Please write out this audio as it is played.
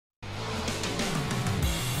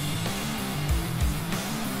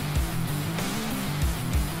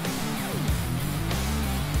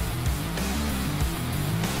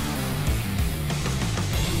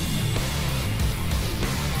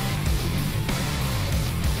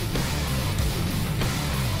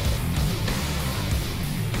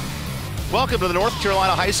Welcome to the North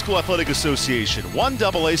Carolina High School Athletic Association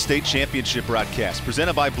 1AA State Championship broadcast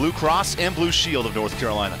presented by Blue Cross and Blue Shield of North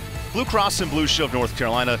Carolina. Blue Cross and Blue Shield of North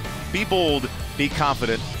Carolina. Be bold, be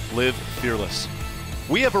confident, live fearless.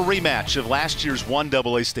 We have a rematch of last year's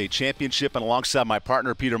 1AA State Championship, and alongside my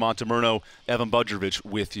partner Peter Montemurno, Evan Budrovich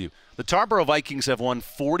with you. The Tarboro Vikings have won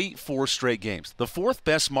 44 straight games, the fourth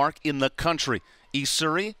best mark in the country. East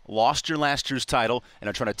Surry lost your last year's title and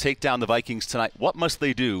are trying to take down the Vikings tonight. What must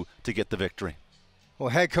they do to get the victory? Well,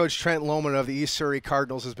 head coach Trent Lohman of the East Surry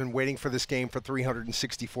Cardinals has been waiting for this game for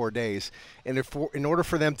 364 days. And in order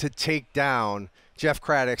for them to take down Jeff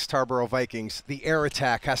Craddock's Tarboro Vikings, the air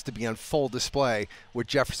attack has to be on full display with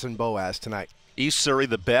Jefferson Boaz tonight. East Surry,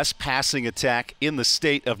 the best passing attack in the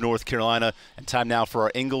state of North Carolina. And time now for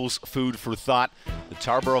our Ingles Food for Thought. The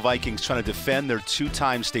Tarboro Vikings trying to defend their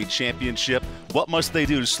two-time state championship. What must they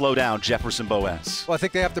do to slow down Jefferson Boaz? Well, I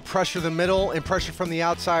think they have to pressure the middle and pressure from the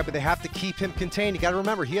outside, but they have to keep him contained. You got to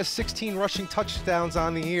remember, he has 16 rushing touchdowns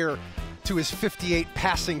on the year to his 58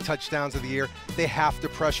 passing touchdowns of the year. They have to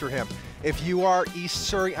pressure him. If you are East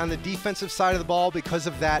Surry on the defensive side of the ball because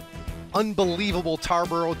of that unbelievable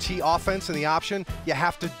Tarboro T offense and the option, you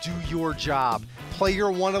have to do your job. Play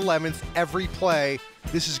your 1/11th every play.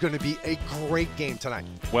 This is going to be a great game tonight.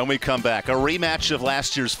 When we come back, a rematch of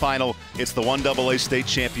last year's final. It's the 1AA State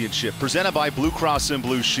Championship presented by Blue Cross and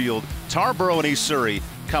Blue Shield. Tarboro and East Surry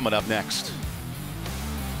coming up next.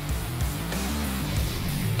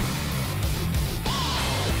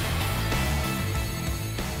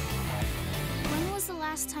 When was the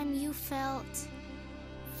last time you felt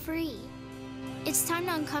free? It's time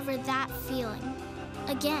to uncover that feeling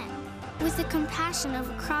again with the compassion of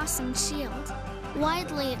a cross and shield,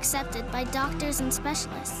 widely accepted by doctors and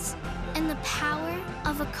specialists, and the power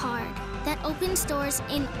of a card that opens doors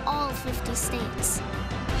in all 50 states,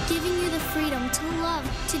 giving you the freedom to love,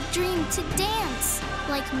 to dream, to dance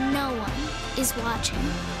like no one is watching.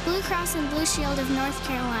 Blue Cross and Blue Shield of North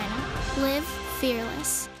Carolina. Live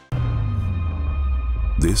fearless.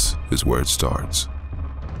 This is where it starts,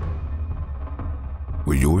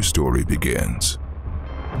 where your story begins.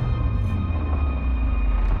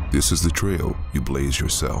 This is the trail you blaze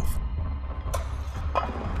yourself.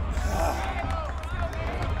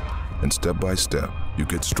 And step by step, you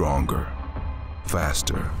get stronger,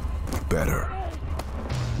 faster, better.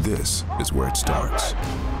 This is where it starts.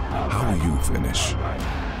 How will you finish?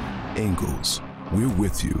 Ingles, we're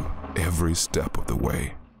with you every step of the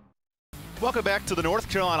way. Welcome back to the North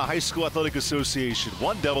Carolina High School Athletic Association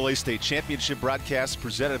 1AA State Championship broadcast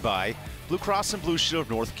presented by Blue Cross and Blue Shield of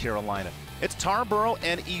North Carolina. It's Tarboro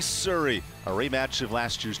and East Surry, a rematch of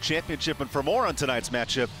last year's championship. And for more on tonight's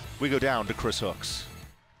matchup, we go down to Chris Hooks.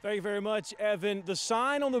 Thank you very much, Evan. The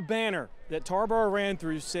sign on the banner that Tarboro ran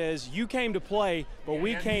through says, "You came to play, but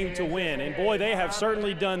we came to win." And boy, they have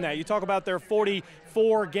certainly done that. You talk about their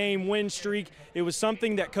 44-game win streak. It was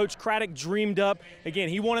something that Coach Craddock dreamed up. Again,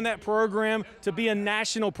 he wanted that program to be a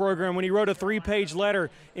national program when he wrote a 3-page letter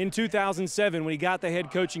in 2007 when he got the head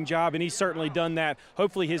coaching job, and he's certainly done that.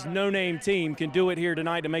 Hopefully his no-name team can do it here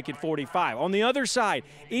tonight to make it 45. On the other side,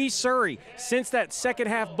 East Surry, since that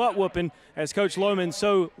second-half butt-whooping, as Coach Lohman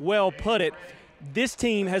so well put it, this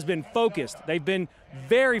team has been focused. They've been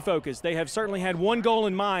very focused. They have certainly had one goal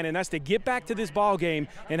in mind, and that's to get back to this ball game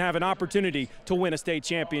and have an opportunity to win a state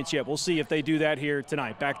championship. We'll see if they do that here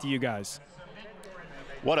tonight. Back to you guys.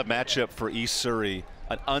 What a matchup for East Surry.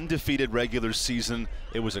 An undefeated regular season.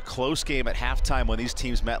 It was a close game at halftime when these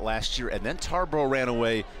teams met last year, and then Tarboro ran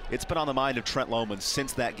away. It's been on the mind of Trent Lohman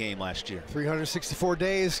since that game last year. 364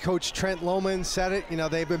 days, Coach Trent Lohman said it. You know,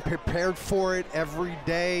 they've been prepared for it every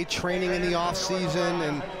day, training in the offseason,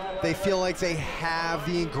 and they feel like they have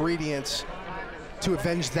the ingredients to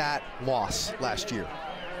avenge that loss last year.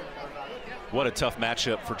 What a tough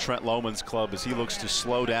matchup for Trent Lohman's club as he looks to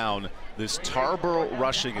slow down this Tarboro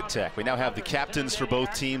rushing attack. We now have the captains for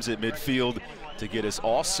both teams at midfield to get us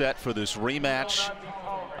all set for this rematch.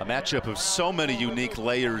 A matchup of so many unique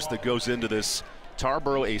layers that goes into this.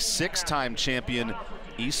 Tarboro, a 6-time champion.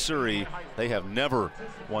 East Surry, they have never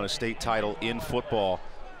won a state title in football.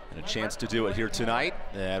 And a chance to do it here tonight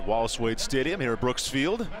at Wallace Wade Stadium here at Brooks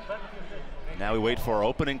Field. Now we wait for our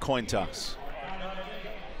opening coin toss.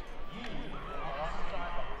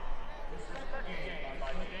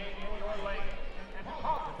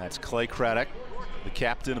 That's Clay Craddock, the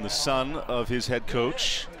captain and the son of his head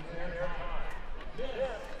coach.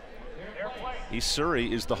 East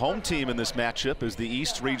Surry is the home team in this matchup as the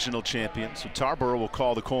East Regional champion. So Tarboro will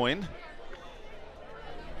call the coin.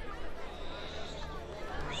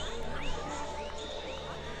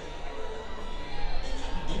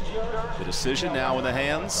 The decision now in the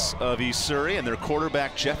hands of East Surry and their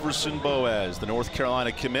quarterback Jefferson Boaz, the North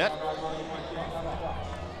Carolina commit.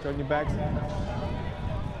 Turn your back.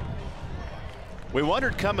 We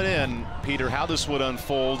wondered coming in, Peter, how this would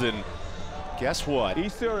unfold, and guess what?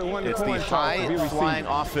 East Surry won the it's the high-flying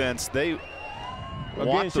offense. They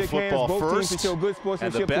want the football first,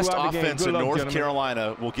 and the best offense in North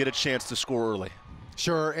Carolina will get a chance to score early.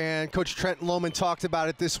 Sure, and Coach Trent Lohman talked about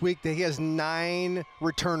it this week that he has 9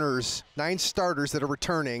 returners, 9 starters that are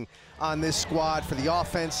returning on this squad for the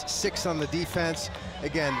offense, 6 on the defense.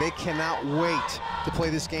 Again, they cannot wait to play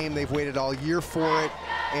this game. They've waited all year for it.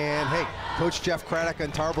 And hey, Coach Jeff Craddock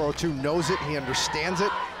on Tarboro too knows it. He understands it.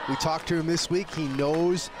 We talked to him this week. He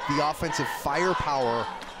knows the offensive firepower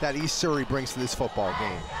that East Surry brings to this football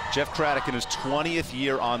game. Jeff Craddock in his 20th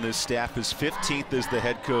year on this staff, his 15th as the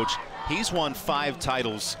head coach. He's won 5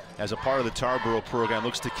 titles as a part of the Tarboro program.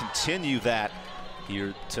 Looks to continue that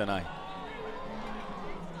here tonight.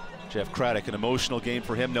 Jeff Craddock, an emotional game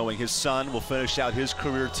for him, knowing his son will finish out his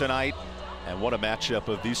career tonight. And what a matchup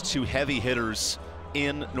of these 2 heavy hitters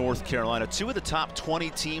in North Carolina. 2 of the top 20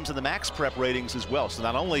 teams in the Max Prep ratings as well. So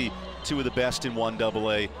not only 2 of the best in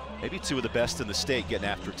 1AA, maybe 2 of the best in the state getting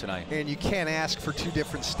after it tonight. And you can't ask for 2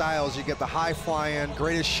 different styles. You get the high-flying,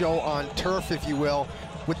 greatest show on turf, if you will,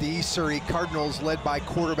 with the East Surry Cardinals led by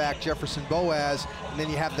quarterback Jefferson Boaz. And then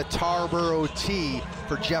you have the Tarboro T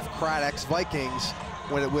for Jeff Craddock's Vikings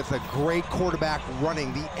with a great quarterback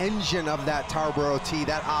running the engine of that Tarboro T,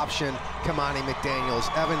 that option, Kamani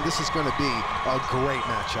McDaniels. Evan, this is going to be a great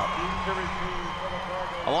matchup.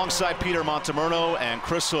 Alongside Peter Montemurno and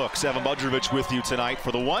Chris Hooks, Evan Budrovich with you tonight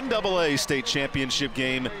for the 1AA state championship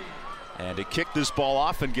game. And to kick this ball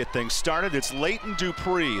off and get things started, it's Leighton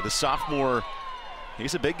Dupree, the sophomore.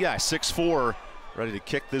 He's a big guy, 6'4", ready to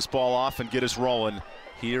kick this ball off and get us rolling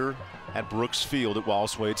here at Brooks Field at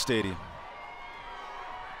Wallace Wade Stadium.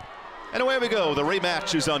 And away we go. The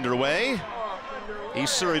rematch is underway.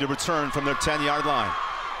 East Surry to return from their 10-yard line.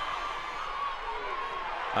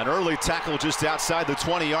 An early tackle just outside the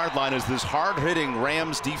 20-yard line is this hard-hitting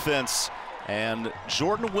Rams defense. And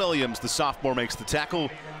Jordan Williams, the sophomore, makes the tackle.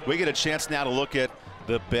 We get a chance now to look at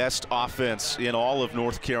the best offense in all of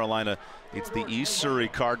North Carolina. It's the East Surry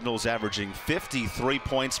Cardinals, averaging 53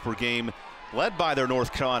 points per game, led by their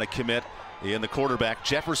North Carolina commit in the quarterback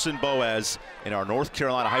Jefferson Boaz in our North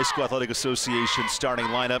Carolina High School Athletic Association starting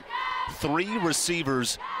lineup. 3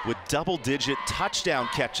 receivers with double-digit touchdown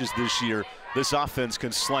catches this year. This offense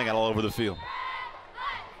can sling it all over the field.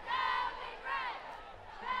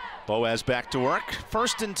 Boaz back to work.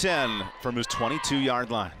 1st and 10 from his 22-yard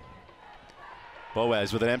line.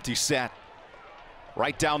 Boaz with an empty set.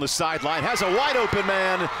 Right down the sideline, has a wide open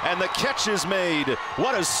man, and the catch is made.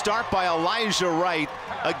 What a start by Elijah Wright.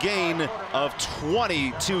 A gain of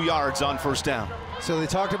 22 yards on 1st down. So they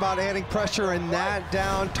talked about adding pressure in that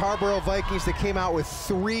down. Tarboro Vikings, they came out with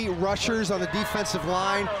 3 rushers on the defensive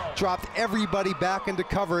line, dropped everybody back into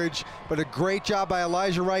coverage, but a great job by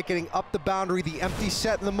Elijah Wright getting up the boundary. The empty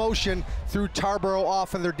set in the motion threw Tarboro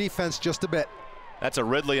off in their defense just a bit. That's a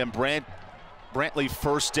Ridley and Brantley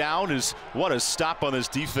 1st down. What a stop on this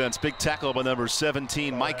defense. Big tackle by number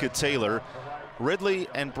 17, Micah Taylor. Ridley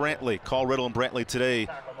and Brantley, call Riddle and Brantley today,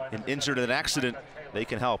 and injured in an accident. They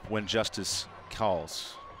can help when justice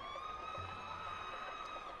calls.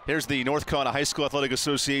 Here's the North Carolina High School Athletic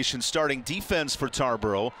Association starting defense for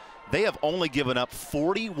Tarboro. They have only given up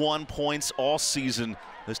 41 points all season.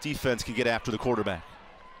 This defense can get after the quarterback.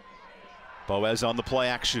 Boaz on the play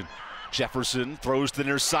action. Jefferson throws to the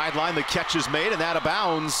near sideline. The catch is made, and out of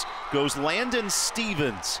bounds goes Landon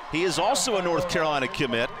Stevens. He is also a North Carolina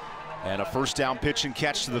commit, and a 1st down pitch and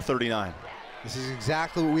catch to the 39. This is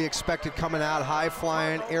exactly what we expected coming out. High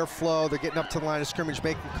flying, airflow. They're getting up to the line of scrimmage,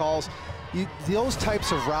 making calls. Those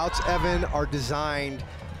types of routes, Evan, are designed.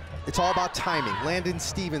 It's all about timing. Landon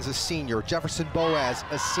Stevens, a senior. Jefferson Boaz,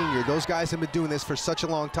 a senior. Those guys have been doing this for such a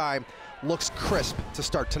long time. Looks crisp to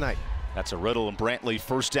start tonight. That's a Riddle and Brantley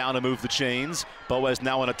 1st down to move the chains. Boaz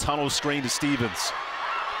now in a tunnel screen to Stevens.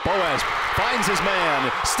 Boaz finds his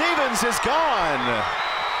man. Stevens is gone.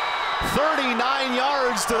 39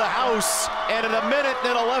 yards to the house, and in 1 minute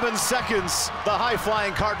and 11 seconds, the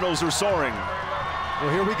high-flying Cardinals are soaring. Well,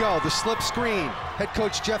 here we go, the slip screen. Head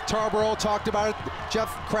coach Jeff Tarboro talked about it. Jeff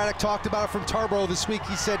Craddock talked about it from Tarboro this week.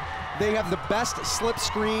 He said they have the best slip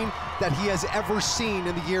screen that he has ever seen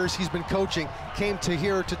in the years he's been coaching. Came to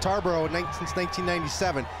here to Tarboro since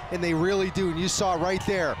 1997, and they really do. And you saw right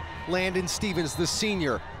there, Landon Stevens, the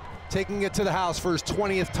senior, taking it to the house for his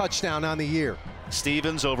 20th touchdown on the year.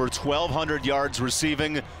 Stevens over 1,200 yards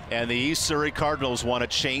receiving, and the East Surry Cardinals want to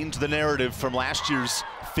change the narrative from last year's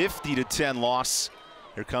 50-10 loss.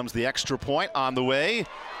 Here comes the extra point on the way,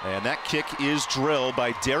 and that kick is drilled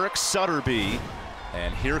by Derek Sutterby.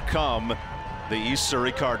 And here come the East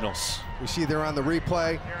Surry Cardinals. We see there on the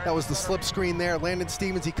replay, that was the slip screen there. Landon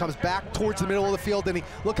Stevens, he comes back towards the middle of the field, and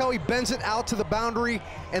look how he bends it out to the boundary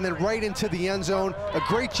and then right into the end zone. A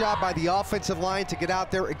great job by the offensive line to get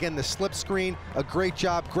out there. Again, the slip screen, a great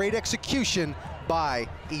job, great execution by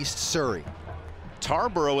East Surry.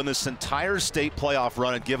 Tarboro in this entire state playoff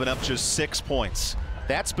run had given up just 6 points.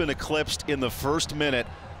 That's been eclipsed in the first minute,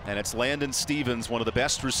 and it's Landon Stevens, one of the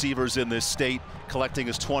best receivers in this state, collecting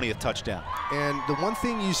his 20th touchdown. And the one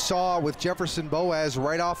thing you saw with Jefferson Boaz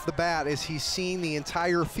right off the bat is he's seen the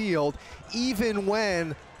entire field, even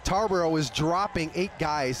when Tarboro is dropping 8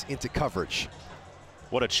 guys into coverage.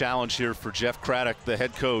 What a challenge here for Jeff Craddock, the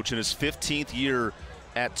head coach, in his 15th year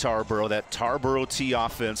at Tarboro. That Tarboro T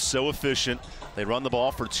offense, so efficient. They run the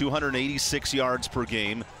ball for 286 yards per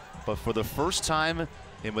game, but for the first time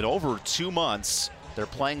in over 2 months, they're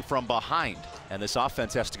playing from behind, and this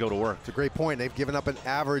offense has to go to work. It's a great point. They've given up an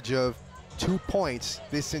average of 2 points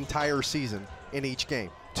this entire season in each game.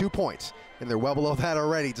 2 points, and they're well below that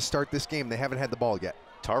already to start this game. They haven't had the ball yet.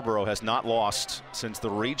 Tarboro has not lost since the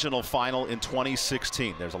regional final in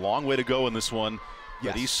 2016. There's a long way to go in this one,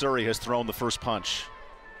 but East Surry has thrown the first punch.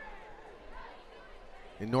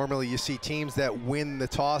 And normally you see teams that win the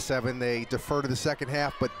toss, Evan, they defer to the second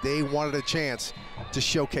half, but they wanted a chance to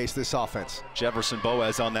showcase this offense. Jefferson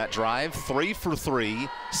Boaz on that drive, 3 for 3,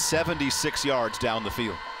 76 yards down the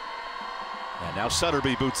field. And now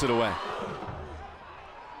Sutterby boots it away.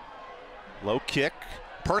 Low kick.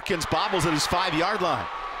 Perkins bobbles at his 5-yard line.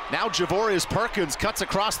 Now Javorius Perkins cuts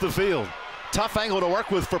across the field. Tough angle to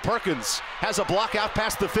work with for Perkins. Has a block out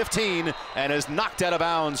past the 15 and is knocked out of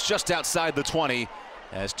bounds just outside the 20.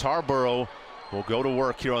 As Tarboro will go to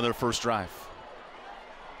work here on their first drive.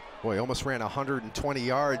 Boy, almost ran 120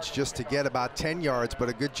 yards just to get about 10 yards, but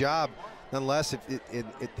a good job nonetheless.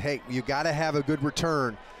 Hey, you got to have a good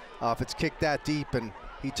return if it's kicked that deep, and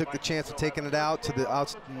he took the chance of taking it out to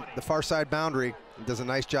the far side boundary and does a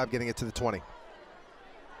nice job getting it to the 20.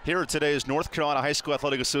 Here are today's North Carolina High School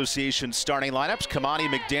Athletic Association starting lineups. Kamani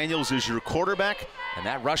McDaniels is your quarterback, and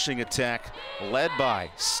that rushing attack led by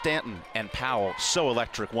Stanton and Powell. So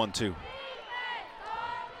electric, 1-2.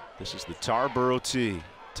 This is the Tarboro T.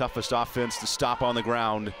 Toughest offense to stop on the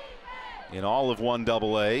ground in all of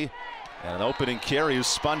 1AA. And an opening carry is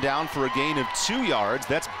spun down for a gain of 2 yards.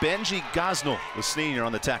 That's Benji Gosnell, the senior,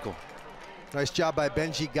 on the tackle. Nice job by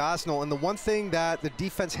Benji Gosnell. And the one thing that the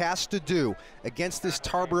defense has to do against this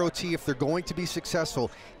Tarboro T, if they're going to be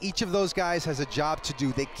successful, each of those guys has a job to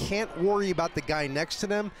do. They can't worry about the guy next to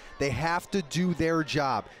them. They have to do their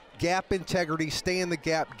job. Gap integrity, stay in the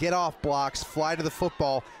gap, get off blocks, fly to the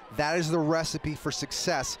football. That is the recipe for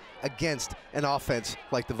success against an offense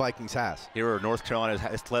like the Vikings has. Here are North Carolina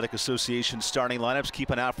Athletic Association starting lineups. Keep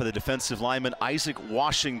an eye out for the defensive lineman Isaac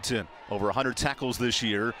Washington, over 100 tackles this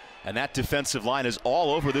year. And that defensive line is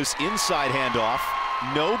all over this inside handoff.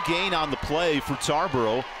 No gain on the play for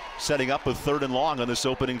Tarboro, setting up a 3rd and long on this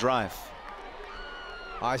opening drive.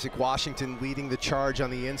 Isaac Washington leading the charge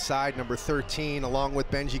on the inside, number 13, along with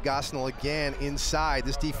Benji Gosnell again inside.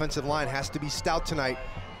 This defensive line has to be stout tonight.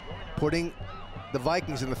 Putting the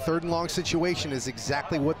Vikings in the 3rd and long situation is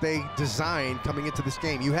exactly what they designed coming into this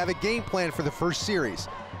game. You have a game plan for the first series,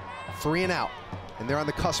 3 and out, and they're on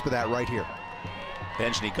the cusp of that right here.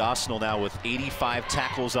 Benji Gosnell now with 85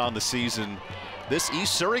 tackles on the season. This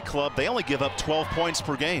East Surry club, they only give up 12 points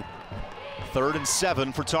per game. 3rd and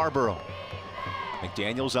 7 for Tarboro.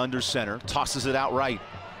 McDaniels under center, tosses it out right.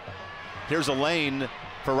 Here's a lane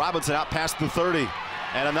for Robinson out past the 30.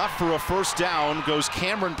 And enough for a first down goes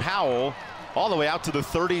Cameron Powell all the way out to the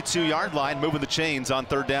 32-yard line, moving the chains on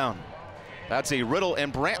 3rd down. That's a Riddle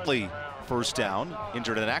and Brantley first down.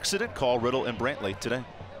 Injured in an accident, call Riddle and Brantley today.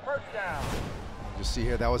 First down. Just see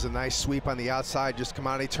here, that was a nice sweep on the outside. Just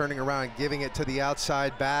Kamani turning around and giving it to the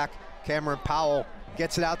outside back. Cameron Powell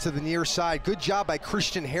gets it out to the near side. Good job by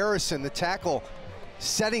Christian Harrison, the tackle,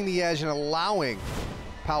 setting the edge and allowing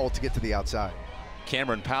Powell to get to the outside.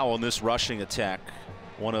 Cameron Powell in this rushing attack,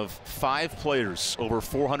 one of 5 players over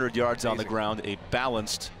 400 yards on the ground, a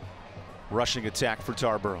balanced rushing attack for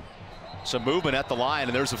Tarboro. Some movement at the line,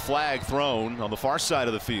 and there's a flag thrown on the far side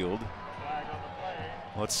of the field.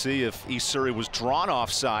 Let's see if East Surry was drawn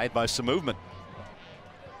offside by some movement.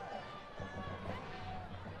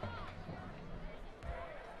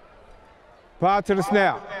 Prior to the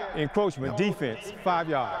snap, encroachment, defense, 5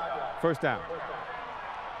 yards, first down.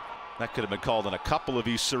 That could have been called on a couple of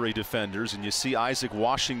East Surry defenders, and you see Isaac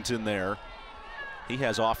Washington there He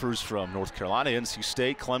has offers from North Carolina, NC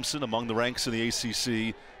State, Clemson, among the ranks of the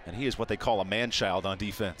ACC, and he is what they call a man-child on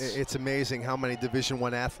defense. It's amazing how many Division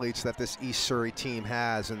I athletes that this East Surry team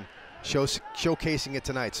has, and showcasing it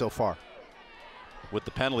tonight so far. With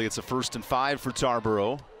the penalty, it's a 1st and 5 for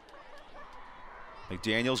Tarboro.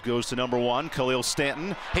 McDaniels goes to number 1, Khalil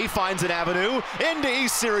Stanton. He finds an avenue into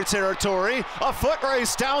East Surry territory. A foot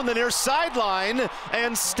race down the near sideline,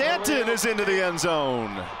 and Stanton is into the end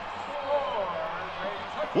zone.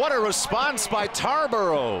 What a response by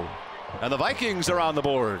Tarboro. And the Vikings are on the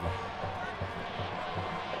board.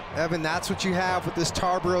 Evan, that's what you have with this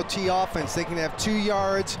Tarboro T offense. They can have 2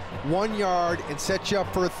 yards, 1 yard, and set you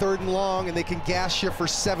up for a 3rd and long, and they can gas you for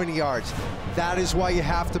 70 yards. That is why you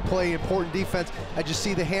have to play important defense. I just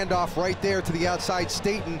see the handoff right there to the outside.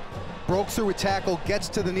 Staten broke through a tackle, gets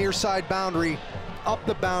to the near side boundary, up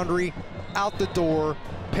the boundary, out the door,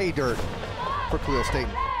 pay dirt for Khalil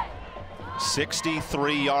Staten.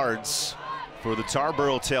 63 yards for the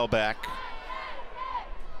Tarboro tailback.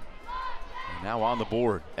 Now on the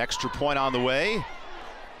board. Extra point on the way.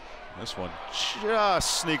 This one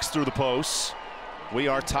just sneaks through the posts. We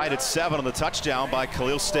are tied at 7 on the touchdown by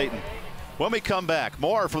Khalil Staten. When we come back,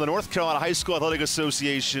 more from the North Carolina High School Athletic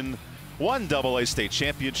Association 1AA State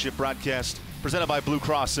Championship broadcast presented by Blue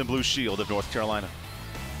Cross and Blue Shield of North Carolina.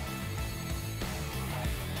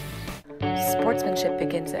 Sportsmanship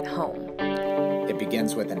begins at home. It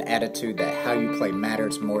begins with an attitude that how you play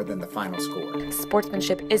matters more than the final score.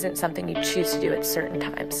 Sportsmanship isn't something you choose to do at certain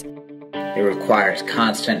times. It requires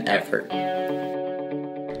constant effort.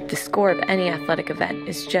 The score of any athletic event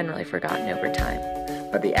is generally forgotten over time.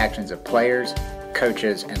 But the actions of players,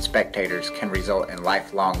 coaches, and spectators can result in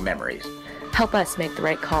lifelong memories. Help us make the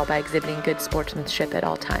right call by exhibiting good sportsmanship at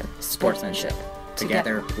all times. Sportsmanship.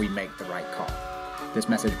 Together, we make the right call. This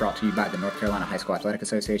message brought to you by the North Carolina High School Athletic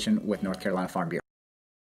Association with North Carolina Farm Bureau.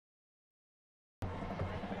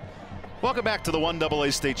 Welcome back to the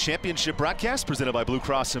 1AA State Championship broadcast presented by Blue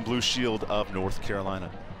Cross and Blue Shield of North Carolina.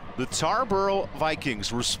 The Tarboro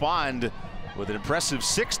Vikings respond with an impressive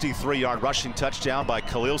 63-yard rushing touchdown by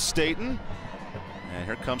Khalil Staten. And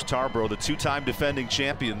here comes Tarboro, the 2-time defending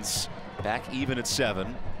champions, back even at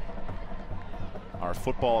 7. Our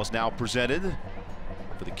football is now presented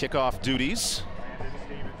for the kickoff duties.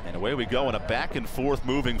 And away we go in a back and forth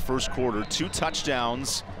moving first quarter. 2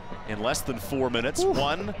 touchdowns in less than 4 minutes. Oof.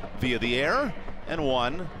 1 via the air and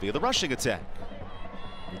 1 via the rushing attack.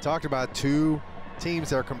 We talked about 2 teams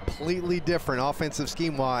that are completely different offensive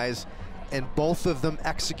scheme wise, and both of them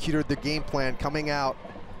executed the game plan coming out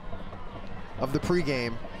of the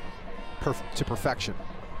pregame to perfection.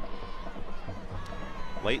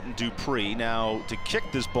 Leighton Dupree now to kick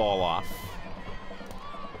this ball off.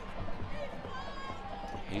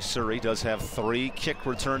 East Surry does have 3 kick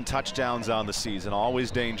return touchdowns on the season,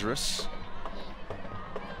 always dangerous.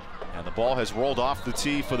 And the ball has rolled off the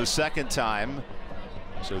tee for the 2nd time.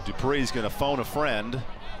 So Dupree's going to phone a friend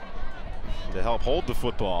to help hold the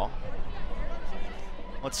football.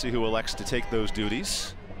 Let's see who elects to take those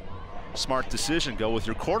duties. Smart decision, go with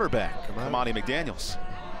your quarterback, Kamani McDaniels.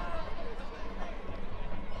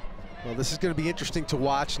 Well, this is going to be interesting to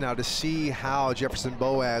watch now to see how Jefferson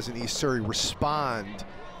Boaz and East Surry respond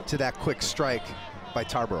to that quick strike by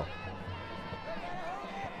Tarboro.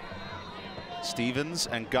 Stevens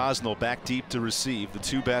and Gosnell back deep to receive, the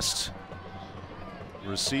 2 best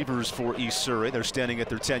receivers for East Surry. They're standing at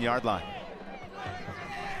their 10-yard line.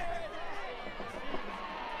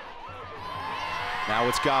 Now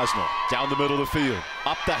it's Gosnell down the middle of the field,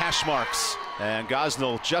 up the hash marks, and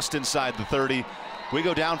Gosnell just inside the 30. We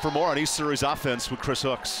go down for more on East Surry's offense with Chris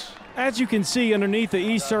Hooks. As you can see underneath the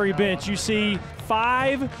East Surry bench, you see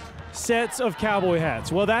 5 sets of cowboy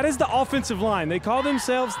hats. Well, that is the offensive line. They call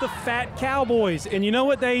themselves the Fat Cowboys. And you know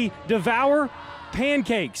what they devour?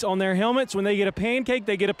 Pancakes on their helmets. When they get a pancake,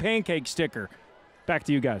 they get a pancake sticker. Back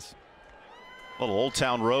to you guys. Little Old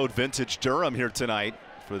Town Road vintage Durham here tonight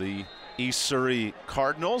for the East Surry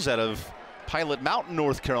Cardinals out of Pilot Mountain,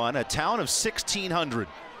 North Carolina, a town of 1,600.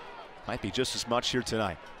 Might be just as much here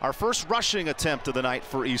tonight. Our first rushing attempt of the night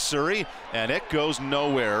for East Surry, and it goes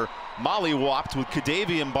nowhere. Molly-whopped with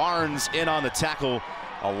Kadavian Barnes in on the tackle.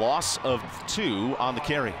 A loss of 2 on the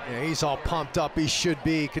carry. Yeah, he's all pumped up. He should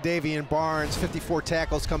be. Kadavian Barnes, 54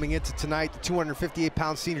 tackles coming into tonight. The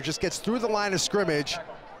 258-pound senior just gets through the line of scrimmage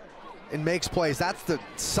and makes plays. That's the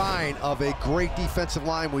sign of a great defensive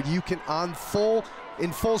line when you can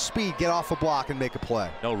in full speed get off a block and make a play.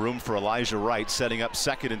 No room for Elijah Wright, setting up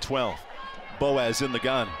 2nd and 12. Boaz in the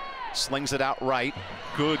gun, slings it out right.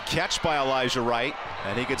 Good catch by Elijah Wright,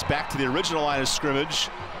 and he gets back to the original line of scrimmage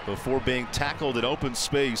before being tackled in open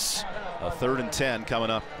space A 3rd and 10 coming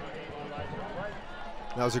up.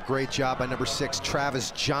 That was a great job by number 6,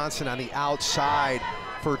 Travis Johnson, on the outside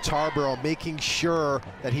for Tarboro, making sure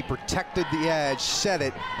that he protected the edge, set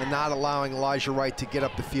it, and not allowing Elijah Wright to get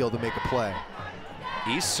up the field to make a play.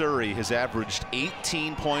 East Surry has averaged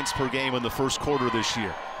 18 points per game in the first quarter this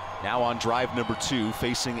year. Now on drive number 2,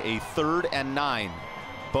 facing a 3rd and 9.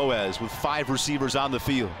 Boaz with 5 receivers on the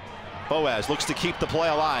field. Boaz looks to keep the play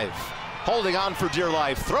alive. Holding on for dear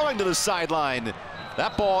life, throwing to the sideline.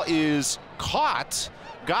 That ball is caught.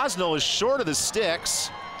 Gosnell is short of the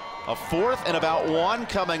sticks. A 4th and about 1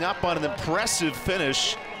 coming up on an impressive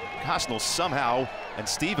finish. Gosnell somehow, and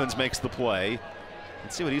Stevens makes the play.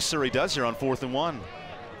 Let's see what East Surry does here on 4th and 1.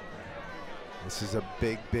 This is a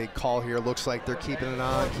big, big call here. Looks like they're keeping it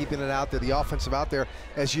on, keeping it out there, the offensive out there.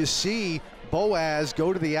 As you see Boaz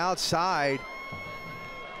go to the outside.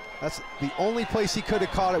 That's the only place he could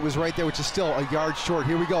have caught it, was right there, which is still a yard short.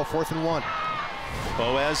 Here we go, 4th and 1.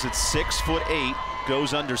 Boaz at 6'8",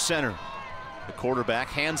 goes under center. The quarterback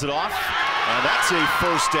hands it off, and that's a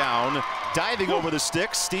first down. Diving over the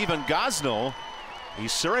sticks, Stephen Gosnell.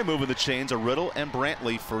 East Surry moving the chains, a Riddle and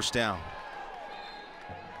Brantley first down.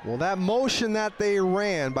 Well, that motion that they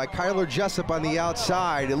ran by Kyler Jessup on the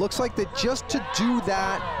outside, it looks like that just to do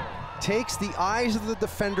that takes the eyes of the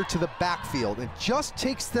defender to the backfield and just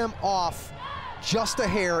takes them off just a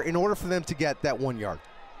hair in order for them to get that 1 yard.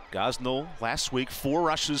 Gosnell last week 4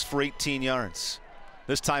 rushes for 18 yards.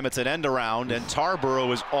 This time it's an end around, and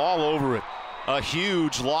Tarboro is all over it. A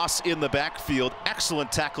huge loss in the backfield.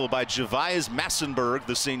 Excellent tackle by Javias Massenberg,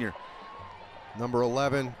 the senior. Number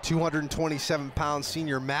 11, 227-pound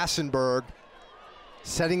senior Massenberg,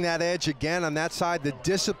 setting that edge again on that side. The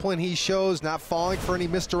discipline he shows, not falling for any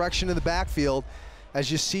misdirection in the backfield. As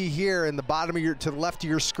you see here in the bottom of to the left of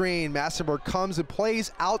your screen, Massenberg comes and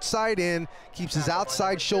plays outside in, keeps his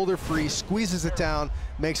outside shoulder free, squeezes it down,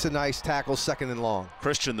 makes a nice tackle, 2nd and long.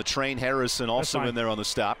 Christian, the train Harrison, also in there on the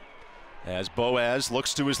stop. As Boaz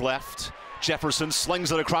looks to his left, Jefferson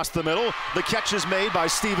slings it across the middle. The catch is made by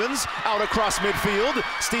Stevens out across midfield.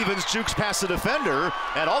 Stevens jukes past the defender,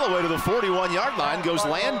 and all the way to the 41-yard line goes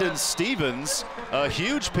Landon Stevens. A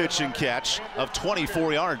huge pitch and catch of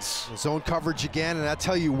 24 yards. Zone coverage again, and I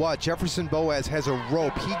tell you what, Jefferson Boaz has a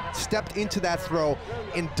rope. He stepped into that throw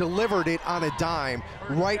and delivered it on a dime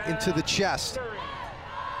right into the chest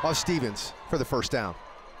of Stevens for the first down.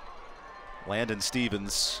 Landon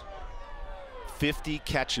Stevens, 50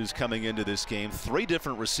 catches coming into this game. 3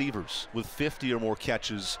 different receivers with 50 or more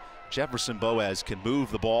catches. Jefferson Boaz can move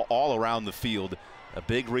the ball all around the field. A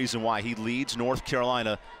big reason why he leads North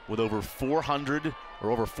Carolina with over 400 or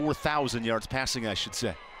over 4,000 yards passing, I should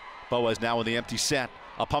say. Boaz now in the empty set.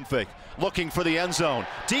 A pump fake, looking for the end zone.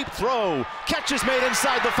 Deep throw, catch is made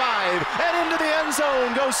inside the 5, and into the end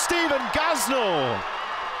zone goes Stephen Gosnell.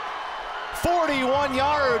 41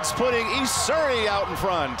 yards, putting East Surry out in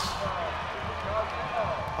front.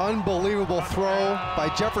 Unbelievable throw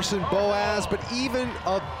by Jefferson Boaz, but even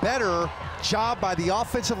a better job by the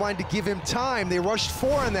offensive line to give him time. They rushed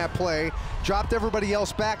 4 on that play, dropped everybody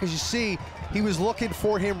else back. As you see, he was looking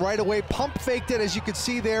for him right away, pump faked it, as you can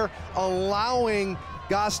see there, allowing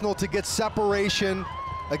Gosnell to get separation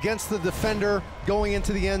against the defender going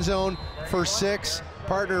into the end zone for 6.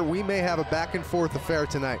 Partner, we may have a back and forth affair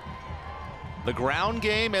tonight. The ground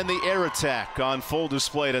game and the air attack on full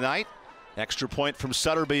display tonight. Extra point from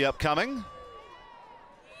Sutterby upcoming.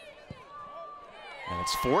 And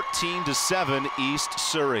it's 14-7 East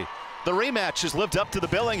Surry. The rematch has lived up to the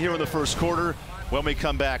billing here in the first quarter. When we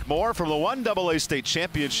come back, more from the 1AA state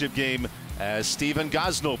championship game as Stephen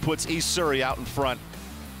Gosnell puts East Surry out in front.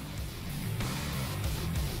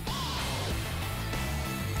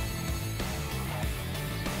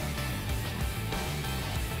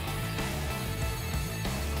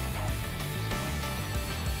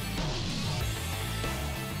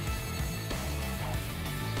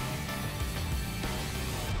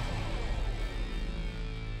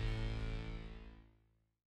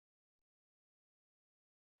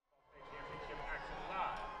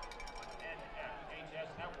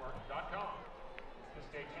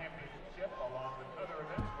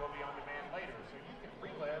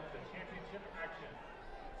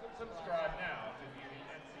 Subscribe now to view the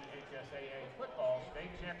NCHSAA football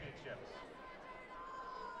state championships.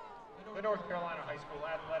 The North Carolina High School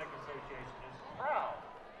Athletic Association is proud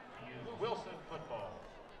to use Wilson football.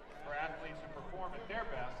 For athletes who perform at their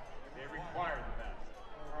best, they require the best.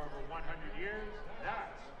 For over 100 years,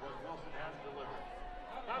 that's what Wilson has delivered.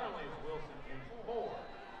 Not only is Wilson used more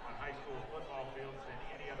on high school football fields than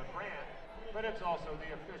any other brand, but it's also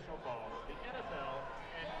the official ball of the NFL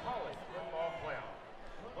and college football playoff.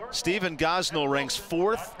 Stephen Gosnell ranks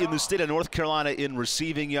 4th in the state of North Carolina in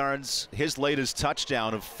receiving yards. His latest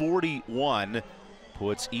touchdown of 41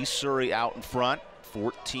 puts East Surry out in front,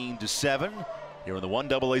 14-7. Here in the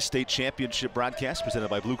 1AA state championship broadcast presented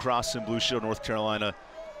by Blue Cross and Blue Shield North Carolina.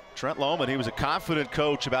 Trent Lohman, he was a confident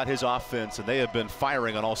coach about his offense, and they have been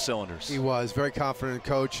firing on all cylinders. He was very confident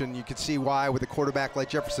coach, and you could see why with a quarterback like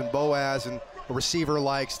Jefferson Boaz and a receiver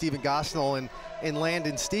like Stephen Gosnell and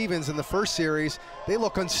Landon Stevens in the first series. They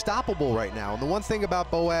look unstoppable right now. And the one thing about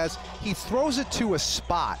Boaz, he throws it to a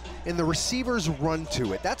spot and the receivers run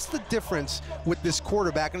to it. That's the difference with this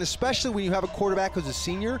quarterback, and especially when you have a quarterback who's a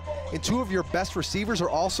senior and 2 of your best receivers are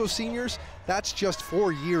also seniors. That's just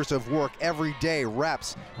 4 years of work every day,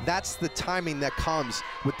 reps. That's the timing that comes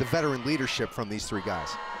with the veteran leadership from these 3 guys.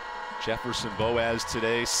 Jefferson Boaz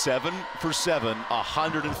today 7 for 7,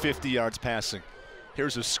 150 yards passing.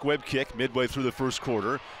 Here's a squib kick midway through the first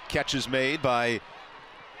quarter. Catch is made by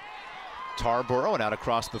Tarboro and out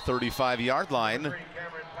across the 35-yard line.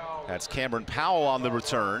 That's Cameron Powell on the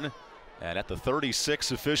return. And at the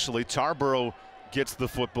 36 officially, Tarboro gets the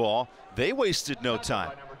football. They wasted no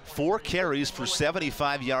time. 4 carries for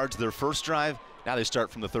 75 yards their first drive. Now they start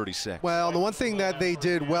from the 36. Well, the one thing that they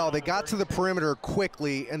did well, they got to the perimeter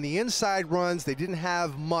quickly, and the inside runs, they didn't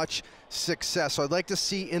have much success. So I'd like to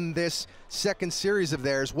see in this second series of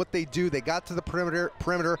theirs what they do. They got to the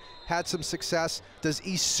perimeter, had some success. Does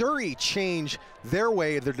East Surry change their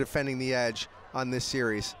way they're defending the edge on this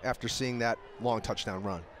series after seeing that long touchdown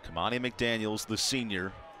run? Kamani McDaniels, the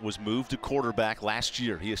senior, was moved to quarterback last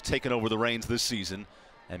year. He has taken over the reins this season.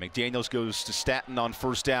 And McDaniels goes to Staton on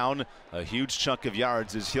first down. A huge chunk of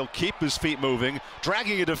yards as he'll keep his feet moving,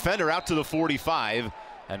 dragging a defender out to the 45,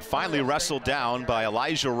 and finally wrestled down by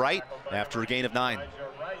Elijah Wright after a gain of 9.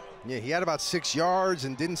 Yeah, he had about 6 yards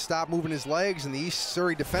and didn't stop moving his legs, and the East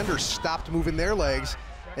Surry defenders stopped moving their legs,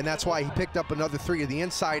 and that's why he picked up another 3 of the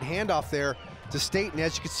inside handoff there to Staton,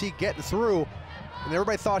 as you can see, getting through. And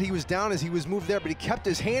everybody thought he was down as he was moved there, but he kept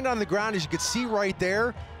his hand on the ground, as you could see right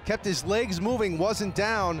there. Kept his legs moving, wasn't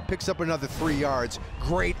down, picks up another 3 yards.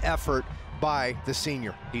 Great effort by the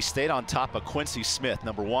senior. He stayed on top of Quincy Smith,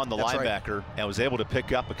 number 1, the linebacker, right, and was able to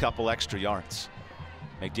pick up a couple extra yards.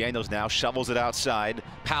 McDaniels now shovels it outside.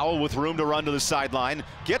 Powell with room to run to the sideline.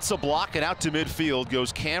 Gets a block, and out to midfield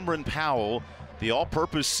goes Cameron Powell, the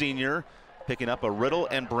all-purpose senior, picking up a Riddle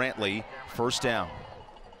and Brantley first down.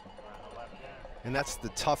 And that's the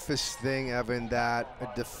toughest thing, Evan, that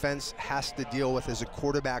a defense has to deal with, as a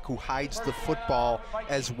quarterback who hides the football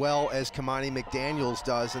as well as Kamani McDaniels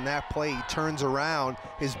does. And that play, he turns around,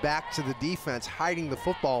 his back to the defense, hiding the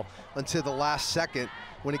football until the last second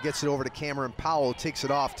when he gets it over to Cameron Powell, takes it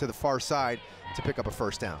off to the far side to pick up a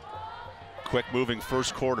first down. Quick moving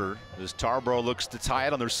first quarter as Tarboro looks to tie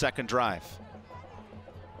it on their second drive.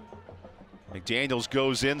 McDaniels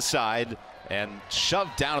goes inside and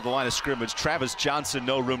shoved down at the line of scrimmage. Travis Johnson,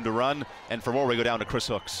 no room to run. And for more, we go down to Chris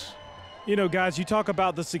Hooks. You know, guys, you talk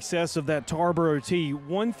about the success of that Tarboro T.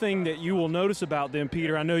 One thing that you will notice about them,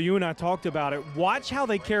 Peter, I know you and I talked about it, watch how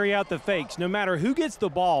they carry out the fakes. No matter who gets the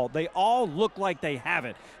ball, they all look like they have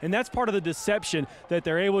it. And that's part of the deception that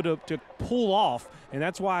they're able to pull off. And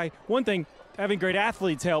that's why, one thing, having great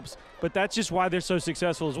athletes helps, but that's just why they're so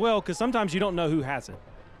successful as well, because sometimes you don't know who has it.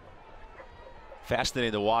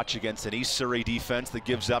 Fascinating to watch against an East Surry defense that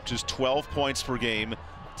gives up just 12 points per game,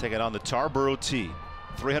 taking on the Tarboro T.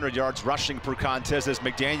 300 yards rushing per contest as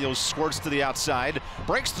McDaniels squirts to the outside,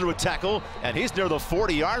 breaks through a tackle, and he's near the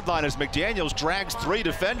 40-yard line as McDaniels drags 3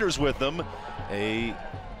 defenders with him. A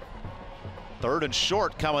 3rd and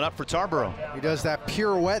short coming up for Tarboro. He does that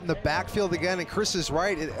pirouette in the backfield again, and Chris is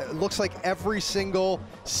right. It looks like every single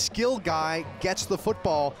skill guy gets the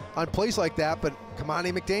football on plays like that, but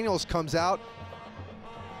Kamani McDaniels comes out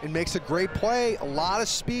and makes a great play. A lot of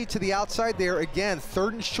speed to the outside there. Again,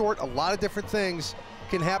 3rd and short, a lot of different things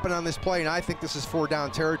can happen on this play, and I think this is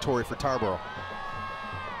 4-down territory for Tarboro.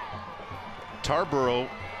 Tarboro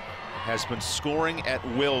has been scoring at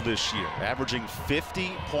will this year, averaging 50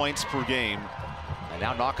 points per game, and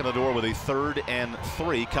now knocking the door with a 3rd and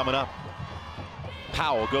 3 coming up.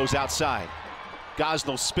 Powell goes outside.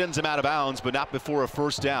 Gosnell spins him out of bounds, but not before a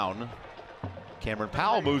first down. Cameron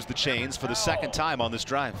Powell moves the chains for the 2nd time on this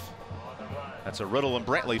drive. That's a Riddle and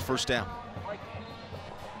Brantley first down.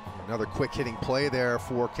 Another quick hitting play there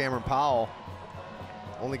for Cameron Powell.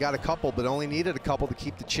 Only got a couple, but only needed a couple to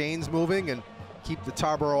keep the chains moving and keep the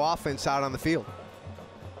Tarboro offense out on the field.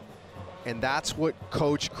 And that's what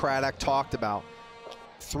Coach Craddock talked about.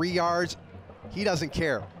 3 yards, he doesn't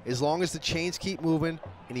care, as long as the chains keep moving,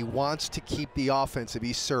 and he wants to keep the offense of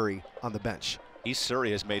East Surry on the bench. East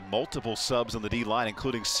Surry has made multiple subs on the D-line,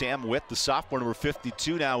 including Sam Witt, the sophomore, number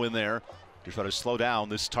 52 now in there. Just trying to slow down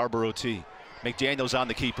this Tarboro T. McDaniels on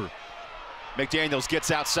the keeper. McDaniels gets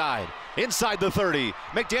outside, inside the 30.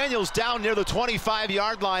 McDaniels down near the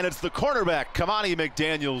 25-yard line. It's the cornerback, Kamani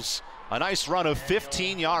McDaniels. A nice run of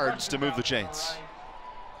 15 yards to move the chains.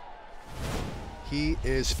 He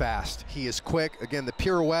is fast. He is quick. Again, the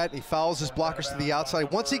pirouette, he follows his blockers to the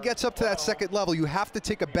outside. Once he gets up to that second level, you have to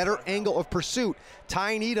take a better angle of pursuit.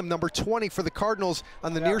 Ty Needham, number 20 for the Cardinals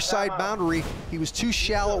on the near side boundary. He was too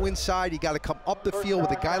shallow inside. You got to come up the field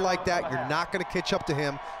with a guy like that. You're not going to catch up to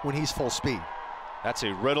him when he's full speed. That's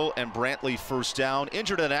a Riddle and Brantley first down.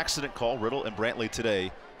 Injured an accident call, Riddle and Brantley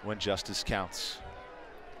today when justice counts.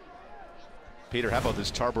 Peter, how about this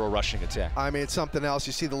Tarboro rushing attack? I mean, it's something else.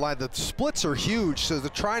 You see the line, the splits are huge, so they're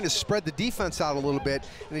trying to spread the defense out a little bit.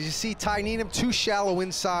 And as you see, Ty Needham too shallow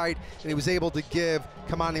inside, and he was able to give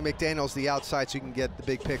Kamani McDaniels the outside so you can get the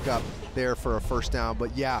big pickup there for a first down.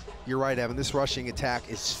 But yeah, you're right, Evan. This rushing attack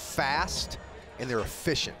is fast, and they're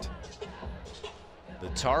efficient. The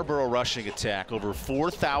Tarboro rushing attack, over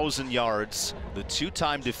 4,000 yards. The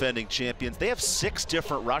two-time defending champions. They have 6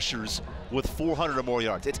 different rushers with 400 or more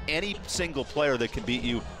yards. It's any single player that can beat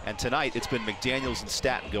you. And tonight, it's been McDaniels and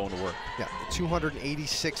Staton going to work. Yeah,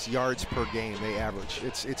 286 yards per game they average.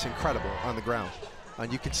 It's incredible on the ground.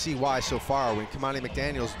 And you can see why so far when Kamani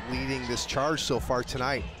McDaniels leading this charge so far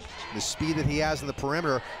tonight. The speed that he has in the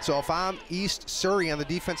perimeter. So if I'm East Surry on the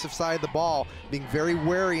defensive side of the ball, being very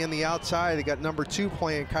wary on the outside, they got number 2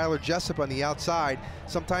 playing Kyler Jessup on the outside.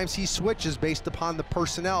 Sometimes he switches based upon the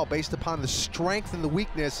personnel, based upon the strength and the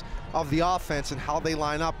weakness of the offense and how they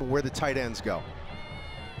line up and where the tight ends go.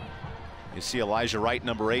 You see Elijah Wright,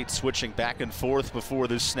 number 8, switching back and forth before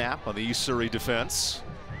this snap on the East Surry defense.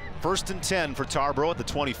 1st and 10 for Tarboro at the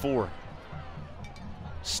 24.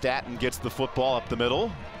 Staton gets the football up the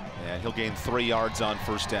middle, and he'll gain 3 yards on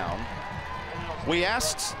first down. We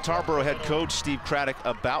asked Tarboro head coach Steve Craddock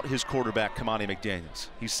about his quarterback, Kamani McDaniels.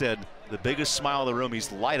 He said the biggest smile in the room,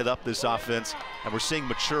 he's lighted up this offense, and we're seeing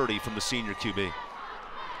maturity from the senior QB.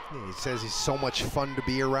 Yeah, he says he's so much fun to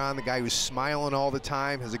be around, the guy who's smiling all the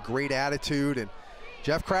time, has a great attitude. And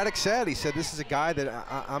Jeff Craddock said, he said, this is a guy that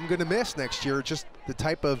I'm going to miss next year, just the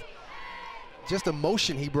type of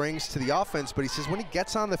emotion he brings to the offense. But he says when he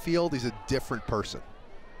gets on the field, he's a different person.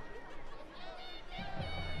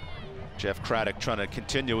 Jeff Craddock trying to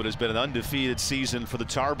continue what has been an undefeated season for the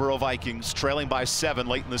Tarboro Vikings, trailing by 7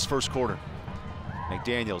 late in this first quarter.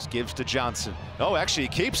 McDaniels gives to Johnson. Oh, actually he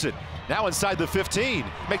keeps it. Now inside the 15.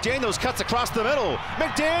 McDaniels cuts across the middle.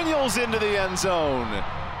 McDaniels into the end zone.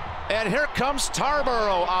 And here comes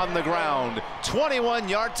Tarboro on the ground.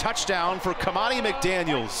 21-yard touchdown for Kamani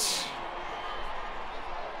McDaniels.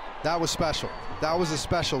 That was special. That was a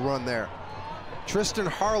special run there. Tristan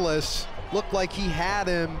Harless looked like he had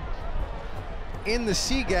him in the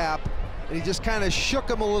C gap, and he just kind of shook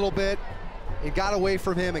him a little bit and got away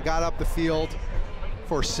from him and got up the field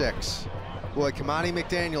for 6. Boy, Kamani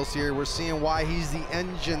McDaniels here, we're seeing why he's the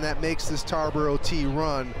engine that makes this Tarboro T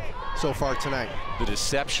run so far tonight. The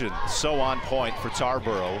deception so on point for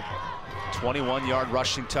Tarboro. 21-yard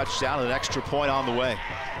rushing touchdown and an extra point on the way.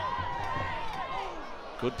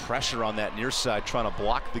 Good pressure on that near side, trying to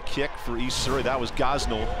block the kick for East Surry. That was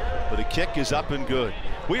Gosnell, but the kick is up and good.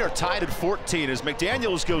 We are tied at 14 as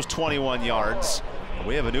McDaniels goes 21 yards. And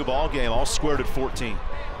we have a new ball game, all squared at 14.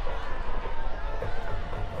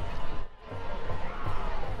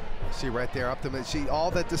 See right there, up the middle. See all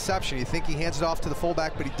that deception. You think he hands it off to the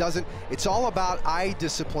fullback, but he doesn't. It's all about eye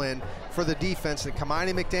discipline for the defense. And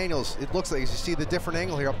Kamani McDaniels, it looks like, as you see the different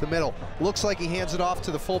angle here up the middle, looks like he hands it off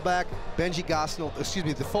to the fullback. Benji Gosnell, excuse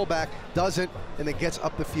me, the fullback doesn't, and then gets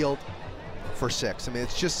up the field for 6. I mean,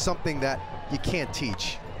 it's just something that you can't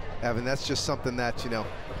teach, Evan. That's just something that's, you know,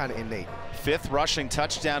 kind of innate. 5th rushing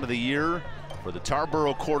touchdown of the year for the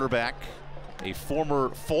Tarboro quarterback, a former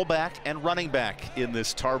fullback and running back in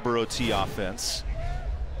this Tarboro T offense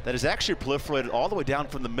that has actually proliferated all the way down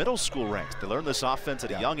from the middle school ranks. They learned this offense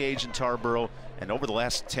at a young age in Tarboro, and over the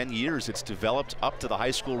last 10 years it's developed up to the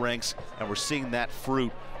high school ranks, and we're seeing that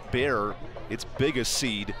fruit bear its biggest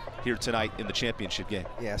seed here tonight in the championship game.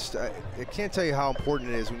 Yes, I can't tell you how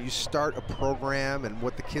important it is when you start a program and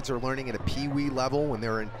what the kids are learning at a pee-wee level when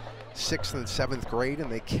they're in 6th and 7th grade,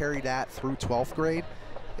 and they carry that through 12th grade.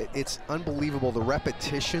 It's unbelievable the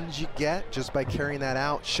repetitions you get just by carrying that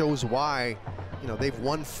out. Shows why, you know, they've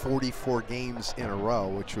won 44 games in a row,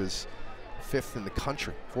 which was 5th in the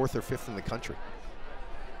country, 4th or 5th in the country.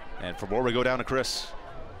 And from where we go down to Chris.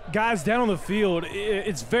 Guys, down on the field,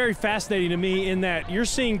 it's very fascinating to me in that you're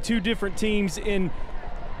seeing 2 different teams in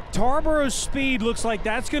Tarboro's speed looks like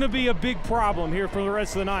that's going to be a big problem here for the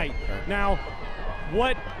rest of the night. Now,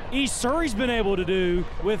 what East Surry's been able to do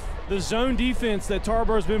with the zone defense that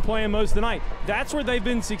Tarboro's been playing most of the night, that's where they've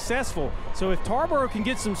been successful. So if Tarboro can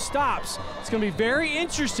get some stops, it's going to be very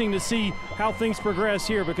interesting to see how things progress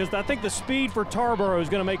here, because I think the speed for Tarboro is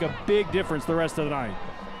going to make a big difference the rest of the night.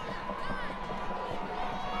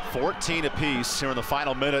 14 apiece here in the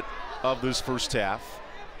final minute of this first half.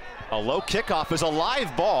 A low kickoff is a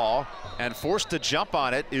live ball, and forced to jump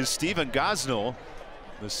on it is Stephen Gosnell.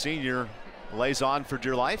 The senior lays on for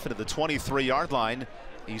dear life, and at the 23-yard line,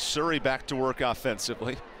 East Surry back to work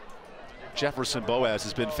offensively. Jefferson Boaz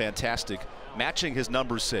has been fantastic, matching his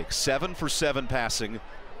numbers sake. 7 for 7 passing,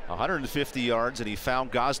 150 yards, and he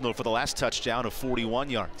found Gosnell for the last touchdown of 41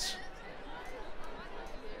 yards.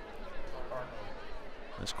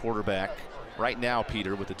 This quarterback right now,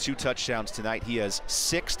 Peter, with the 2 touchdowns tonight, he has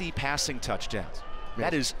 60 passing touchdowns. Amazing.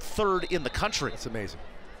 That is 3rd in the country. It's amazing.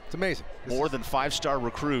 It's amazing. More than 5-star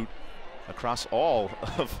recruit across all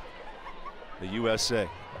of the USA.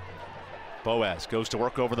 Boaz goes to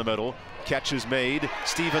work over the middle. Catch is made.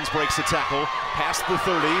 Stevens breaks the tackle. Past the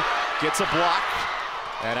 30. Gets a block.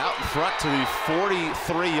 And out in front to the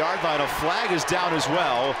 43-yard line. A flag is down as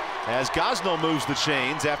well as Gosnell moves the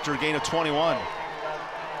chains after a gain of 21.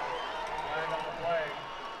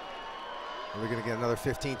 We're going to get another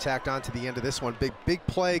 15 tacked on to the end of this one. Big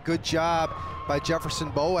play, good job by Jefferson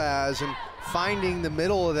Boaz and finding the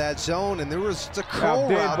middle of that zone, and there was a curl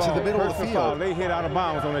route to the middle of the field. They hit out of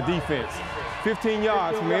bounds on the defense. 15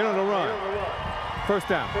 yards from the end of the run. First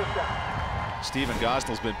down. Stephen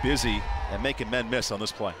Gosnell's been busy and making men miss on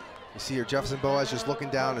this play. You see here Jefferson Boaz just looking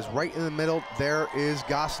down, is right in the middle. There is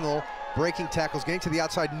Gosnell breaking tackles, getting to the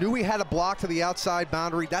outside, knew he had a block to the outside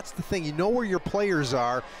boundary. That's the thing, you know where your players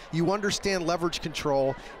are, you understand leverage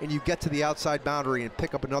control, and you get to the outside boundary and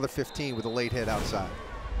pick up another 15 with a late hit outside.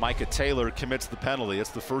 Micah Taylor commits the penalty. It's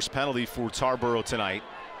the first penalty for Tarboro tonight.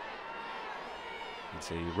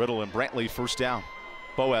 It's a Riddle and Brantley first down.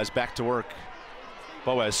 Boaz back to work.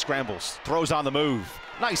 Boaz scrambles, throws on the move.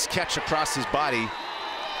 Nice catch across his body,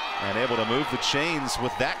 and able to move the chains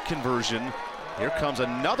with that conversion. Here comes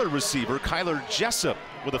another receiver, Kyler Jessup,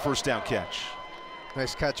 with a first down catch.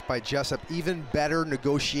 Nice catch by Jessup. Even better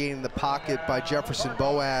negotiating the pocket by Jefferson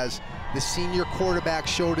Boaz. The senior quarterback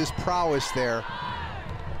showed his prowess there.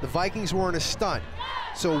 The Vikings were in a stunt.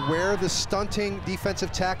 So where the stunting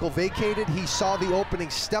defensive tackle vacated, he saw the opening,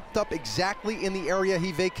 stepped up exactly in the area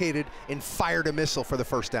he vacated, and fired a missile for the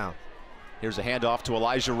first down. Here's a handoff to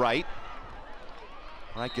Elijah Wright.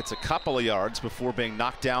 Wright gets a couple of yards before being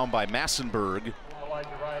knocked down by Massenberg.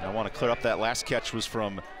 And I want to clear up that last catch was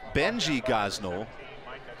from Benji Gosnell,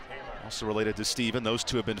 also related to Steven. Those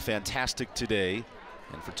two have been fantastic today.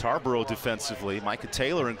 And for Tarboro defensively, Micah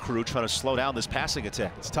Taylor and crew trying to slow down this passing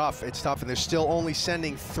attack. It's tough, and they're still only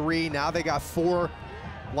sending 3. Now they got 4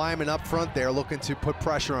 linemen up front there looking to put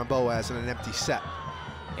pressure on Boaz in an empty set.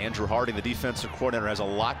 Andrew Harding, the defensive coordinator, has a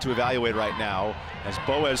lot to evaluate right now as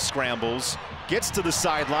Boaz scrambles, gets to the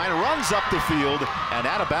sideline, runs up the field, and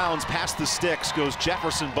out of bounds past the sticks goes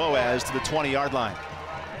Jefferson Boaz to the 20-yard line.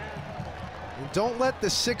 And don't let the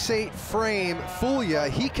 6'8" frame fool you.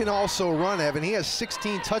 He can also run, Evan. He has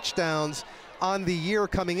 16 touchdowns on the year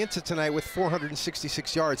coming into tonight with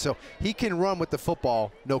 466 yards. So he can run with the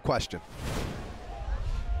football, no question.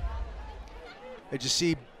 As you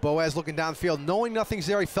see Boaz looking down the field, knowing nothing's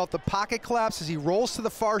there. He felt the pocket collapse as he rolls to the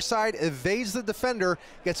far side, evades the defender,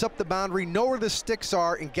 gets up the boundary, know where the sticks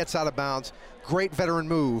are, and gets out of bounds. Great veteran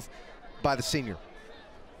move by the senior.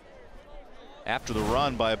 After the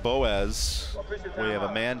run by Boaz, we have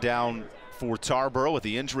a man down for Tarboro with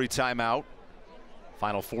the injury timeout.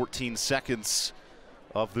 Final 14 seconds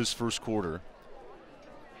of this first quarter.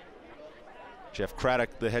 Jeff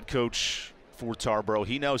Craddock, the head coach for Tarboro,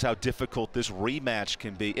 he knows how difficult this rematch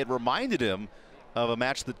can be. It reminded him of a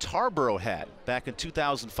match that Tarboro had back in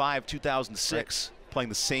 2005, 2006, playing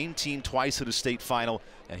the same team twice at a state final,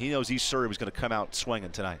 and he knows East Surry was going to come out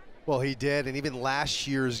swinging tonight. Well, he did, and even last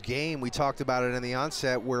year's game, we talked about it in the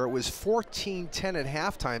onset, where it was 14-10 at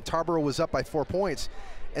halftime. Tarboro was up by 4 points,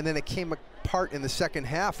 and then it came apart in the second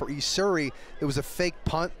half for East Surry. It was a fake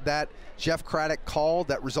punt that Jeff Craddock called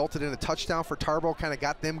that resulted in a touchdown for Tarboro, kind of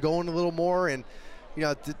got them going a little more, and you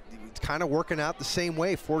know, it's kind of working out the same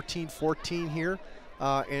way, 14-14 here.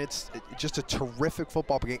 And it's just a terrific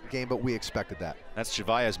football game, but we expected that. That's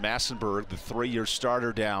Javias Massenberg, the 3-year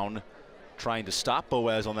starter, down, trying to stop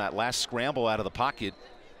Boaz on that last scramble out of the pocket.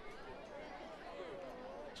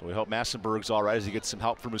 So we hope Massenberg's all right as he gets some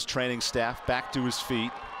help from his training staff, back to his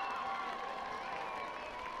feet.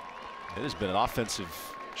 It has been an offensive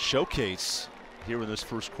showcase here in this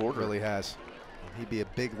first quarter. Really has. He'd be a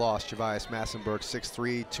big loss. Javius Massenberg,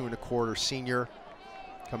 6'3", 2 1/4 senior,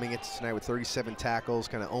 coming into tonight with 37 tackles,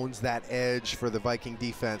 kind of owns that edge for the Viking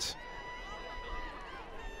defense.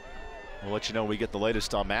 We'll let you know when we get the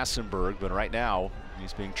latest on Massenberg, but right now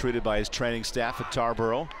he's being treated by his training staff at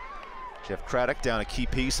Tarboro. Jeff Craddock down a key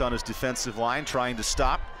piece on his defensive line, trying to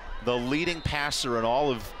stop the leading passer in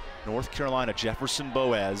all of North Carolina, Jefferson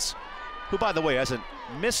Boaz, who, by the way, hasn't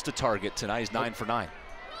missed a target tonight. He's 9 for 9.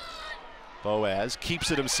 Boaz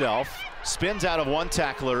keeps it himself, spins out of one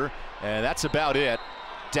tackler, and that's about it.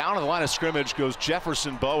 Down on the line of scrimmage goes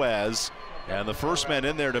Jefferson Boaz, and the first man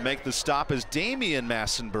in there to make the stop is Damian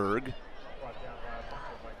Massenberg.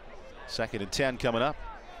 2nd and 10 coming up.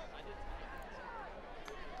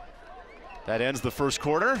 That ends the first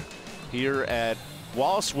quarter here at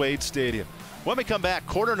Wallace Wade Stadium. When we come back,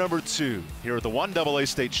 quarter number 2 here at the 1AA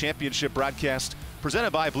State Championship broadcast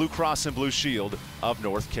presented by Blue Cross and Blue Shield of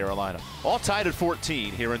North Carolina. All tied at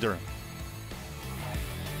 14 here in Durham.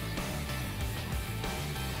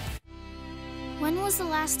 When was the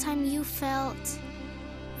last time you felt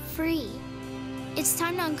free? It's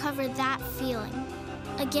time to uncover that feeling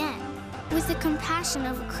again with the compassion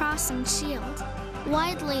of a cross and shield,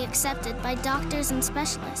 widely accepted by doctors and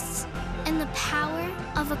specialists, and the power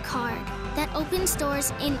of a card that opens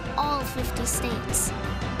doors in all 50 states,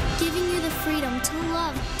 giving you the freedom to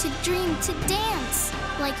love, to dream, to dance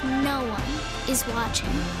like no one is watching.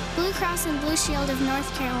 Blue Cross and Blue Shield of North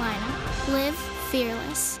Carolina. Live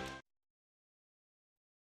fearless.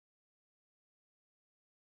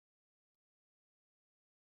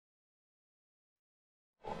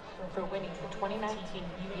 For winning the 2019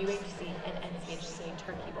 UHC and NCHC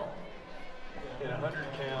Turkey Bowl. In 100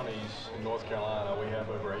 counties in North Carolina, we have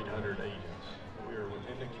over 800 agents. We are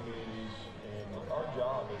within the communities, and our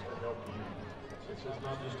job is to help you. It's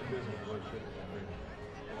not just a business relationship.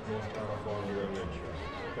 North Carolina Farm Bureau Insurance.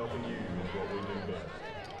 Helping you is what we do best.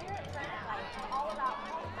 All about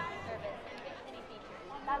home service and big city features.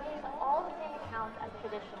 That means all the same accounts as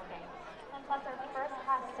traditional banks. Plus our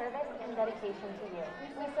first-class service and dedication to you.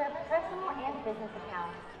 We serve personal and business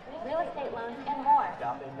accounts, real estate loans, and more.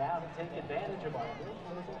 Stop in now to take advantage of our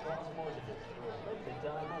Mills Cross mortgages. Limited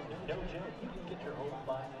time only. No joke, you can get your home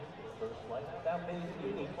financed for the first flight without paying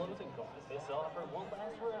any closing costs. This offer won't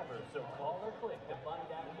last forever, so call or click to find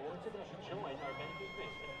out more today. Join our banking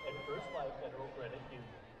business at First Life Federal Credit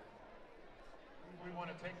Union. We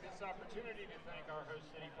want to take this opportunity to thank our host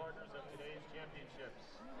city partners of today's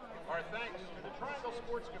championships. Our thanks to the Triangle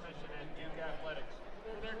Sports Commission and Duke Athletics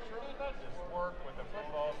for their tremendous work with the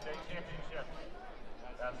football state championships.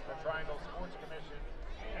 That's the Triangle Sports Commission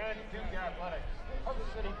and Duke Athletics, host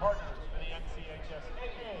city partners for the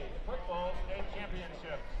NCHSAA football state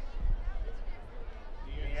championships.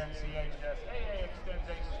 The NCHSAA extends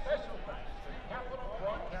a special thanks to Capital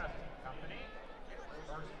Broadcasting Company,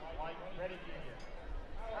 First Flight Credit Union,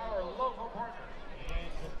 our local partners.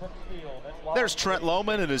 There's Trent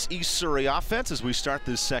Lohman and his East Surry offense as we start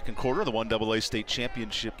this second quarter of the 1AA State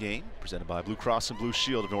Championship game presented by Blue Cross and Blue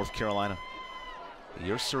Shield of North Carolina.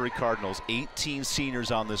 Your Surry Cardinals, 18 seniors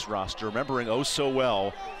on this roster, remembering oh so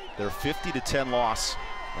well their 50-10 loss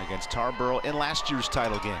against Tarboro in last year's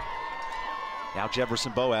title game. Now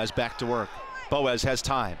Jefferson Boaz back to work. Boaz has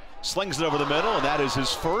time, slings it over the middle, and that is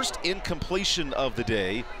his first incompletion of the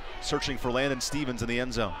day, searching for Landon Stevens in the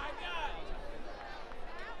end zone.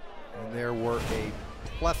 And there were a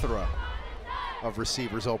plethora of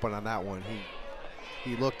receivers open on that one.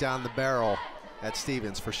 He looked down the barrel at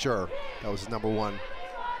Stevens for sure. That was his number one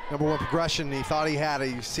progression. He thought he had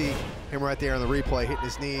it. You see him right there in the replay hitting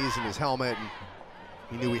his knees and his helmet, and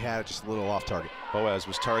he knew he had it just a little off target. Boaz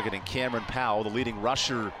was targeting Cameron Powell, the leading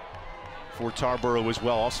rusher for Tarboro as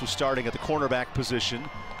well, also starting at the cornerback position.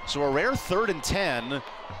 So a rare 3rd and 10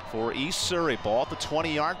 for East Surry. Ball at the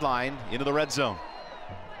 20-yard line into the red zone.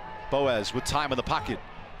 Boaz with time in the pocket.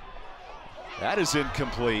 That is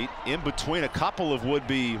incomplete, in between a couple of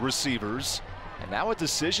would-be receivers. And now a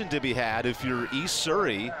decision to be had if you're East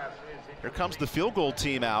Surry. Here comes the field goal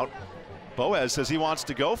team out. Boaz says he wants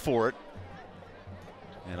to go for it.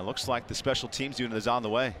 And it looks like the special teams unit is on the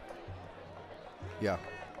way. Yeah,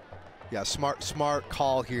 smart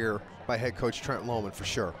call here by head coach Trent Lohman for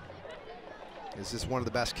sure. Is this one of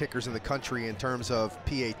the best kickers in the country in terms of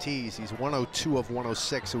PATs? He's 102 of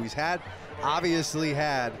 106, so he's obviously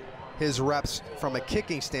had his reps from a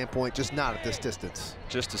kicking standpoint, just not at this distance.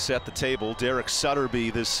 Just to set the table, Derek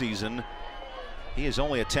Sutterby this season, he has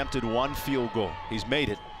only attempted 1 field goal. He's made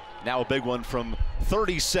it. Now a big one from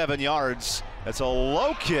 37 yards. That's a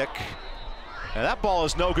low kick, and that ball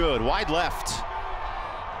is no good. Wide left.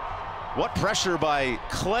 What pressure by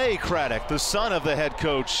Clay Craddock, the son of the head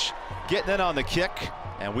coach, getting in on the kick,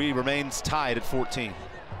 and we remains tied at 14.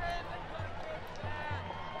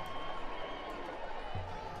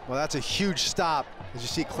 Well, that's a huge stop as you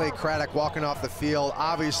see Clay Craddock walking off the field,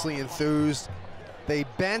 obviously enthused. They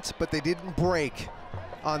bent, but they didn't break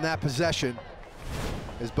on that possession.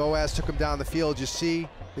 As Boaz took him down the field, you see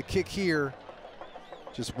the kick here,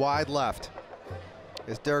 just wide left.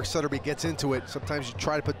 As Derek Sutterby gets into it, sometimes you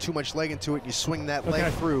try to put too much leg into it, and you swing that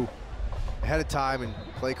leg through ahead of time, and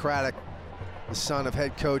Clay Craddock, the son of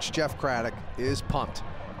head coach Jeff Craddock, is pumped.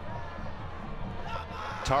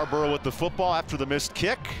 Tarboro with the football after the missed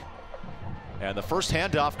kick. And the first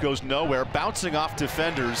handoff goes nowhere, bouncing off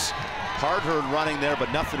defenders. Hard-heard running there,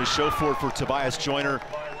 but nothing to show for it for Tobias Joyner.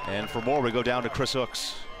 And for more, we go down to Chris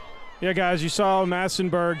Hooks. Yeah, guys, you saw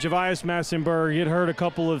Javius Massenberg. He had hurt a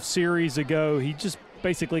couple of series ago. He just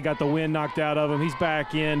basically got the wind knocked out of him. He's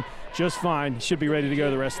back in just fine. He should be ready to go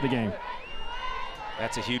the rest of the game.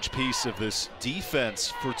 That's a huge piece of this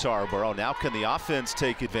defense for Tarboro. Now can the offense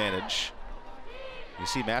take advantage? You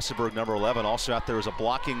see Massenberg, number 11, also out there as a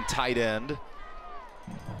blocking tight end.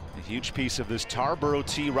 A huge piece of this Tarboro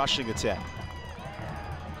T rushing attack.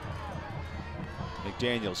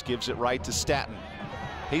 McDaniels gives it right to Staton.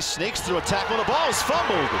 He sneaks through a tackle, the ball is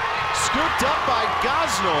fumbled. Scooped up by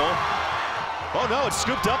Gosnell. Oh no, it's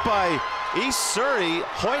scooped up by East Surry.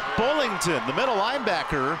 Hoyt Bullington, the middle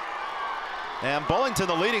linebacker. And Bullington,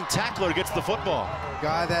 the leading tackler, gets the football.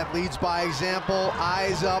 Guy that leads by example,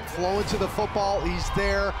 eyes up, flowing to the football. He's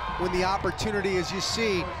there when the opportunity, as you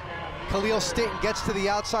see, Khalil Staton gets to the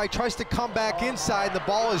outside, tries to come back inside. The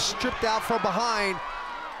ball is stripped out from behind.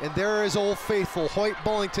 And there is Old Faithful, Hoyt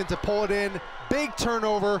Bullington, to pull it in. Big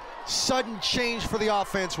turnover, sudden change for the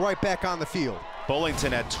offense, right back on the field.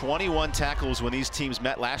 Bullington had 21 tackles when these teams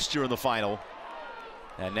met last year in the final.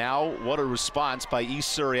 And now, what a response by East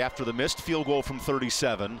Surry after the missed field goal from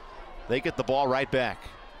 37. They get the ball right back.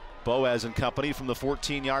 Boaz and company from the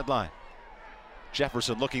 14-yard line.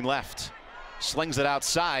 Jefferson looking left. Slings it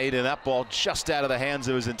outside, and that ball just out of the hands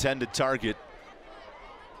of his intended target.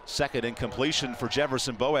 Second incompletion for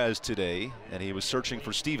Jefferson Boaz today, and he was searching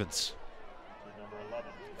for Stevens.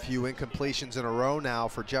 Few incompletions in a row now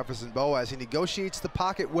for Jefferson Boaz. He negotiates the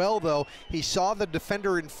pocket well, though. He saw the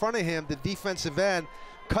defender in front of him, the defensive end,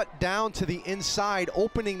 cut down to the inside,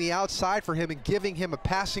 opening the outside for him and giving him a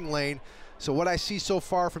passing lane. So what I see so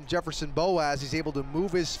far from Jefferson Boaz, he's able to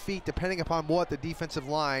move his feet depending upon what the defensive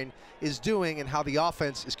line is doing and how the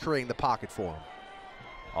offense is creating the pocket for him.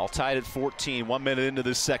 All tied at 14, 1 minute into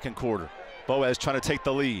this second quarter. Boaz trying to take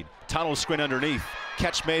the lead. Tunnel screen underneath.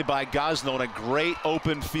 Catch made by Gosnell and a great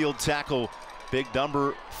open field tackle. Big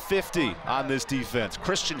number 50 on this defense.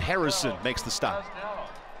 Christian Harrison makes the stop.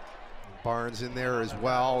 Barnes in there as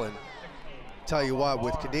well, and tell you what,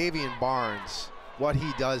 with Cadavian Barnes, what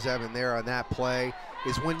he does, Evan, there on that play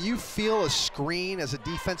is when you feel a screen as a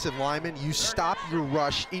defensive lineman, you stop your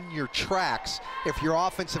rush in your tracks if your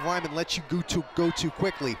offensive lineman lets you go too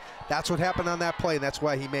quickly. That's what happened on that play, and that's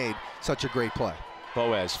why he made such a great play.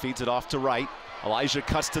 Boaz feeds it off to right. Elijah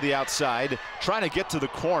cuts to the outside, trying to get to the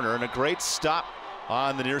corner, and a great stop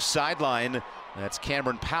on the near sideline. That's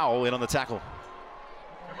Cameron Powell in on the tackle.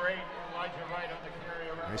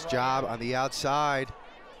 Nice job on the outside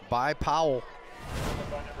by Powell.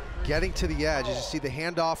 Getting to the edge, as you see the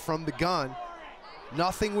handoff from the gun.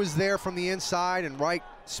 Nothing was there from the inside, and Wright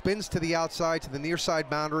spins to the outside to the near side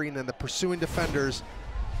boundary, and then the pursuing defenders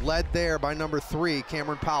led there by number 3,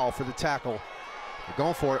 Cameron Powell, for the tackle. They're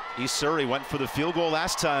going for it. East Surry went for the field goal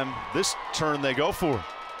last time. This turn they go for it.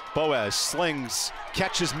 Boaz slings,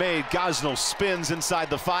 catch is made. Gosnell spins inside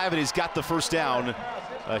the 5, and he's got the first down.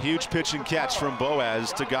 A huge pitch and catch from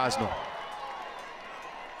Boaz to Gosnell.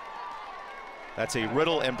 That's a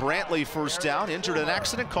Riddle and Brantley first down. Injured in an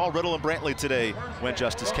accident, call Riddle and Brantley today when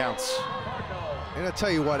justice counts. And I'll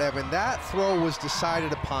tell you what, Evan, that throw was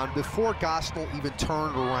decided upon before Gosnell even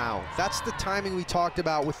turned around. That's the timing we talked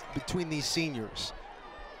about between these seniors.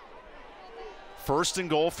 First and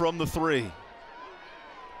goal from the 3.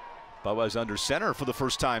 Boaz under center for the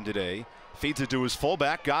first time today. Feeds it to his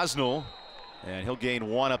fullback, Gosnell, and he'll gain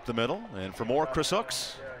 1 up the middle. And for more, Chris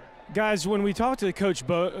Hooks. Guys, when we talked to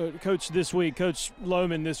Coach this week, Coach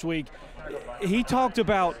Lohman this week, he talked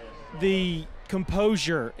about the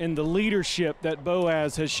composure and the leadership that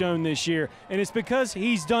Boaz has shown this year. And it's because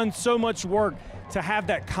he's done so much work to have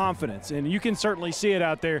that confidence. And you can certainly see it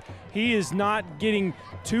out there. He is not getting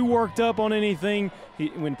too worked up on anything.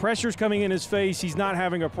 When pressure's coming in his face, he's not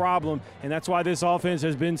having a problem. And that's why this offense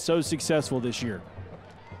has been so successful this year.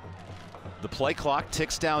 The play clock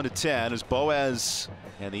ticks down to 10 as Boaz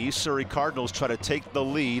And the East Surry Cardinals try to take the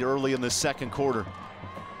lead early in the second quarter.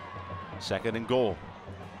 Second and goal.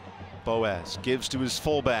 Boaz gives to his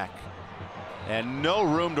fullback. And no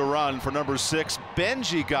room to run for number 6,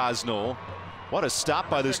 Benji Gosnell. What a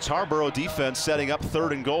stop by this Tarboro defense, setting up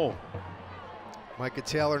third and goal. Micah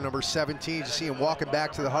Taylor, number 17, you see him walking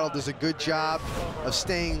back to the huddle, does a good job of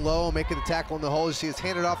staying low, making the tackle in the hole. You see it's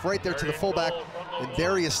handed off right there to the fullback, and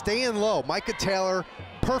there he is, staying low. Micah Taylor,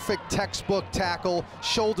 perfect textbook tackle,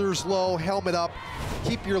 shoulders low, helmet up,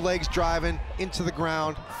 keep your legs driving into the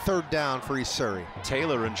ground, third down for East Surry.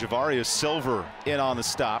 Taylor and Javarius Silver in on the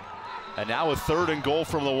stop. And now a third and goal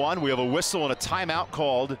from the 1. We have a whistle and a timeout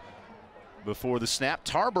called before the snap.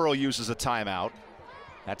 Tarboro uses a timeout.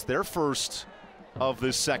 That's their first of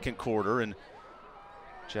this second quarter. And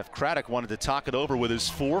Jeff Craddock wanted to talk it over with his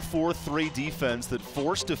 4-4-3 defense that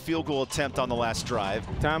forced a field goal attempt on the last drive.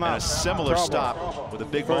 Timeout. And a similar stop with a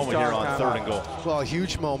big moment here on third and goal. Well, a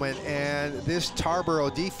huge moment, and this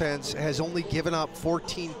Tarboro defense has only given up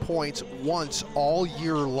 14 points once all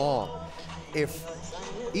year long. If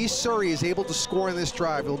East Surry is able to score in this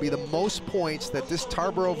drive, it will be the most points that this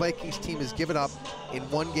Tarboro Vikings team has given up in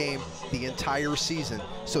one game the entire season.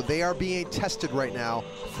 So they are being tested right now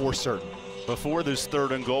for certain. Before this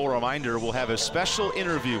third and goal, reminder, we'll have a special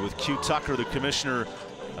interview with Q Tucker, the commissioner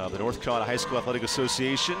of the North Carolina High School Athletic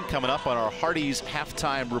Association, coming up on our Hardee's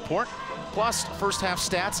halftime report, plus first half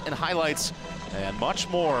stats and highlights and much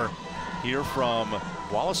more here from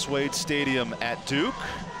Wallace Wade Stadium at Duke.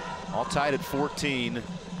 All tied at 14.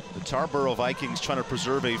 The Tarboro Vikings trying to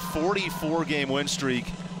preserve a 44-game win streak.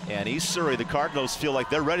 And East Surry, the Cardinals, feel like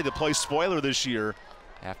they're ready to play spoiler this year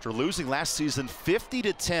after losing last season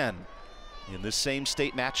 50-10 in this same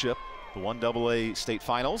state matchup, the 1AA state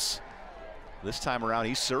finals. This time around,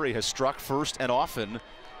 East Surry has struck first and often.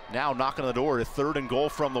 Now knocking on the door to third and goal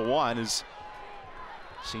from the 1 is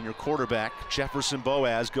senior quarterback Jefferson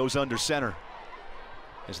Boaz goes under center.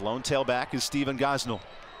 His lone tailback is Stephen Gosnell.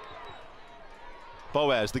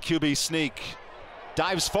 Boaz, the QB sneak,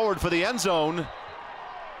 dives forward for the end zone.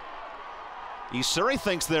 East Surry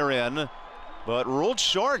thinks they're in, but ruled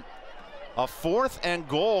short. A fourth and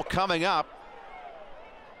goal coming up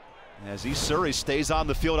as East Surry stays on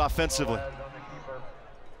the field offensively.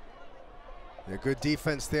 A good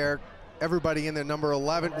defense there. Everybody in there, number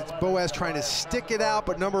 11. It's Boaz trying to stick it out,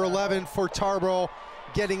 but number 11 for Tarboro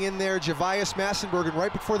getting in there. Javius Massenberg,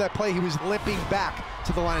 right before that play, he was limping back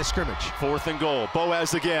to the line of scrimmage. Fourth and goal.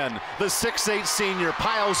 Boaz again. The 6'8 senior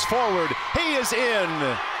piles forward. He is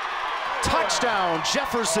in. Touchdown,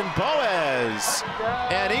 Jefferson Boaz.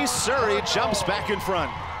 And East Surry jumps back in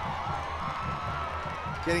front.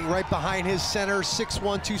 Getting right behind his center, 6'1",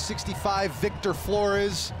 265, Victor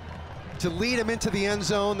Flores, to lead him into the end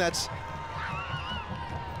zone. That's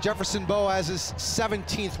Jefferson Boaz's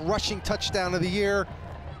 17th rushing touchdown of the year.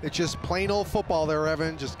 It's just plain old football there,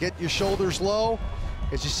 Evan. Just get your shoulders low.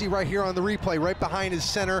 As you see right here on the replay, right behind his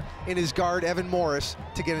center in his guard, Evan Morris,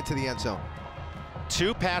 to get into the end zone.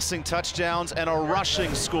 2 passing touchdowns and a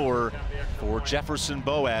rushing score for Jefferson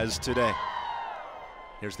Boaz today.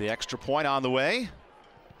 Here's the extra point on the way.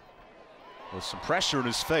 With some pressure in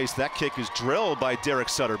his face, that kick is drilled by Derek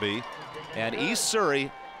Sutterby. And East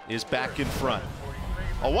Surry is back in front.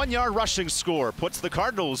 A 1-yard rushing score puts the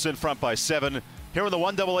Cardinals in front by 7 here in the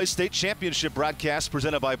 1AA State Championship broadcast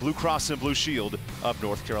presented by Blue Cross and Blue Shield of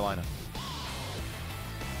North Carolina.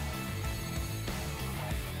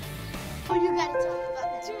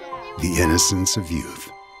 The innocence of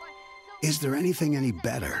youth. Is there anything any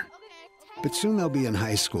better? But soon they'll be in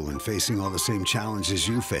high school and facing all the same challenges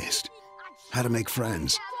you faced. How to make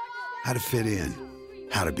friends, how to fit in,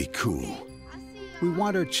 how to be cool. We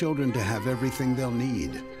want our children to have everything they'll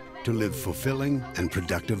need to live fulfilling and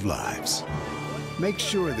productive lives. Make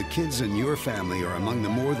sure the kids in your family are among the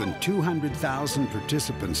more than 200,000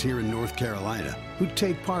 participants here in North Carolina who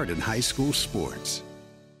take part in high school sports.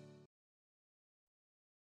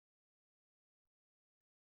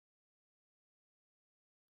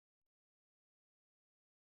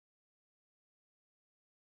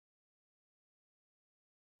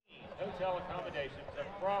 Hotel accommodations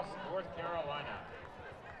across North Carolina.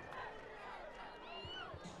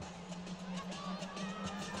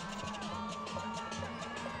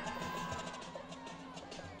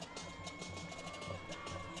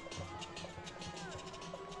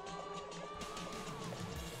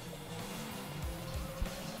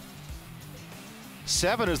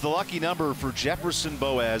 Seven is the lucky number for Jefferson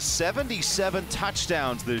Boaz. 77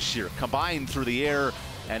 touchdowns this year, combined through the air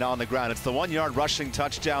and on the ground. It's the 1-yard rushing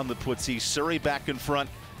touchdown that puts East Surry back in front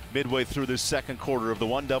midway through this second quarter of the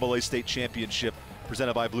 1AA State Championship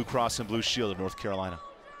presented by Blue Cross and Blue Shield of North Carolina.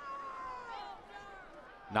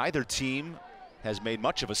 Neither team has made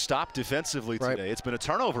much of a stop defensively today. It's been a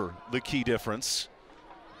turnover, the key difference.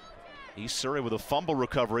 East Surry with a fumble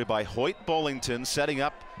recovery by Hoyt Bullington, setting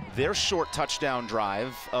up their short touchdown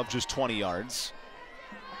drive of just 20 yards.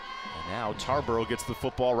 And now Tarboro gets the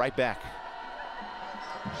football right back.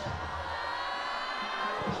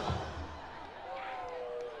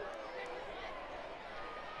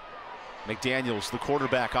 McDaniels, the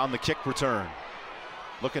quarterback, on the kick return.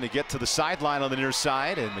 Looking to get to the sideline on the near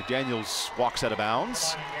side, and McDaniels walks out of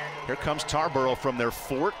bounds. Here comes Tarboro from their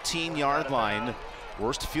 14-yard line.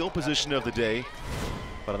 Worst field position of the day,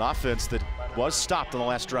 but an offense that was stopped on the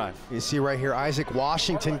last drive. You see right here, Isaac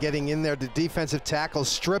Washington getting in there, the defensive tackle,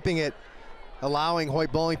 stripping it, allowing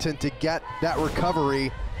Hoyt Bullington to get that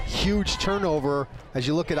recovery. Huge turnover as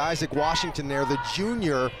you look at Isaac Washington there, the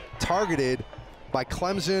junior targeted by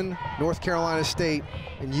Clemson, North Carolina State,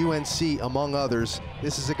 and UNC, among others.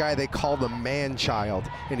 This is a guy they call the man-child,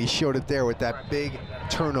 and he showed it there with that big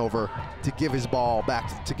turnover to give his ball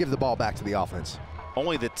back, to give the ball back to the offense.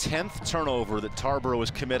 Only the 10th turnover that Tarboro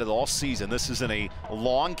has committed all season. This is in a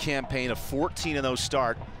long campaign of 14 in those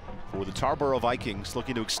start for the Tarboro Vikings,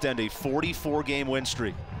 looking to extend a 44-game win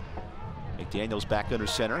streak. McDaniels back under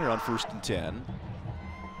center here on 1st and 10.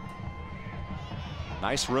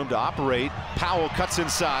 Nice room to operate. Powell cuts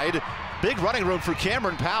inside. Big running room for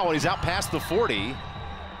Cameron Powell. He's out past the 40.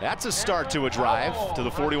 That's a start to a drive to the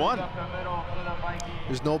 41.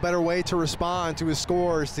 There's no better way to respond to his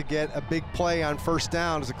scores to get a big play on 1st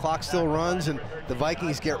down as the clock still runs and the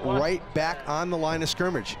Vikings get right back on the line of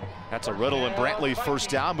scrimmage. That's a Riddle and Brantley 1st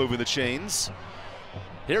down, moving the chains.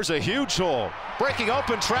 Here's a huge hole. Breaking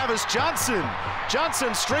open Travis Johnson.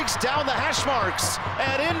 Johnson streaks down the hash marks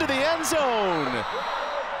and into the end zone.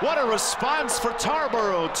 What a response for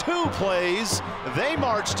Tarboro. 2 plays. They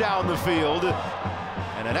march down the field.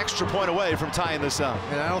 And an extra point away from tying this up.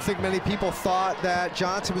 And I don't think many people thought that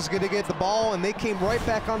Johnson was going to get the ball, and they came right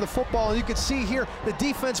back on the football. And you could see here, the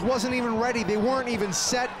defense wasn't even ready. They weren't even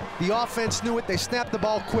set. The offense knew it. They snapped the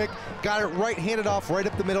ball quick, got it right, handed off right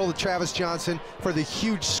up the middle to Travis Johnson for the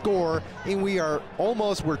huge score. And we're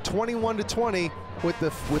 21-20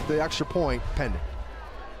 with the extra point pending.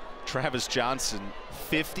 Travis Johnson,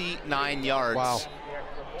 59 yards. Wow.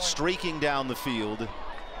 Streaking down the field.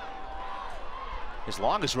 His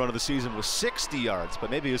longest run of the season was 60 yards,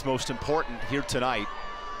 but maybe his most important here tonight.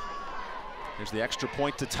 Here's the extra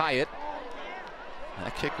point to tie it.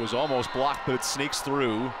 That kick was almost blocked, but it sneaks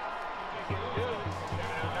through.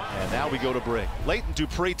 And now we go to break. Leighton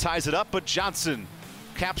Dupree ties it up, but Johnson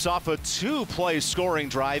caps off a 2-play scoring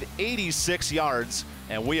drive, 86 yards,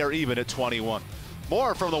 and we are even at 21.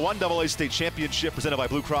 More from the 1AA State Championship presented by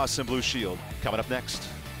Blue Cross and Blue Shield coming up next.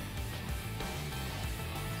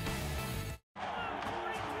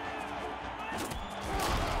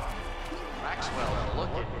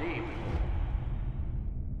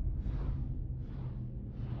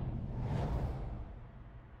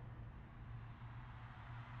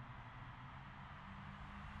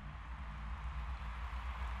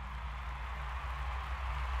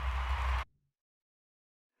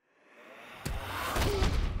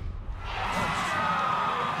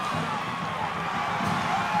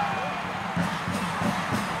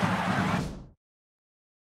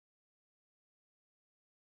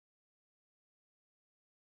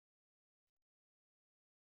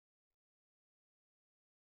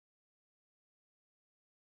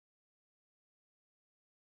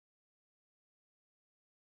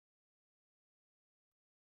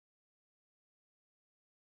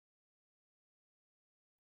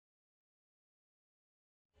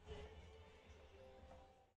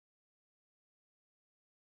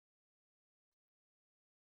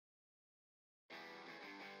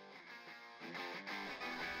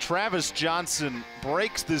 Travis Johnson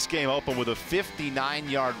breaks this game open with a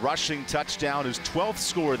 59-yard rushing touchdown, his 12th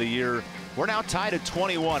score of the year. We're now tied at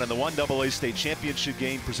 21 in the 1AA State Championship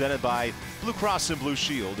game presented by Blue Cross and Blue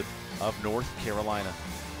Shield of North Carolina.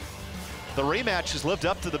 The rematch has lived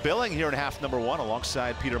up to the billing here in half number 1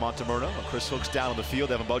 alongside Peter Montemurno and Chris Hooks down on the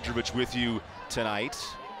field. Evan Budrovich with you tonight.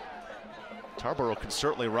 Tarboro can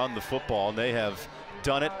certainly run the football, and they have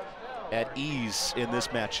done it at ease in this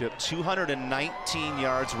matchup. 219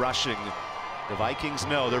 yards rushing. The Vikings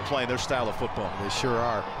know they're playing their style of football. They sure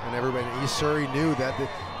are. And everybody in East Surry knew that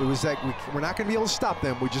it was like we're not going to be able to stop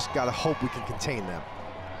them. We just got to hope we can contain them.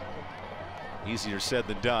 Easier said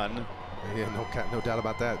than done. Yeah, no doubt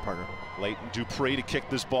about that, partner. Leighton Dupree to kick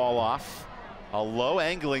this ball off. A low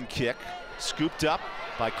angling kick, scooped up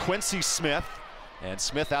by Quincy Smith. And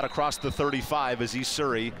Smith out across the 35 as East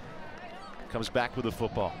Surry comes back with the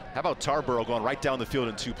football. How about Tarboro going right down the field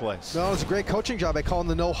in 2 plays? No, it was a great coaching job. I call him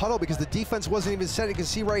the no huddle because the defense wasn't even set. You can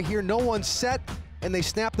see right here, no one's set, and they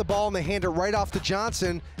snap the ball and they hand it right off to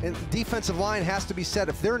Johnson, and the defensive line has to be set.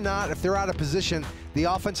 If they're not, if they're out of position, the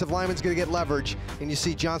offensive lineman's going to get leverage, and you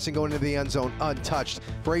see Johnson going into the end zone untouched.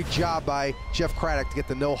 Great job by Jeff Craddock to get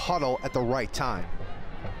the no huddle at the right time.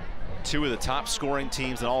 2 of the top scoring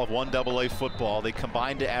teams in all of 1AA football. They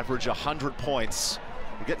combined to average 100 points.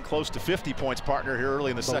 We're getting close to 50 points, partner, here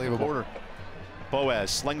early in the second quarter.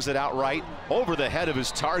 Boaz slings it out right over the head of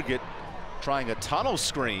his target, trying a tunnel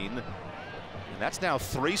screen. And that's now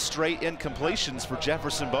 3 straight incompletions for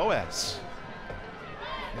Jefferson Boaz.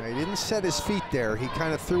 Now, he didn't set his feet there. He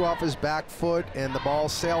kind of threw off his back foot and the ball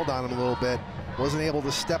sailed on him a little bit. Wasn't able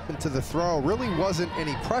to step into the throw. Really wasn't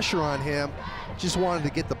any pressure on him. Just wanted to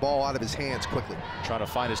get the ball out of his hands quickly. Trying to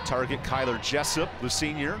find his target, Kyler Jessup, the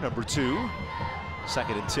senior, number 2.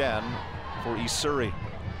 2nd and 10 for East Surry.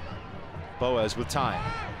 Boaz with time.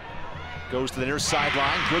 Goes to the near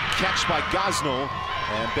sideline. Good catch by Gosnell.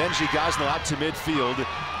 And Benji Gosnell out to midfield.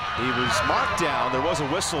 He was marked down. There was a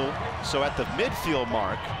whistle. So at the midfield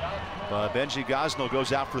mark, Benji Gosnell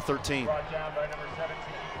goes out for 13.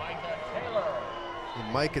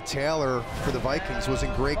 And Micah Taylor for the Vikings was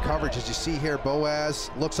in great coverage. As you see here,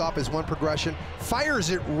 Boaz looks off his one progression,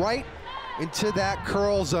 fires it right into that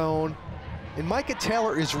curl zone. And Micah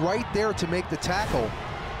Taylor is right there to make the tackle,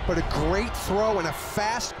 but a great throw and a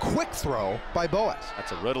fast, quick throw by Boaz.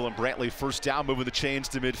 That's a Riddle and Brantley first down, moving the chains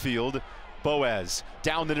to midfield. Boaz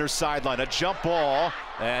down the near sideline, a jump ball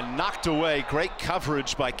and knocked away. Great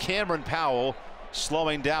coverage by Cameron Powell,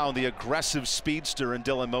 slowing down the aggressive speedster in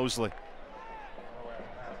Dylan Mosley.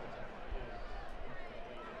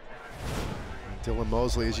 Dylan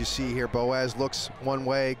Mosley, as you see here, Boaz looks one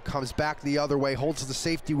way, comes back the other way, holds the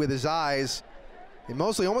safety with his eyes. And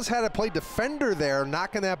Mosley almost had to play defender there,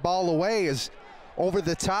 knocking that ball away, as over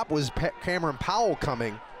the top was Cameron Powell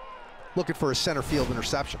coming, looking for a center field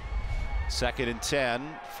interception. 2nd and 10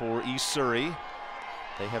 for East Surry.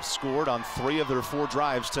 They have scored on 3 of their 4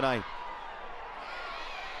 drives tonight.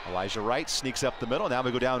 Elijah Wright sneaks up the middle. Now we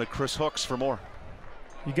go down to Chris Hooks for more.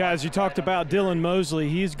 You guys, you talked about Dylan Mosley.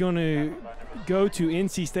 He's going to go to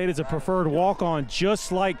NC State as a preferred walk-on,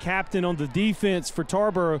 just like captain on the defense for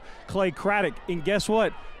Tarboro, Clay Craddock. And guess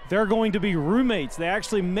what? They're going to be roommates. They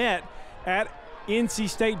actually met at NC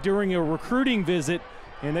State during a recruiting visit,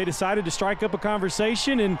 and they decided to strike up a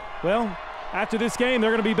conversation. And, well, after this game,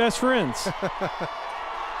 they're going to be best friends.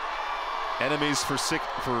 Enemies for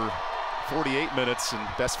 48 minutes and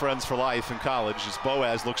best friends for life in college as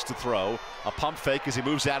Boaz looks to throw. A pump fake as he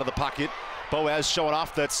moves out of the pocket. Boaz showing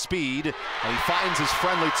off that speed, and he finds his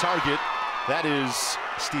friendly target. That is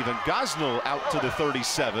Stephen Gosnell out to the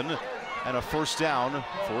 37, and a first down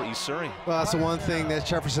for East Surry. Well, that's the one thing that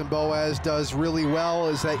Jefferson Boaz does really well,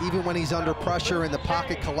 is that even when he's under pressure and the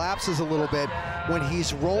pocket collapses a little bit, when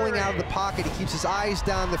he's rolling out of the pocket, he keeps his eyes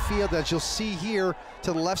down the field. As you'll see here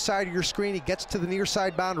to the left side of your screen, he gets to the near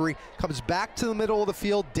side boundary, comes back to the middle of the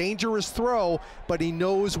field, dangerous throw, but he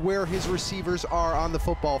knows where his receivers are on the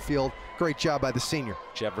football field. Great job by the senior.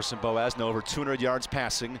 Jefferson Boaz, now over 200 yards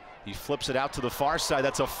passing. He flips it out to the far side.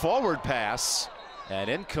 That's a forward pass and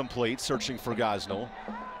incomplete, searching for Gosnell.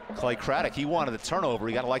 Clay Craddock, he wanted the turnover.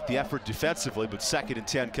 You got to like the effort defensively, but 2nd and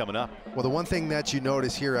 10 coming up. Well, the one thing that you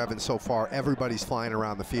notice here, Evan, so far, everybody's flying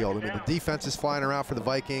around the field. I mean, the defense is flying around for the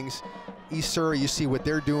Vikings. East Surry, you see what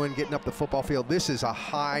they're doing, getting up the football field. This is a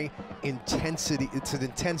high intensity, it's an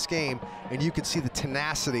intense game, and you can see the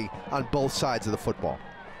tenacity on both sides of the football.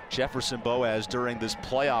 Jefferson Boaz during this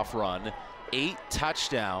playoff run, 8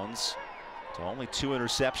 touchdowns to only 2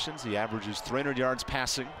 interceptions. He averages 300 yards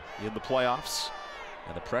passing in the playoffs.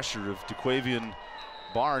 And the pressure of DeQuavian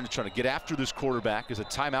Barnes trying to get after this quarterback is a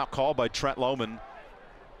timeout call by Trent Lohman.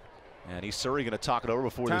 And East Surry going to talk it over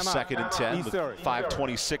before the 2nd and 10 with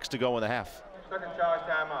 5:26 to go in the half. Second charge,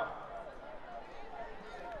 timeout.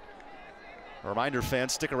 A reminder,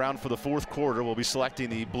 fans, stick around for the 4th quarter. We'll be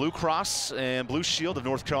selecting the Blue Cross and Blue Shield of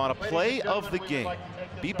North Carolina play of the game.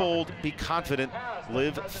 Be bold, be confident,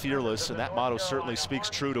 live fearless. And that motto certainly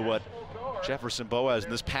speaks true to what Jefferson Boaz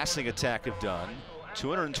and this passing attack have done.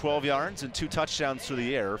 212 yards and 2 touchdowns through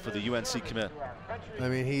the air for the UNC commit. I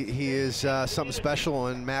mean, he is something special,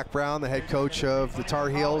 and Mac Brown, the head coach of the Tar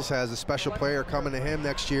Heels, has a special player coming to him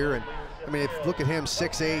next year. And I mean, look at him,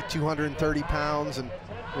 6'8", 230 pounds, and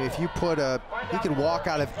I mean, if you put he can walk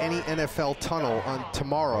out of any NFL tunnel on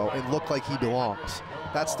tomorrow and look like he belongs.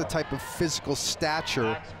 That's the type of physical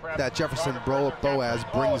stature that Jefferson Boaz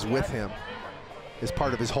brings with him. is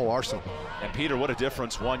part of his whole arsenal. And Peter, what a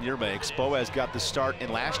difference 1 year makes. Boaz got the start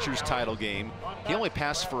in last year's title game. He only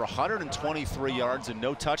passed for 123 yards and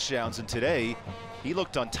no touchdowns, and today he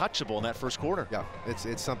looked untouchable in that first quarter. Yeah,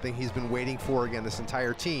 it's something he's been waiting for. Again, this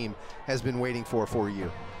entire team has been waiting for a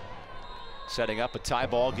year. Setting up a tie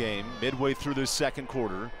ball game midway through the second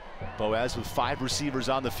quarter. Boaz with 5 receivers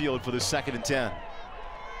on the field for the 2nd and 10.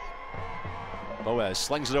 Boaz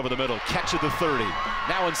slings it over the middle, catch at the 30.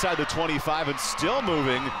 Now inside the 25 and still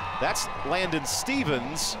moving. That's Landon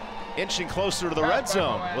Stevens inching closer to the red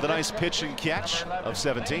zone with a nice pitch and catch of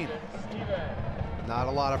 17. Not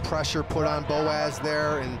a lot of pressure put on Boaz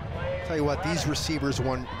there, and tell you what, these receivers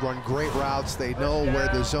run great routes. They know where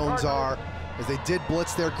the zones are. As they did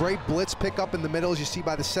blitz there, great blitz pick up in the middle, as you see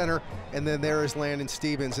by the center, and then there is Landon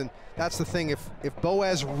Stevens. And that's the thing, if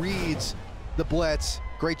Boaz reads the blitz,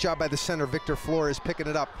 great job by the center, Victor Flores picking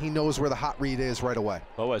it up. He knows where the hot read is right away.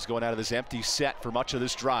 Boaz going out of this empty set for much of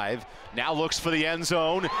this drive. Now looks for the end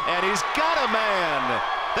zone, and he's got a man.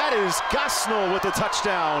 That is Gosnell with the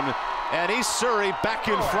touchdown. And he's Surry back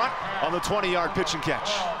in front on the 20-yard pitch and catch.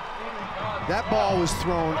 That ball was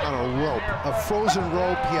thrown on a rope, a frozen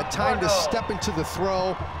rope. He had time to step into the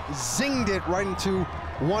throw, zinged it right into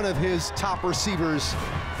one of his top receivers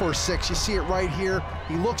for 6. You see it right here.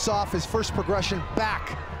 He looks off his first progression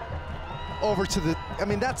back over to the, I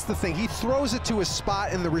mean, that's the thing. He throws it to a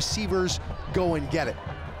spot and the receivers go and get it.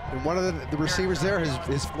 And one of the receivers there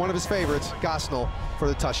is one of his favorites, Gosnell, for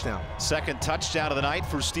the touchdown. Second touchdown of the night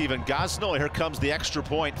for Stephen Gosnell. Here comes the extra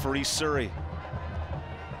point for East Surry.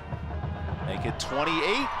 Make it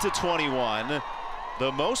 28-21.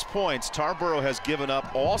 The most points Tarboro has given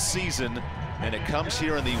up all season, and it comes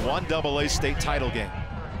here in the 1AA state title game.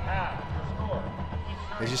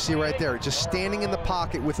 As you see right there, just standing in the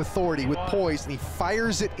pocket with authority, with poise, and he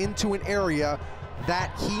fires it into an area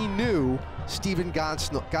that he knew Stephen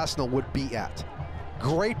Gosnell would be at.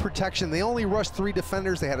 Great protection. They only rushed 3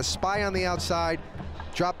 defenders. They had a spy on the outside,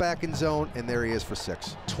 drop back in zone, and there he is for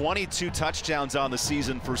 6. 22 touchdowns on the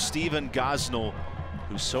season for Stephen Gosnell,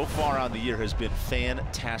 who so far on the year has been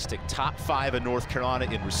fantastic. Top 5 in North Carolina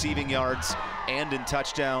in receiving yards and in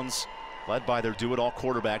touchdowns, led by their do-it-all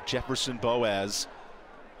quarterback, Jefferson Boaz.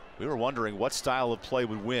 We were wondering what style of play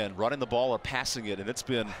would win, running the ball or passing it, and it's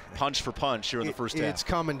been punch for punch here in the first half. It's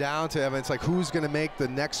coming down to, Evan, it's like who's going to make the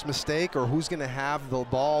next mistake or who's going to have the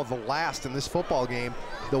ball the last in this football game,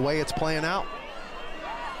 the way it's playing out.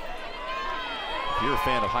 If you're a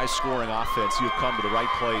fan of high-scoring offense, you've come to the right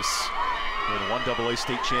place. We're in the 1AA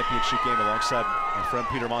state championship game alongside my friend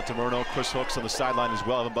Peter Montemurno, Chris Hooks on the sideline as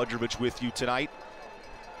well. Evan Budrovich with you tonight.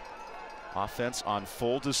 Offense on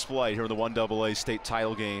full display here in the 1AA state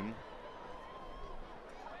title game.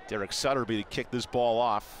 Derek Sutterby to kick this ball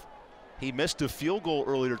off. He missed a field goal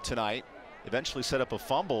earlier tonight. Eventually set up a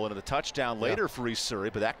fumble and a touchdown later for East Surry,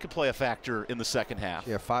 but that could play a factor in the second half.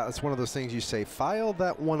 Yeah, it's one of those things you say, file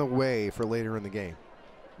that one away for later in the game.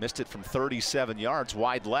 Missed it from 37 yards,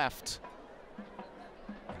 wide left.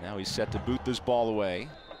 And now he's set to boot this ball away.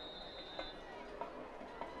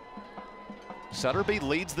 Sutterby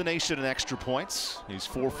leads the nation in extra points. He's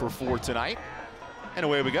 4 for 4 tonight. And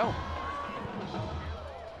away we go.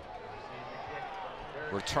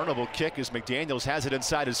 Returnable kick as McDaniels has it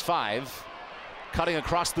inside his 5. Cutting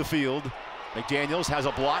across the field. McDaniels has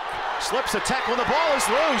a block. Slips a tackle when the ball is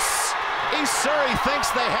loose. East Surry thinks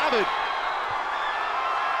they have it.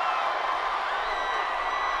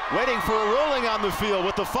 Waiting for a ruling on the field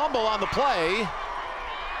with the fumble on the play.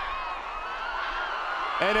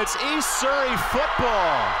 And it's East Surry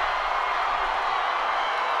football.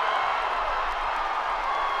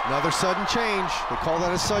 Another sudden change. They call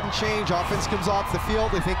that a sudden change. Offense comes off the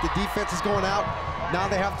field. They think the defense is going out. Now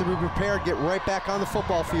they have to be prepared, get right back on the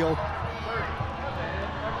football field.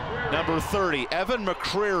 Number 30, Evan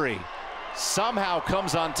McCreary, somehow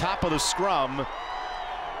comes on top of the scrum.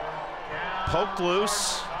 Poked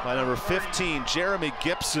loose by number 15, Jeremy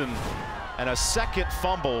Gibson. And a second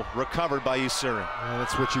fumble recovered by East Surry. Well,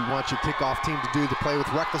 that's what you want your kickoff team to do, to play with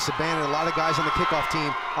reckless abandon. A lot of guys on the kickoff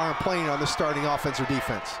team aren't playing on the starting offense or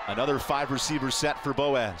defense. Another 5 receiver set for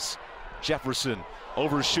Boaz. Jefferson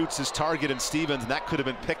overshoots his target and Stevens, and that could have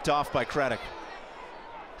been picked off by Craddock.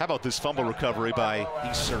 How about this fumble recovery by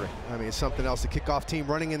East Surry? I mean, it's something else. The kickoff team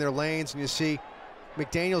running in their lanes, and you see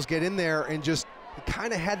McDaniels get in there and just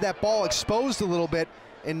kind of had that ball exposed a little bit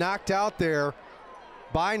and knocked out there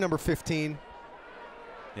by number 15.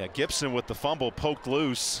 Yeah, Gibson with the fumble poked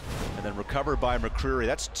loose and then recovered by McCreary.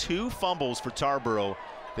 That's 2 fumbles for Tarboro.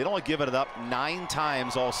 They'd only given it up 9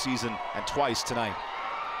 times all season and twice tonight.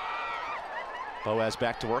 Boaz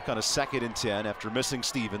back to work on a 2nd and 10 after missing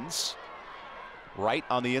Stevens. right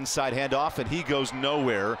on the inside handoff, and he goes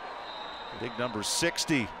nowhere. Big number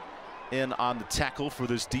 60 in on the tackle for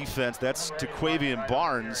this defense. That's Taquavian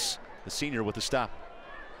Barnes, the senior, with the stop.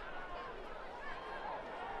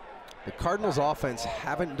 The Cardinals offense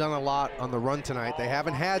haven't done a lot on the run tonight. They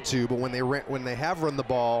haven't had to, but when they have run the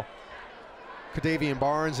ball, Taquavian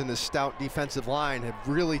Barnes and his stout defensive line have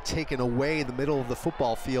really taken away the middle of the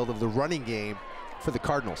football field of the running game for the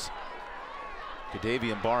Cardinals.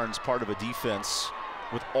 Taquavian Barnes, part of a defense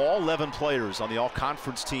with all 11 players on the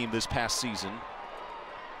all-conference team this past season.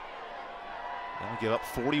 They'll give up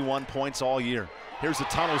 41 points all year. Here's the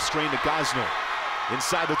tunnel screen to Gosnell.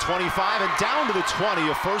 Inside the 25 and down to the 20,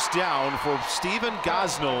 a first down for Stephen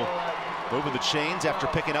Gosnell, moving the chains after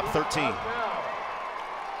picking up 13.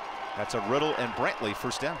 That's a Riddle and Brantley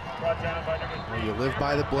first down. You live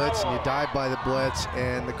by the blitz and you die by the blitz,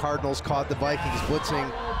 and the Cardinals caught the Vikings blitzing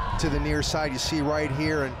to the near side. You see right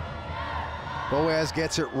here, and Boaz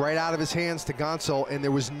gets it right out of his hands to Gonsel, and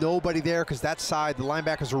there was nobody there because that side, the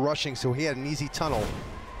linebackers were rushing, so he had an easy tunnel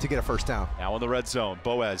to get a first down. Now in the red zone,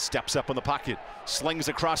 Boaz steps up in the pocket, slings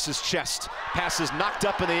across his chest, passes knocked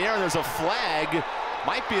up in the air, and there's a flag.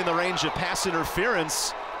 Might be in the range of pass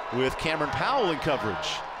interference with Cameron Powell in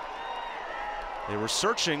coverage. They were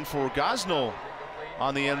searching for Gosnell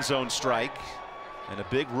on the end zone strike, and a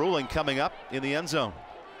big ruling coming up in the end zone.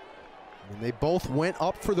 And they both went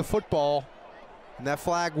up for the football, and that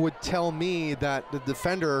flag would tell me that the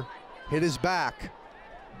defender hit his back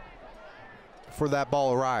before that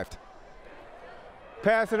ball arrived.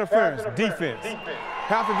 Pass interference, defense.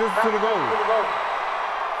 Half the distance to the goal.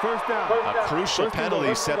 First down. A crucial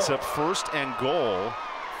penalty sets up first and goal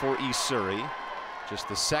for East Surry. Just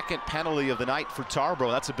the second penalty of the night for Tarboro.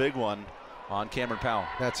 That's a big one on Cameron Powell.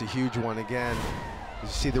 That's a huge one again. You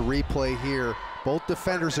see the replay here. Both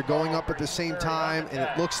defenders are going up at the same time, and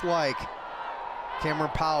it looks like Cameron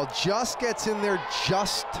Powell just gets in there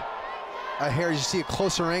just a hair. You see a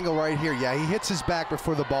closer angle right here. Yeah, he hits his back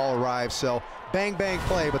before the ball arrives, so bang, bang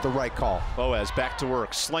play, but the right call. Boaz back to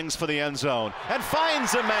work, slings for the end zone, and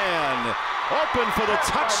finds a man. Open for the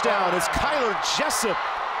touchdown is Kyler Jessup.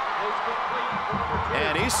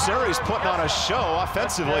 And East Surry's putting on a show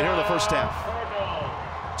offensively here in the first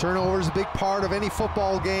half. Turnover is a big part of any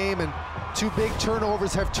football game, and two big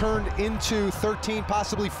turnovers have turned into 13,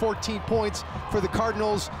 possibly 14 points for the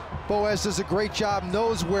Cardinals. Boaz does a great job,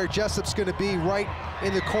 knows where Jessup's going to be, right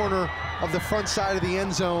in the corner of the front side of the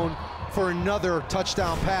end zone for another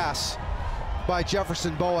touchdown pass by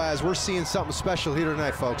Jefferson Boaz. We're seeing something special here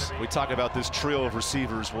tonight, folks. We talk about this trio of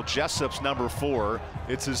receivers. Well, Jessup's number 4.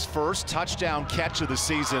 It's his first touchdown catch of the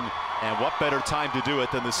season, and what better time to do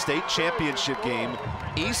it than the state championship game.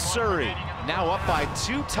 East Surry now up by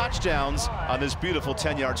 2 touchdowns on this beautiful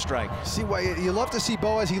 10-yard strike. See why you love to see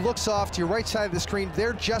Boaz. He looks off to your right side of the screen.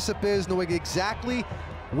 There Jessup is, knowing exactly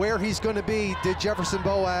where he's going to be. Did Jefferson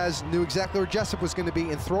Boaz knew exactly where Jessup was going to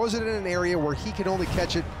be and throws it in an area where he can only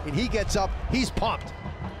catch it, and he gets up, he's pumped.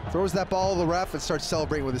 Throws that ball to the ref and starts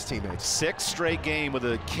celebrating with his teammates. 6th straight game with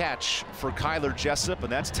a catch for Kyler Jessup,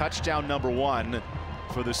 and that's touchdown number 1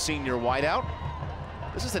 for the senior wideout.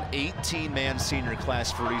 This is an 18-man senior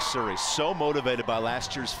class for East Surry. So motivated by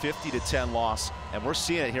last year's 50-10 loss, and we're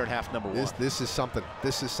seeing it here in half number 1. This is something.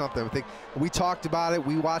 This is something. I think we talked about it.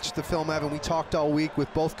 We watched the film, Evan. We talked all week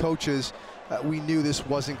with both coaches. We knew this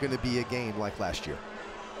wasn't going to be a game like last year.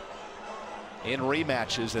 In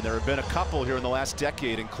rematches, and there have been a couple here in the last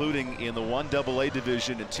decade, including in the 1AA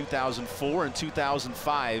division in 2004 and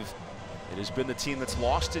 2005. It has been the team that's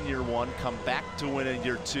lost in year 1, come back to win in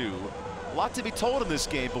year 2. A lot to be told in this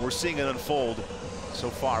game, but we're seeing it unfold so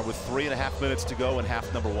far with 3.5 minutes to go in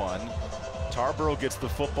half number 1. Tarboro gets the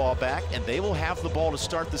football back, and they will have the ball to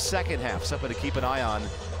start the second half. Something to keep an eye on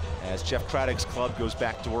as Jeff Craddock's club goes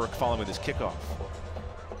back to work following this kickoff.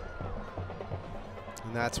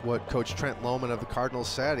 And that's what Coach Trent Lohman of the Cardinals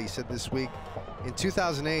said. He said this week, in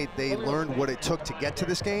 2008, they learned what it took to get to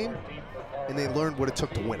this game, and they learned what it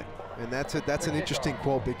took to win it. And that's an interesting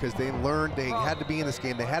quote, because they learned they had to be in this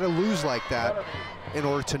game. They had to lose like that in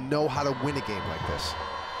order to know how to win a game like this.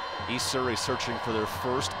 East Surry searching for their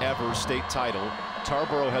first ever state title.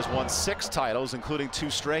 Tarboro has won 6 titles, including 2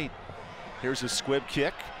 straight. Here's a squib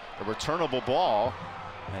kick, a returnable ball,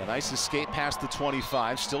 and a nice escape past the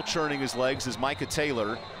 25. Still churning his legs is Micah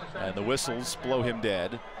Taylor, and the whistles blow him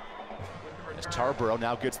dead. As Tarboro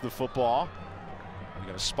now gets the football. We're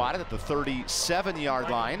going to spot it at the 37-yard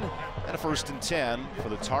line, and a 1st and 10 for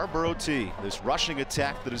the Tarboro T. This rushing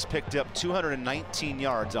attack that has picked up 219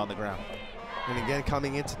 yards on the ground. And again,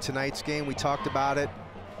 coming into tonight's game, we talked about it.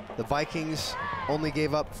 The Vikings only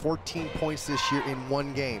gave up 14 points this year in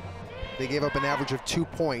 1 game. They gave up an average of 2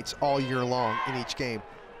 points all year long in each game.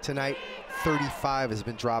 Tonight, 35 has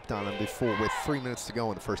been dropped on them before with 3 minutes to go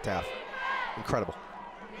in the first half. Incredible.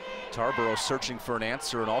 Tarboro searching for an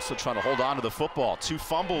answer and also trying to hold on to the football. 2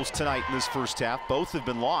 fumbles tonight in this first half. Both have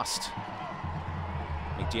been lost.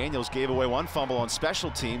 McDaniels gave away 1 fumble on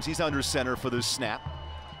special teams. He's under center for this snap.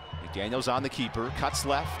 McDaniels on the keeper, cuts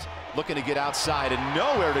left, looking to get outside and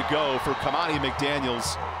nowhere to go for Kamani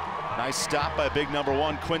McDaniels. Nice stop by big number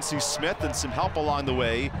 1, Quincy Smith, and some help along the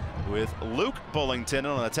way with Luke Bullington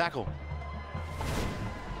on the tackle.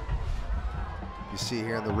 You see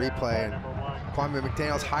here in the replay, and Kwame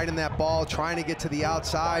McDaniels hiding that ball, trying to get to the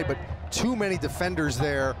outside, but too many defenders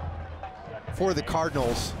there for the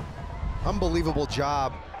Cardinals. Unbelievable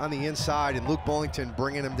job on the inside, and Luke Bullington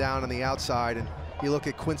bringing him down on the outside. And you look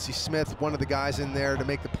at Quincy Smith, one of the guys in there to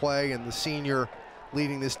make the play, and the senior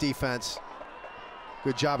leading this defense.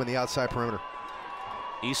 Good job on the outside perimeter.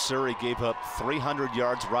 East Surry gave up 300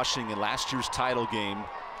 yards rushing in last year's title game.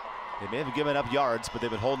 They may have given up yards, but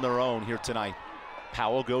they've been holding their own here tonight.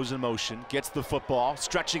 Powell goes in motion, gets the football,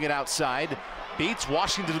 stretching it outside, beats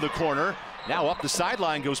Washington to the corner. Now up the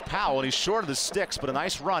sideline goes Powell, and he's short of the sticks, but a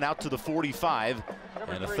nice run out to the 45.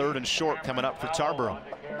 And a 3rd and short coming up for Tarboro.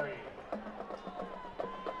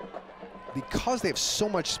 Because they have so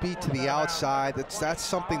much speed to the outside, that's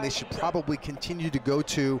something they should probably continue to go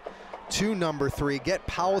to number 3. Get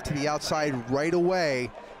Powell to the outside right away,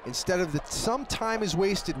 instead of some time is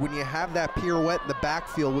wasted when you have that pirouette in the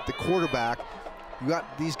backfield with the quarterback. You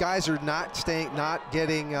got these guys are not staying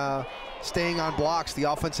on blocks. The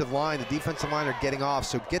offensive line, the defensive line are getting off.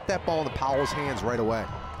 So get that ball in the Powell's hands right away.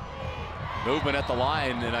 Movement at the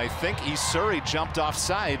line, and I think East Surry jumped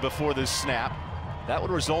offside before this snap. That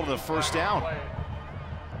would result in a first down.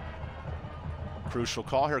 Crucial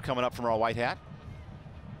call here coming up from our white hat.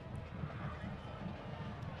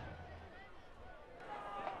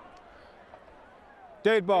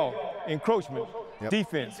 Dead ball, encroachment,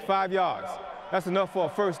 defense, 5 yards. That's enough for a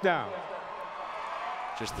first down.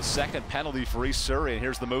 Just the 2nd penalty for East Surry, and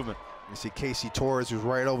here's the movement. You see Casey Torres, who's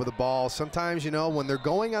right over the ball. Sometimes, you know, when they're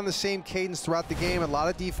going on the same cadence throughout the game, a lot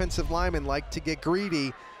of defensive linemen like to get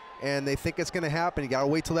greedy, and they think it's going to happen. You got to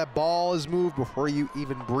wait till that ball is moved before you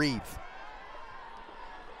even breathe.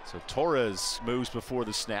 So Torres moves before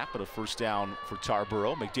the snap, but a first down for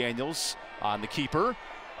Tarboro. McDaniels on the keeper.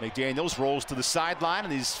 McDaniels rolls to the sideline,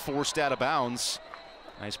 and he's forced out of bounds.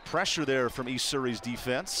 Nice pressure there from East Surry's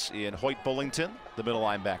defense in Hoyt Bullington, the middle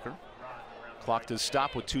linebacker. Clock to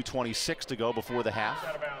stop with 2:26 to go before the half.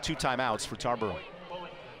 2 timeouts for Tarboro.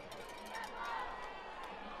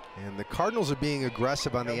 And the Cardinals are being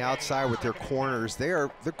aggressive on the outside with their corners. Their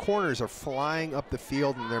corners are flying up the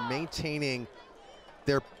field, and they're maintaining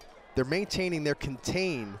their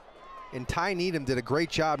contain. And Ty Needham did a great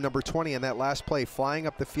job, number 20, on that last play, flying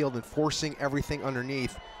up the field and forcing everything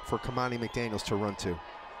underneath for Kamani McDaniels to run to.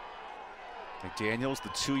 McDaniels, the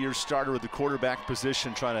 2-year starter at the quarterback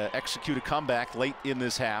position, trying to execute a comeback late in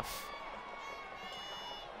this half.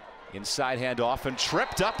 Inside handoff and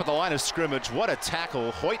tripped up at the line of scrimmage. What a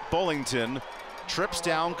tackle. Hoyt Bullington trips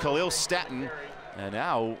down Khalil Staton. And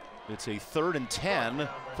now it's a 3rd and 10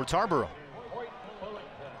 for Tarboro.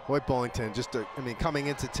 Hoyt Bullington, coming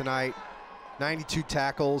into tonight, 92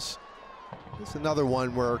 tackles. This is another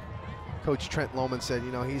one where Coach Trent Lohman said,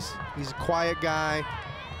 you know, he's a quiet guy,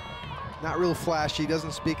 not real flashy,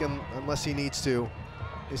 doesn't speak unless he needs to.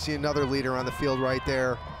 You see another leader on the field right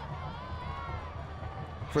there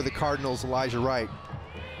for the Cardinals, Elijah Wright,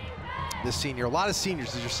 this senior. A lot of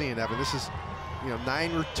seniors, as you're seeing, Evan. This is, you know,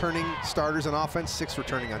 9 returning starters on offense, 6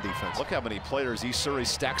 returning on defense. Look how many players East Surry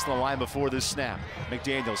stacks on the line before this snap.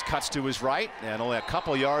 McDaniels cuts to his right, and only a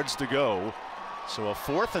couple yards to go. So a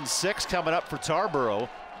 4th and 6 coming up for Tarboro.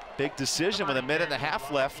 Big decision with a minute and a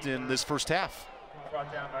half left in this first half.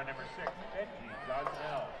 Brought down by number 6,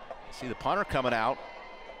 Gosnell. See the punter coming out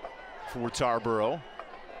for Tarboro.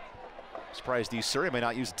 Surprised East Surry may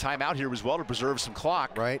not use a timeout here as well to preserve some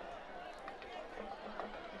clock. Right.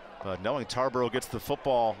 But knowing Tarboro gets the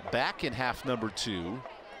football back in half number 2,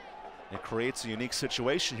 it creates a unique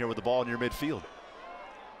situation here with the ball near midfield.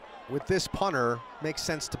 With this punter, makes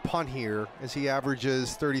sense to punt here as he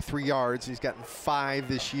averages 33 yards. He's gotten 5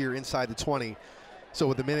 this year inside the 20. So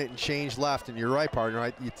with a minute and change left, and you're right,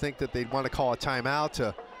 partner, you'd think that they'd want to call a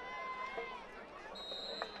timeout,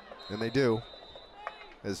 and they do,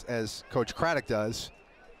 as Coach Craddock does.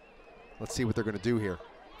 Let's see what they're going to do here.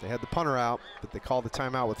 They had the punter out, but they called the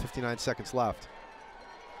timeout with 59 seconds left.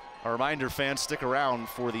 A reminder, fans, stick around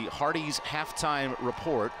for the Hardee's halftime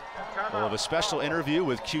report. We'll have a special interview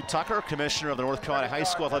with Q Tucker, Commissioner of the North Carolina High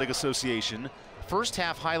School Athletic Association. first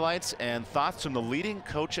half highlights and thoughts from the leading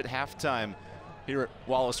coach at halftime here at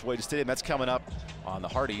Wallace Wade Stadium. That's coming up on the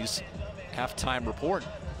Hardee's halftime report.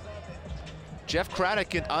 Jeff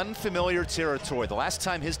Craddock in unfamiliar territory. The last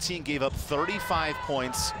time his team gave up 35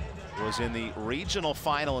 points was in the regional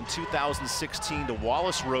final in 2016 to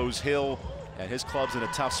Wallace Rose Hill. And his club's in a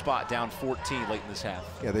tough spot, down 14 late in this half.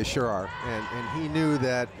 Yeah, they sure are. And he knew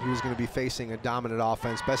that he was going to be facing a dominant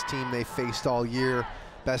offense. Best team they faced all year.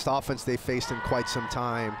 Best offense they faced in quite some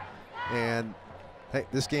time. And hey,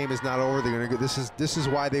 this game is not over. They're going to go. This is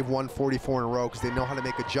why they've won 44 in a row, because they know how to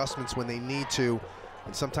make adjustments when they need to.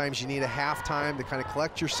 And sometimes you need a halftime to kind of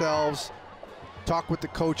collect yourselves, talk with the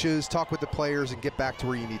coaches, talk with the players, and get back to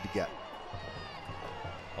where you need to get.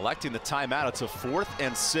 Electing the timeout. It's a 4th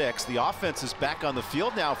and 6. The offense is back on the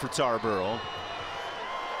field now for Tarboro.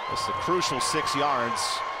 It's a crucial 6 yards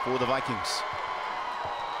for the Vikings.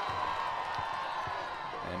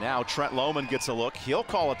 And now Trent Lohman gets a look. He'll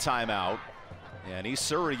call a timeout. And East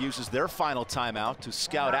Surry uses their final timeout to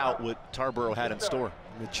scout out what Tarboro had in store.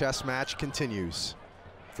 The chess match continues,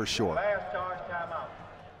 for sure.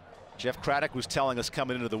 Jeff Craddock was telling us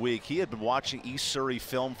coming into the week he had been watching East Surry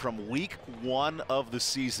film from week 1 of the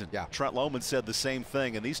season. Yeah. Trent Lohman said the same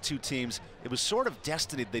thing, and these two teams, it was sort of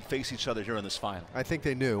destiny they'd face each other here in this final. I think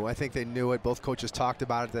they knew. I think they knew it. Both coaches talked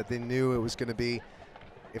about it, that they knew it was going to be,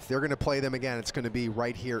 if they're going to play them again, it's going to be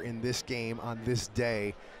right here in this game on this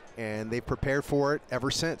day. And they've prepared for it ever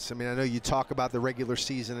since. I mean, I know you talk about the regular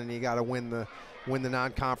season and you got to win the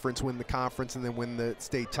non-conference, win the conference, and then win the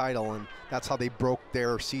state title, and that's how they broke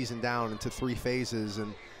their season down into 3 phases.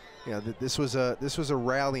 And you know, this was a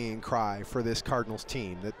rallying cry for this Cardinals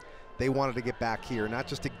team, that they wanted to get back here, not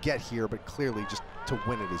just to get here, but clearly just to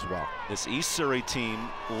win it as well. This East Surry team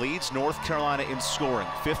leads North Carolina in scoring,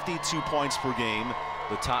 52 points per game,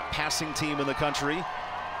 the top passing team in the country,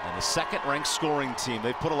 and the 2nd-ranked scoring team.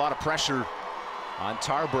 They've put a lot of pressure on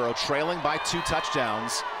Tarboro, trailing by 2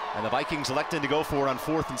 touchdowns. And the Vikings electing to go for it on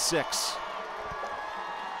 4th and 6.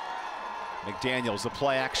 McDaniels, the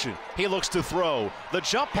play action. He looks to throw. The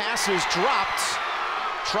jump pass is dropped.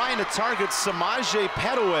 Trying to target Samaje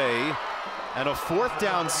Petaway. And a 4th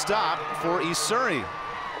down stop for East Surry.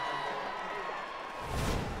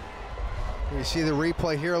 You see the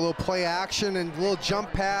replay here, a little play action and a little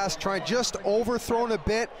jump pass, trying just overthrown a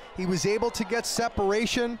bit. He was able to get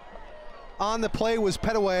separation. On the play was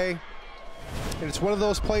Petaway. And it's one of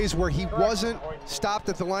those plays where he wasn't stopped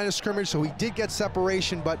at the line of scrimmage, so he did get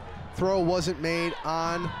separation, but throw wasn't made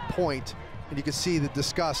on point. And you can see the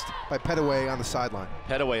disgust by Petaway on the sideline.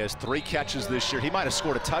 Petaway has 3 catches this year. He might have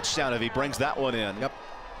scored a touchdown if he brings that one in. Yep.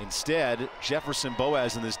 Instead, Jefferson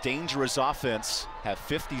Boaz and this dangerous offense have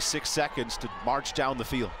 56 seconds to march down the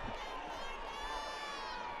field.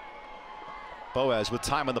 Boaz with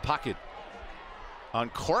time in the pocket.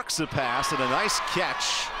 Uncorks the pass and a nice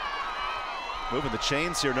catch. Moving the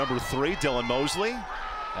chains here, number 3, Dylan Mosley.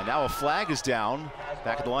 And now a flag is down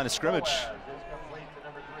back at the line of scrimmage.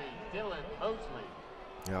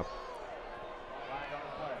 Yep.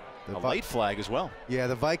 A late flag as well. Yeah,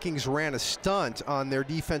 the Vikings ran a stunt on their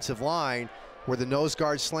defensive line where the nose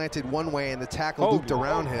guard slanted one way and the tackle looped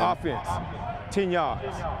around him. Offense, 10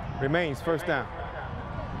 yards, remains 1st down.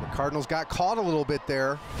 The Cardinals got caught a little bit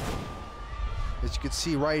there. As you can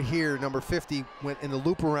see right here, number 50 went in the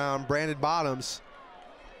loop around Brandon Bottoms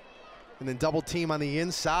and then double team on the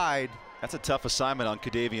inside. That's a tough assignment on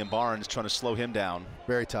Kadavian Barnes, trying to slow him down.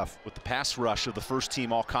 Very tough. With the pass rush of the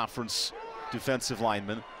 1st-team all-conference defensive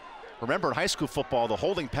lineman. Remember, in high school football, the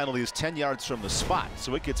holding penalty is 10 yards from the spot,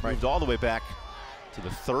 so it gets moved all the way back to the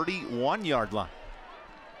 31-yard line.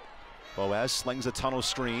 Boaz slings a tunnel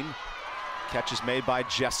screen. Catch is made by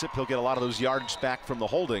Jessup. He'll get a lot of those yards back from the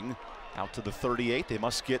holding. Out to the 38. They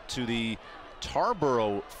must get to the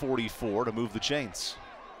Tarboro 44 to move the chains.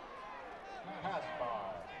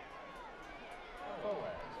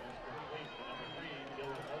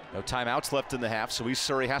 No timeouts left in the half, so East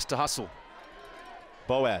Surry has to hustle.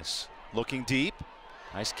 Boaz looking deep.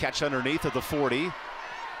 Nice catch underneath of the 40.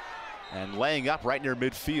 And laying up right near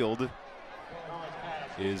midfield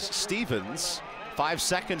is Stevens. 5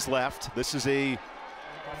 seconds left. This is a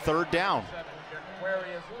 3rd down.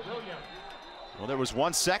 Well, there was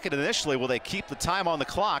 1 second initially. Will they keep the time on the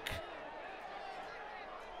clock?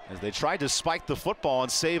 As they tried to spike the football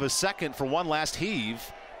and save a second for one last heave.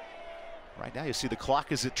 Right now you see the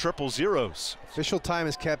clock is at 000. Official time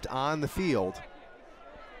is kept on the field,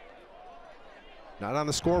 not on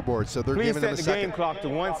the scoreboard, so they're giving them a second. Please set the game clock to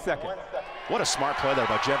 1 second. What a smart play there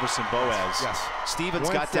by Jefferson Boaz. Yes. Stevens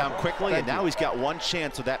got down quickly, and now he's got one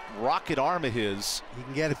chance with that rocket arm of his. He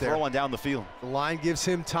can get it there. Throw one down the field. The line gives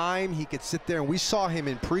him time. He could sit there, and we saw him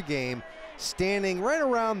in pregame standing right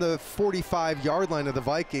around the 45-yard line of the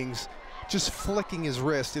Vikings, just flicking his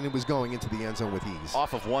wrist, and it was going into the end zone with ease.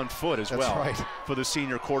 Off of 1 foot as well. That's right. For the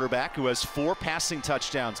senior quarterback, who has 4 passing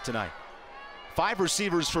touchdowns tonight. 5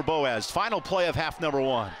 receivers for Boaz. Final play of half number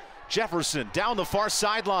 1. Jefferson down the far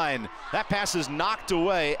sideline. That pass is knocked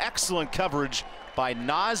away. Excellent coverage by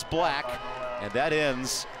Nas Black, and that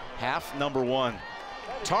ends half number 1.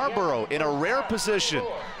 Tarboro in a rare position,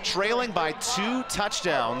 trailing by 2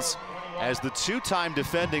 touchdowns as the 2-time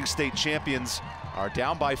defending state champions are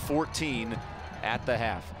down by 14 at the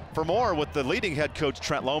half. For more with the leading head coach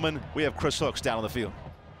Trent Lohman, we have Chris Hooks down on the field.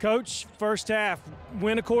 Coach, first half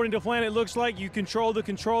went according to plan. It looks like you controlled the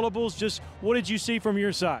controllables. Just what did you see from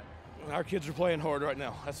your side? Our kids are playing hard right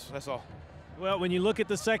now. That's all. Well, when you look at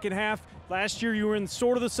the second half, last year you were in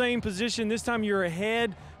sort of the same position. This time you're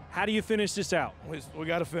ahead. How do you finish this out? We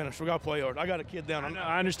got to finish. We got to play hard. I got a kid down.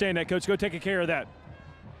 I understand that, Coach. Go take care of that.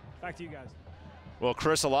 Back to you guys. Well,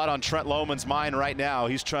 Chris, a lot on Trent Lohman's mind right now.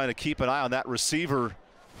 He's trying to keep an eye on that receiver,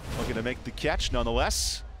 looking to make the catch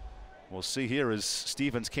nonetheless. We'll see here as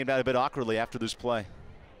Stevens came down a bit awkwardly after this play.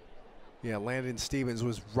 Yeah, Landon Stevens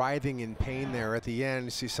was writhing in pain there at the end.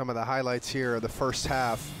 You see some of the highlights here of the first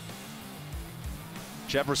half.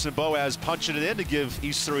 Jefferson Boaz punching it in to give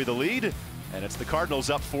East Surry the lead, and it's the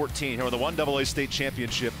Cardinals up 14 here in the 1AA state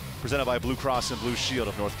championship presented by Blue Cross and Blue Shield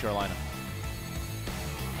of North Carolina.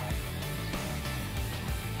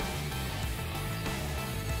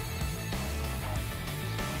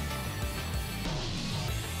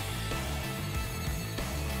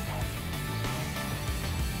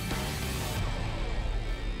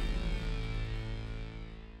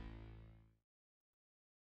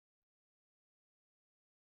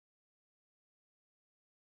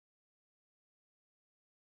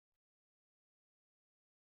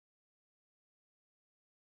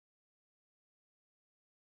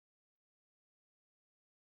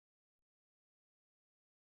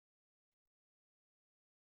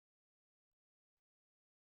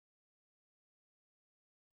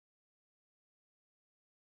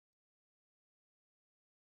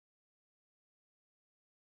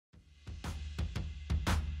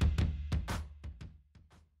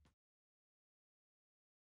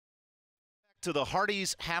 To the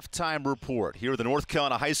Hardee's halftime report here at the North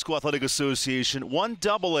Carolina High School Athletic Association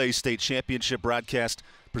 1AA state championship broadcast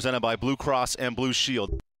presented by Blue Cross and Blue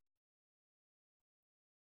Shield.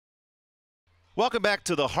 Welcome back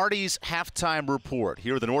to the Hardee's halftime report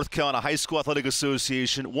here at the North Carolina High School Athletic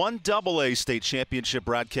Association 1AA state championship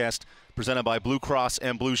broadcast presented by Blue Cross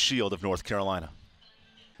and Blue Shield of North Carolina.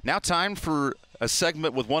 Now time for a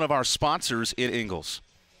segment with one of our sponsors in Ingalls.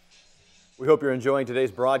 We hope you're enjoying today's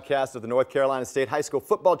broadcast of the North Carolina State High School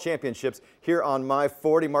Football Championships here on My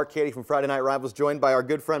 40. Mark Cady from Friday Night Rivals, joined by our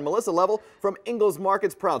good friend Melissa Level from Ingalls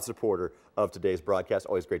Market's, proud supporter of today's broadcast.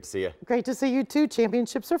 Always great to see you. Great to see you too.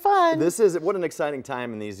 Championships are fun. What an exciting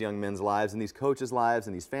time in these young men's lives and these coaches' lives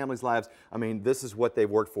and these families' lives. I mean, this is what they've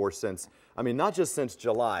worked for since, not just since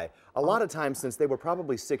July, a lot of times since they were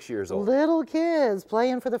probably 6 years old. Little kids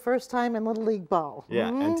playing for the first time in Little League ball. Yeah,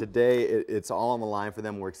 and today it's all on the line for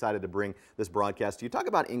them. We're excited to bring this broadcast to you. Talk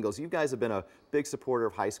about Ingalls. You guys have been a big supporter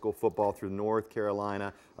of high school football through North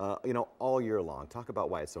Carolina, all year long. Talk about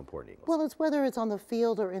why it's so important to Ingalls. Well, it's whether it's on the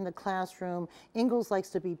field or in the classroom, Ingalls likes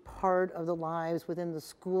to be part of the lives within the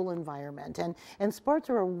school environment. And sports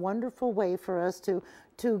are a wonderful way for us to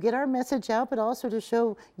get our message out, but also to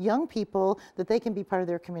show young people that they can be part of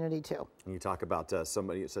their community too. And you talk about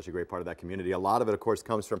such a great part of that community. A lot of it, of course,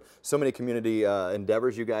 comes from so many community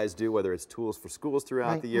endeavors you guys do, whether it's tools for schools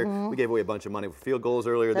throughout the year. We gave away a bunch of money for field goals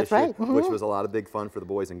earlier this year, which was a lot of big fun for the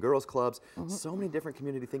boys and girls clubs. So many different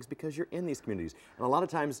community things because you're in these communities. And a lot of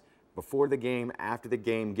times, before the game, after the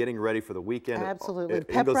game, getting ready for the weekend. Absolutely.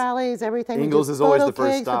 Pep rallies, everything. Ingalls is always the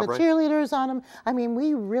first stop, right? The cheerleaders on them. I mean,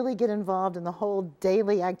 we really get involved in the whole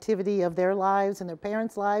daily activity of their lives and their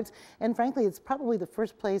parents' lives. And frankly, it's probably the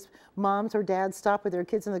first place moms or dads stop with their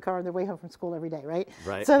kids in the car on their way home from school every day, right?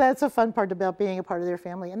 Right. So that's a fun part about being a part of their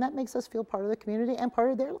family. And that makes us feel part of the community and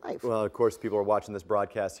part of their life. Well, of course, people are watching this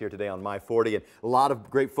broadcast here today on My 40. And a lot of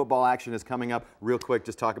great football action is coming up. Real quick,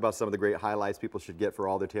 just talk about some of the great highlights people should get for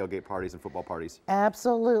all their tailgate tailgate parties and football parties.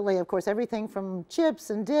 Absolutely. Of course, everything from chips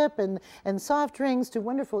and dip and soft drinks to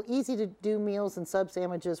wonderful, easy-to-do meals and sub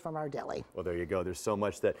sandwiches from our deli. Well, there you go. There's so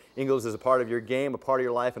much that Ingalls is a part of your game, a part of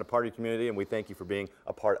your life, and a part of your community, and we thank you for being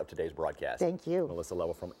a part of today's broadcast. Thank you. Melissa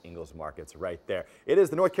Lovell from Ingalls Markets right there. It is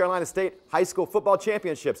the North Carolina State High School Football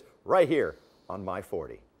Championships right here on My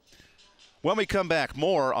 40. When we come back,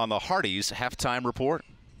 more on the Hardee's halftime report.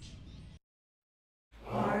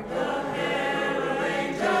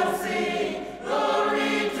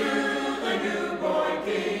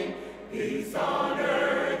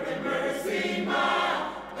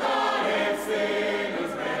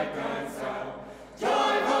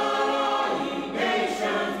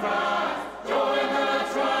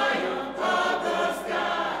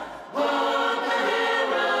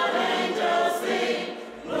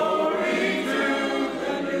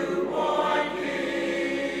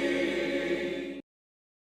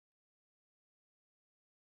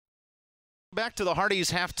 Back to the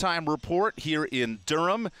Hardee's halftime report here in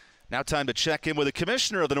Durham. Now time to check in with the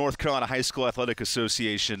commissioner of the North Carolina High School Athletic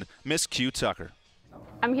Association, Miss Q Tucker.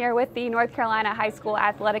 I'm here with the North Carolina High School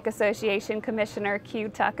Athletic Association Commissioner Q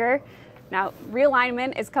Tucker. Now,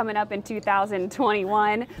 realignment is coming up in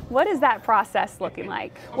 2021. What is that process looking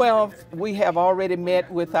like? Well, we have already met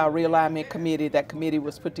with our realignment committee. That committee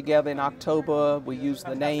was put together in October. We used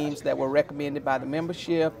the names that were recommended by the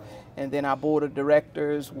membership, and then our board of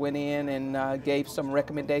directors went in and gave some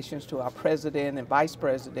recommendations to our president and vice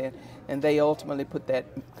president, and they ultimately put that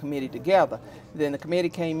committee together. Then the committee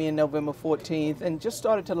came in November 14th and just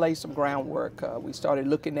started to lay some groundwork. We started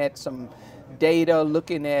looking at some data,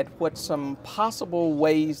 looking at what some possible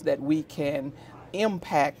ways that we can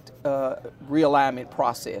impact realignment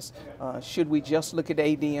process. Should we just look at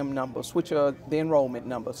ADM numbers, which are the enrollment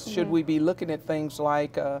numbers? Should we be looking at things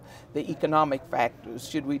like the economic factors?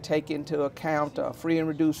 Should we take into account free and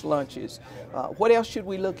reduced lunches? What else should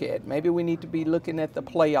we look at? Maybe we need to be looking at the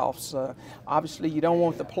playoffs. Obviously, you don't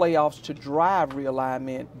want the playoffs to drive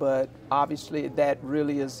realignment, but obviously that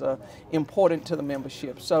really is important to the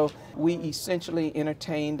membership. So we essentially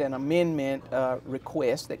entertained an amendment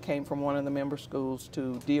request that came from one of the member schools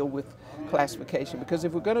to deal with classification, because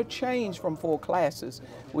if we're going to change from 4 classes,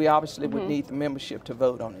 we obviously would need the membership to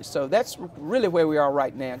vote on it. So that's really where we are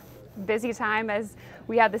right now. Busy time as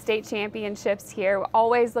we have the state championships here. We're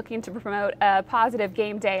always looking to promote a positive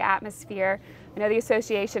game day atmosphere. I know the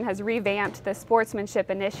association has revamped the sportsmanship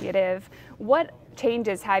initiative. What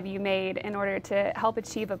changes have you made in order to help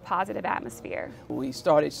achieve a positive atmosphere? We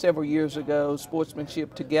started several years ago,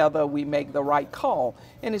 sportsmanship together, we make the right call.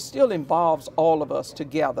 And it still involves all of us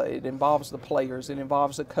together. It involves the players, it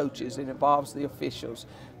involves the coaches, it involves the officials,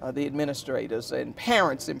 the administrators, and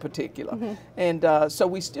parents in particular. And so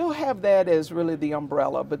we still have that as really the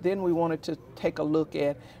umbrella, but then we wanted to take a look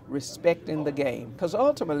at respecting the game. Because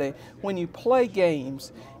ultimately, when you play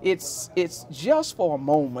games, it's just for a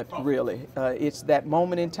moment, really. It's that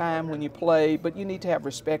moment in time when you play, but you need to have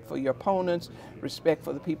respect for your opponents, respect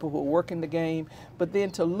for the people who are working the game, but then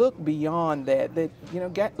to look beyond that, you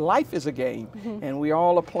know, life is a game, and we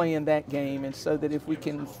all are playing that game, and so that if we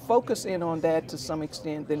can focus in on that to some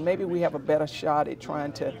extent, then maybe we have a better shot at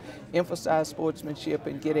trying to emphasize sportsmanship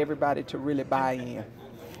and get everybody to really buy in.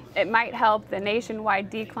 It might help the nationwide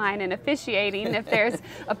decline in officiating if there's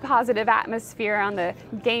a positive atmosphere on the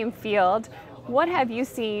game field. What have you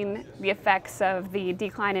seen the effects of the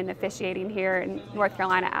decline in officiating here in North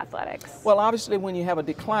Carolina athletics? Well, obviously when you have a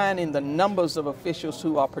decline in the numbers of officials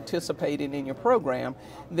who are participating in your program,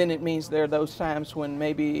 then it means there are those times when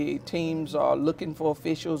maybe teams are looking for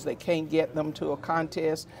officials, they can't get them to a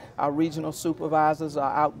contest. Our regional supervisors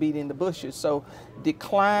are out beating the bushes. So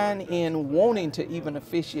decline in wanting to even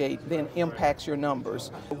officiate then impacts your numbers.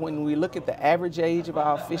 When we look at the average age of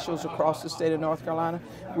our officials across the state of North Carolina,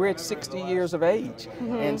 we're at 60 years of age.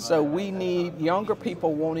 And so we need younger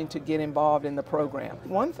people wanting to get involved in the program.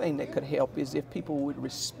 One thing that could help is if people would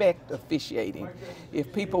respect officiating.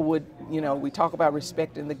 If people would, you know, we talk about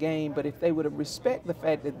respecting the game, but if they would respect the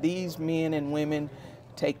fact that these men and women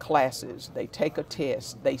take classes, they take a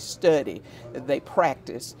test, they study, they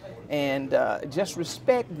practice, and just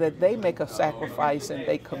respect that they make a sacrifice and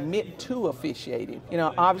they commit to officiating. You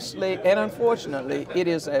know, obviously and unfortunately, it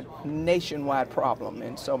is a nationwide problem,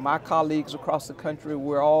 and so my colleagues across the country,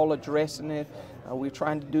 we're all addressing it. We're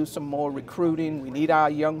trying to do some more recruiting. We need our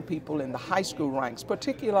young people in the high school ranks,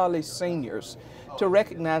 particularly seniors, to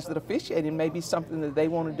recognize that officiating may be something that they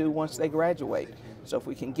want to do once they graduate. So if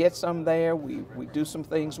we can get some there, we do some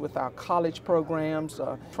things with our college programs,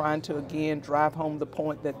 trying to, again, drive home the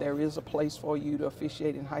point that there is a place for you to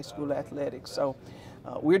officiate in high school athletics. So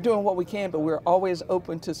we're doing what we can, but we're always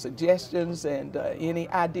open to suggestions and any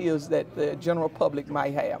ideas that the general public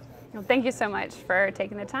might have. Well, thank you so much for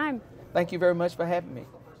taking the time. Thank you very much for having me.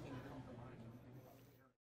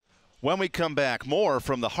 When we come back, more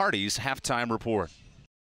from the Hardee's Halftime Report.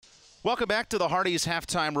 Welcome back to the Hardee's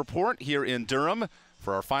Halftime Report here in Durham.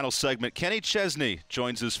 For our final segment, Kenny Chesney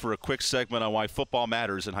joins us for a quick segment on why football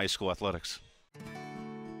matters in high school athletics.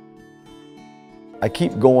 I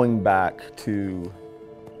keep going back to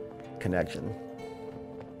connection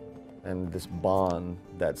and this bond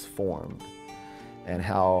that's formed and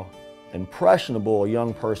how impressionable a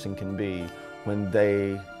young person can be when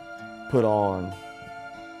they put on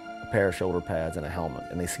a pair of shoulder pads and a helmet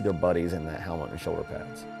and they see their buddies in that helmet and shoulder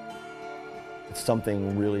pads. It's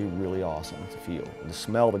something really, really awesome to feel, to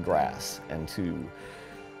smell the grass and to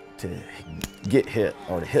get hit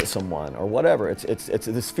or to hit someone or whatever. It's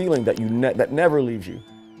this feeling that that never leaves you.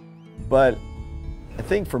 But I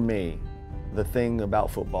think for me, the thing about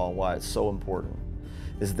football, why it's so important,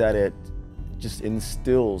 is that it just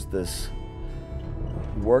instills this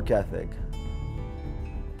work ethic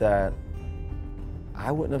that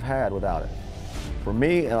I wouldn't have had without it. For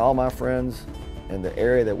me and all my friends in the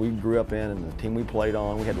area that we grew up in and the team we played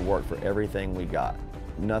on, we had to work for everything we got.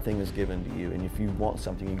 Nothing is given to you, and if you want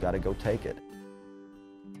something, you got to go take it.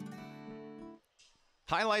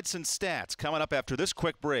 Highlights and stats coming up after this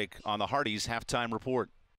quick break on the Hardee's Halftime Report.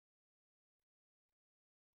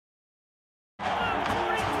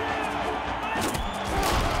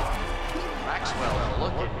 Maxwell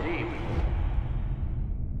looking deep.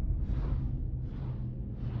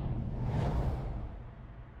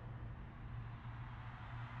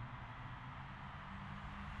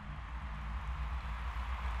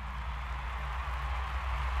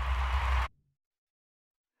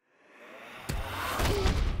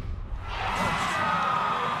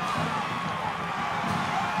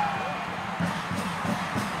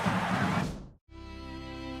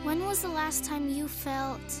 When was the last time you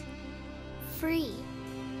felt free?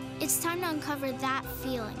 It's time to uncover that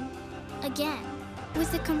feeling again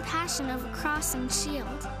with the compassion of a cross and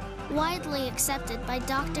shield, widely accepted by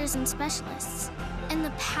doctors and specialists, and the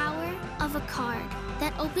power of a card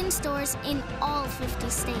that opens doors in all 50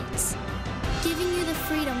 states, giving you the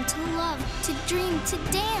freedom to love, to dream, to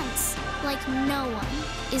dance like no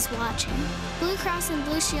one is watching. Blue Cross and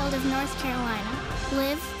Blue Shield of North Carolina.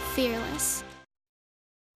 Live fearless.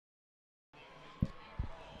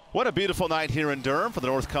 What a beautiful night here in Durham for the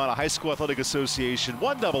North Carolina High School Athletic Association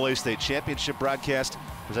 1AA State Championship broadcast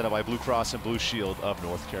presented by Blue Cross and Blue Shield of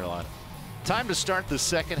North Carolina. Time to start the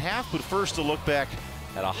second half, but first a look back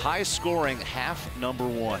at a high-scoring half number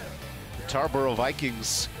one. The Tarboro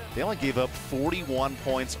Vikings, they only gave up 41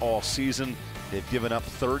 points all season. They've given up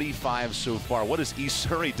 35 so far. What has East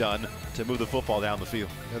Surry done to move the football down the field?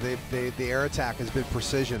 The air attack has been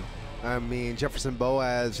precision. I mean, Jefferson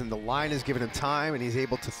Boaz and the line has given him time, and he's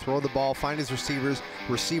able to throw the ball, find his receivers.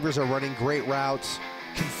 Receivers are running great routes,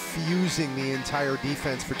 confusing the entire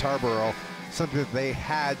defense for Tarboro, something that they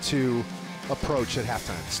had to approach at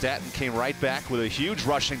halftime. Statton came right back with a huge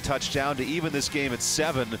rushing touchdown to even this game at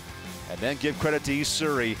 7, and then give credit to East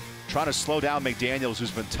Surry, trying to slow down McDaniels, who's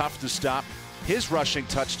been tough to stop. His rushing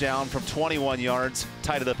touchdown from 21 yards,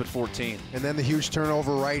 tied it up at 14. And then the huge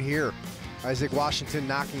turnover right here. Isaac Washington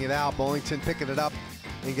knocking it out, Bullington picking it up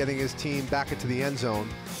and getting his team back into the end zone.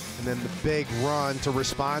 And then the big run to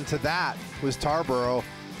respond to that was Tarboro.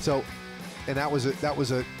 So, and that was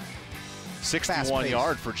a 61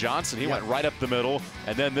 yard for Johnson. He went right up the middle,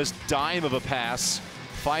 and then this dime of a pass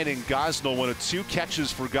finding Gosnell. One of 2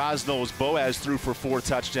 catches for Gosnell as Boaz threw for 4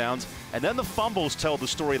 touchdowns. And then the fumbles tell the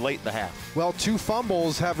story late in the half. Well, 2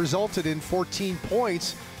 fumbles have resulted in 14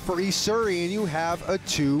 points for East Surry, and you have a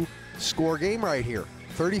 2-score game right here.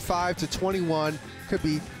 35-21, could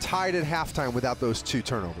be tied at halftime without those 2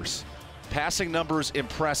 turnovers. Passing numbers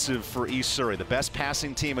impressive for East Surry. The best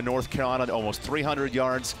passing team in North Carolina, almost 300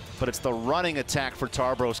 yards, but it's the running attack for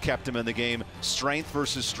Tarboro's kept him in the game. Strength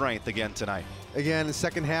versus strength again tonight. Again, in the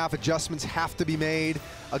second half, adjustments have to be made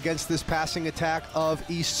against this passing attack of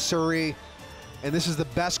East Surry. And this is the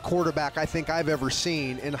best quarterback I think I've ever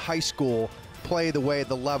seen in high school play the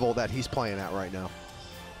level that he's playing at right now.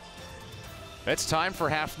 It's time for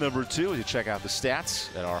half number 2 as you check out the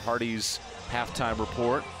stats at our Hardee's halftime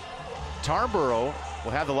report. Tarboro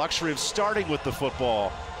will have the luxury of starting with the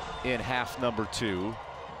football in half number 2.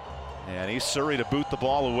 And East Surry to boot the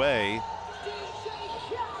ball away.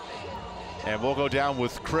 And we'll go down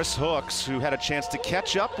with Chris Hooks, who had a chance to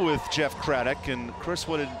catch up with Jeff Craddock. And Chris,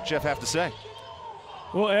 what did Jeff have to say?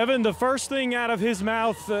 Well, Evan, the first thing out of his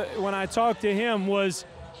mouth when I talked to him was,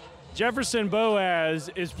 Jefferson Boaz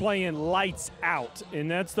is playing lights out, and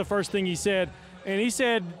that's the first thing he said. And he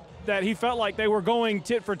said that he felt like they were going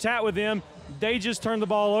tit for tat with him. They just turned the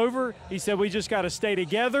ball over. He said, we just got to stay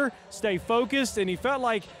together, stay focused. And he felt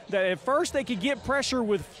like that at first they could get pressure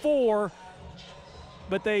with 4,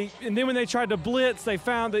 but and then when they tried to blitz, they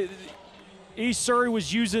found that East Surry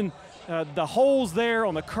was using the holes there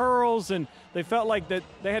on the curls, and they felt like that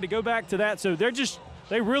they had to go back to that. So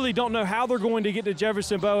they really don't know how they're going to get to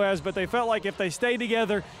Jefferson Boaz, but they felt like if they stayed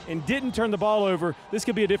together and didn't turn the ball over, this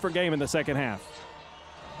could be a different game in the second half.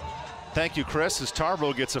 Thank you, Chris, as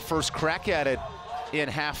Tarboro gets a first crack at it in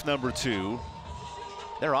half number 2.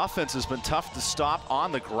 Their offense has been tough to stop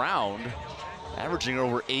on the ground, averaging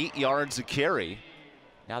over 8 yards a carry.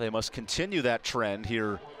 Now they must continue that trend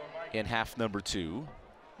here in half number 2.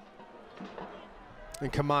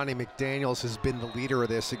 And Kamani McDaniels has been the leader of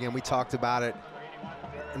this. Again, we talked about it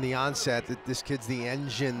in the onset that this kid's the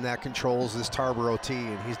engine that controls this Tarboro T,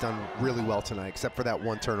 and he's done really well tonight, except for that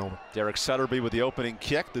 1 turnover. Derek Sutterby with the opening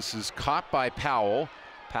kick. This is caught by Powell.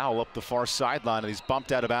 Powell up the far sideline, and he's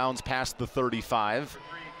bumped out of bounds past the 35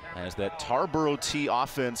 as that Tarboro T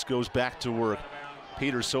offense goes back to work.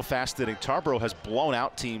 Peter's so fascinating. Tarboro has blown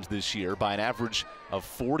out teams this year by an average of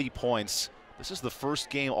 40 points. This is the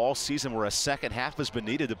first game all season where a second half has been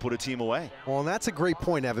needed to put a team away. Well, and that's a great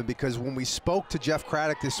point, Evan, because when we spoke to Jeff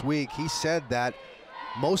Craddock this week, he said that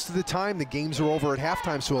most of the time the games are over at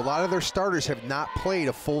halftime, so a lot of their starters have not played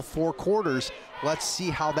a full 4 quarters. Let's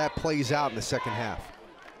see how that plays out in the second half.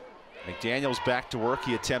 McDaniels back to work.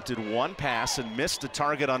 He attempted 1 pass and missed a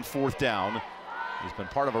target on 4th down. He's been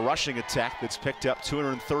part of a rushing attack that's picked up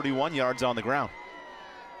 231 yards on the ground.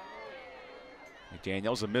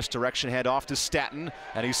 McDaniels, a misdirection handoff to Staton,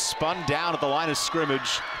 and he's spun down at the line of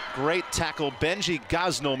scrimmage. Great tackle. Benji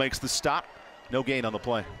Gosnell makes the stop. No gain on the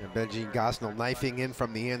play. And Benji Gosnell knifing in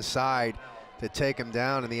from the inside to take him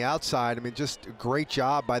down on the outside. I mean, just a great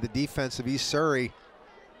job by the defense of East Surry,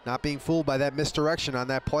 not being fooled by that misdirection on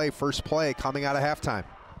that play, first play coming out of halftime.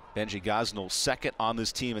 Benji Gosnell second on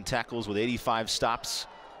this team in tackles with 85 stops,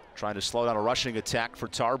 trying to slow down a rushing attack for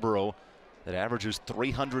Tarboro that averages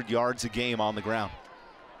 300 yards a game on the ground.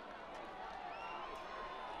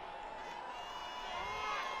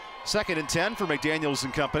 Second and 10 for McDaniels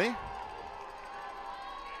and company.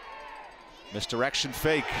 Misdirection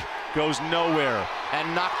fake goes nowhere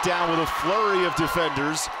and knocked down with a flurry of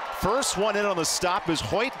defenders. First one in on the stop is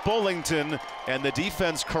Hoyt Bullington, and the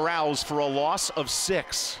defense corrals for a loss of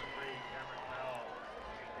 6.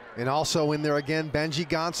 And also in there again, Benji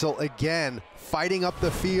Gosnell again fighting up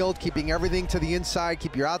the field, keeping everything to the inside,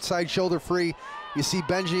 keep your outside shoulder free. You see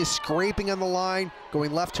Benji scraping on the line,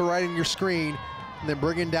 going left to right on your screen, and then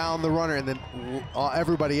bringing down the runner, and then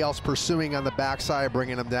everybody else pursuing on the backside,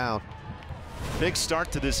 bringing him down. Big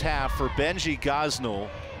start to this half for Benji Gosnell,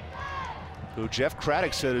 who Jeff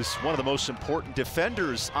Craddock said is one of the most important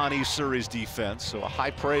defenders on East Surry's defense. So a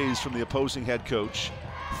high praise from the opposing head coach.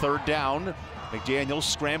 3rd down. McDaniels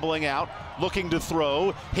scrambling out, looking to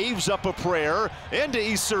throw, heaves up a prayer into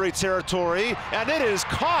East Surry territory, and it is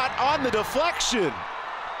caught on the deflection.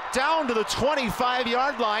 Down to the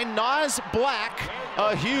 25-yard line, Nas Black,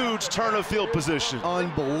 a huge turn of field position.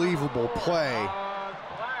 Unbelievable play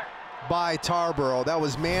by Tarboro. That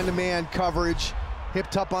was man-to-man coverage,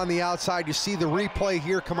 hipped up on the outside. You see the replay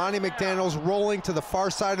here. Kamani McDaniels rolling to the far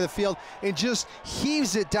side of the field and just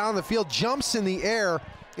heaves it down the field, jumps in the air,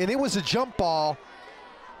 and it was a jump ball.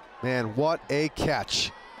 Man, what a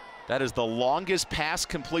catch. That is the longest pass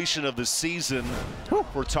completion of the season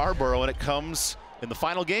for Tarboro, and it comes in the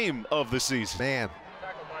final game of the season. Man.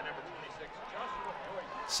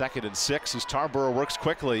 2nd and 6 as Tarboro works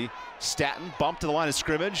quickly. Staton bumped to the line of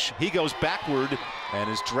scrimmage. He goes backward and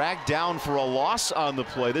is dragged down for a loss on the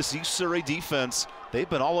play. This East Surry defense, they've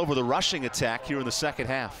been all over the rushing attack here in the second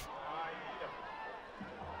half.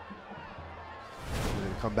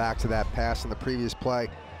 Come back to that pass in the previous play.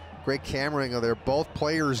 Great cameraing of there. Both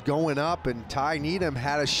players going up, and Ty Needham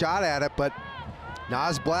had a shot at it, but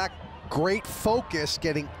Nas Black, great focus,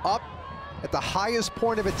 getting up at the highest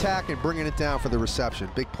point of attack and bringing it down for the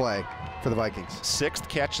reception. Big play for the Vikings. 6th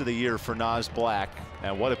catch of the year for Nas Black,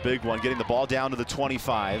 and what a big one, getting the ball down to the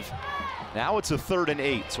 25. Now it's a 3rd and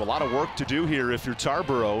 8, so a lot of work to do here if you're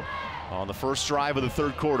Tarboro on the first drive of the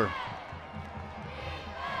 3rd quarter.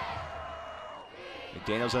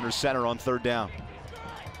 McDaniels under center on 3rd down.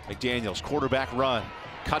 McDaniels, quarterback run,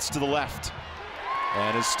 cuts to the left,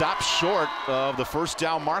 and is stopped short of the 1st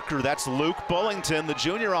down marker. That's Luke Bullington, the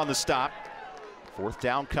junior, on the stop. 4th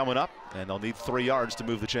down coming up, and they'll need 3 yards to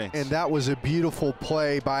move the chains. And that was a beautiful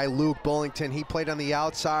play by Luke Bullington. He played on the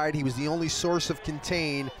outside. He was the only source of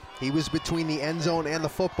contain. He was between the end zone and the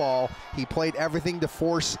football. He played everything to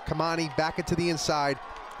force Kamani back into the inside,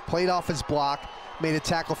 played off his block, made a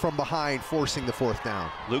tackle from behind, forcing the 4th down.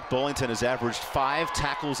 Luke Bullington has averaged 5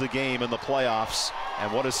 tackles a game in the playoffs,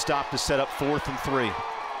 and what a stop to set up 4th and 3.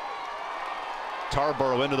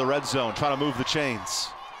 Tarboro into the red zone, trying to move the chains.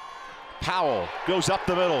 Powell goes up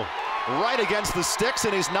the middle, right against the sticks,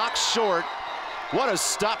 and he's knocked short. What a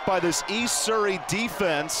stop by this East Surry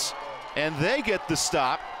defense, and they get the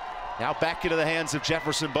stop. Now back into the hands of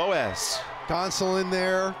Jefferson Boaz. Gonsel in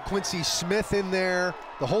there, Quincy Smith in there.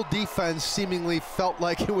 The whole defense seemingly felt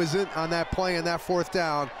like it was in on that play and that 4th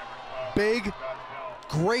down. Big,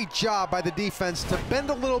 great job by the defense to bend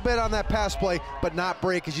a little bit on that pass play, but not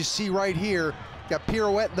break, as you see right here. Got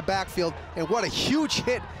pirouette in the backfield, and what a huge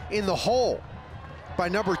hit in the hole by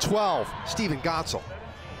number 12, Stephen Gonsel,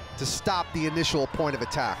 to stop the initial point of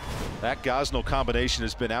attack. That Gosnell combination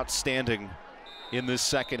has been outstanding in this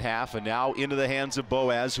second half, and now into the hands of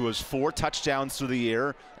Boaz, who has 4 touchdowns through the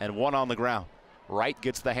air and 1 on the ground. Wright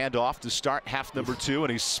gets the handoff to start half number 2,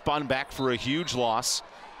 and he's spun back for a huge loss.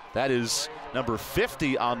 That is number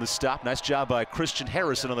 50 on the stop. Nice job by Christian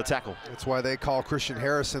Harrison on the tackle. That's why they call Christian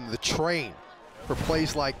Harrison the train for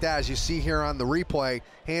plays like that. As you see here on the replay,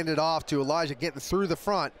 handed off to Elijah, getting through the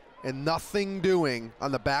front and nothing doing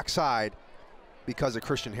on the backside because of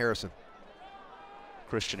Christian Harrison.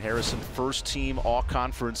 Christian Harrison, first team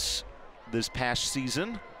all-conference this past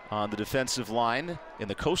season on the defensive line in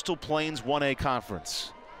the Coastal Plains 1A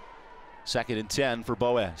Conference. 2nd and 10 for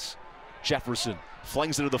Boaz. Jefferson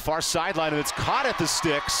flings it to the far sideline, and it's caught at the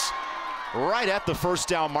sticks, right at the 1st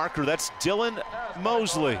down marker. That's Dylan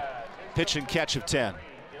Mosley. Pitch and catch of 10.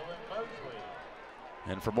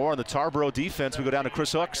 And for more on the Tarboro defense, we go down to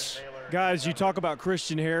Chris Hooks. Guys, you talk about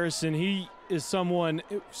Christian Harrison. He is somewhat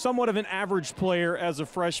of an average player as a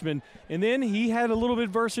freshman, and then he had a little bit of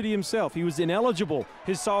adversity himself. He was ineligible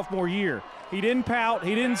his sophomore year. He didn't pout,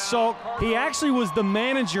 he didn't sulk. He actually was the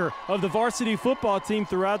manager of the varsity football team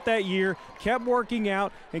throughout that year, kept working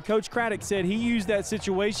out, and Coach Craddock said he used that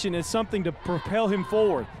situation as something to propel him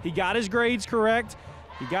forward. He got his grades correct,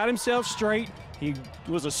 he got himself straight, he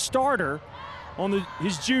was a starter on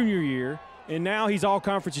his junior year, and now he's all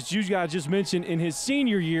conference, as you guys just mentioned, in his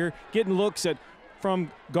senior year, getting looks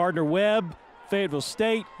from Gardner-Webb, Fayetteville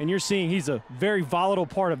State, and you're seeing he's a very volatile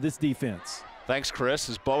part of this defense. Thanks, Chris,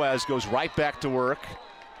 as Boaz goes right back to work.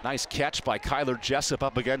 Nice catch by Kyler Jessup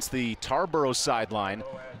up against the Tarboro sideline.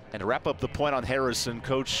 And to wrap up the point on Harrison,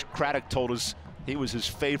 Coach Craddock told us he was his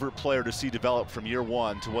favorite player to see develop from year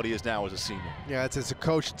 1 to what he is now as a senior. Yeah, as a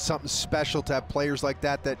coach, it's something special to have players like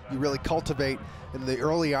that you really cultivate in the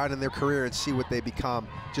early on in their career and see what they become,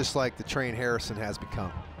 just like the train Harrison has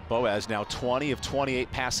become. Boaz now 20 of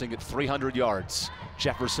 28 passing at 300 yards.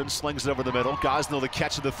 Jefferson slings it over the middle. Gosnell the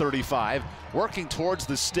catch of the 35, working towards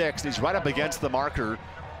the sticks. He's right up against the marker.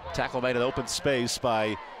 Tackle made in open space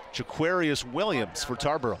by Jaquarius Williams for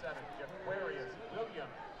Tarboro.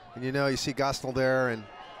 And you know, you see Gosnell there, and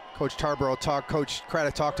Coach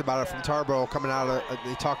Craddock talked about it from Tarboro coming out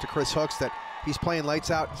they talked to Chris Hooks that he's playing lights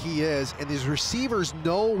out. He is, and these receivers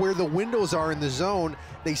know where the windows are in the zone.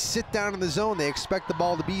 They sit down in the zone, they expect the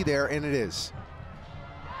ball to be there, and it is.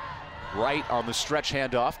 Right on the stretch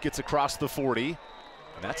handoff, gets across the 40, and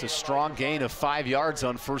that's a strong gain of 5 yards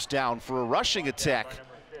on 1st down for a rushing attack.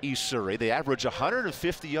 East Surry, they average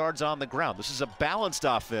 150 yards on the ground. This is a balanced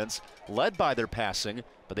offense led by their passing,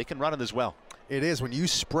 but they can run it as well. It is. When you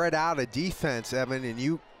spread out a defense, Evan,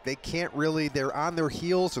 and they can't really, they're on their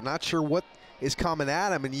heels, they're not sure what is coming at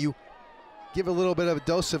them, and you give a little bit of a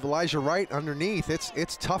dose of Elijah Wright underneath,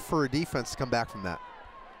 it's tough for a defense to come back from that.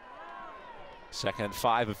 2nd and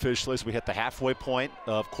 5 officially as we hit the halfway point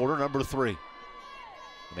of quarter number 3.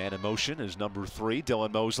 The man in motion is number 3,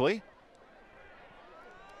 Dylan Mosley.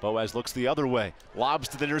 Boaz looks the other way, lobs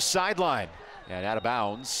to the near sideline, and out of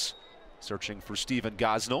bounds. Searching for Stephen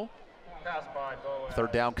Gosnell.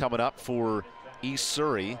 3rd down coming up for East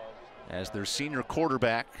Surry as their senior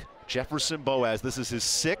quarterback, Jefferson Boaz. This is his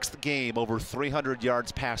 6th game over 300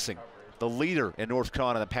 yards passing. The leader in North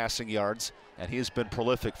Carolina in passing yards, and he has been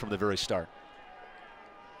prolific from the very start.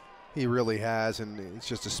 He really has, and he's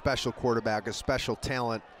just a special quarterback, a special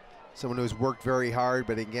talent, someone who's worked very hard,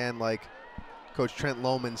 but again, like Coach Trent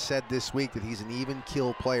Lohman said this week, that he's an even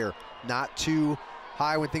keel player. Not too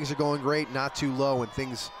high when things are going great, not too low when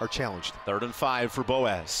things are challenged. 3rd and 5 for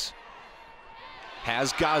Boaz.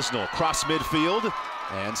 Has Gosnell cross midfield,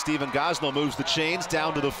 and Stephen Gosnell moves the chains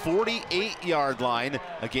down to the 48-yard line,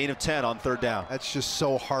 a gain of 10 on 3rd down. That's just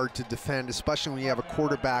so hard to defend, especially when you have a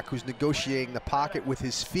quarterback who's negotiating the pocket with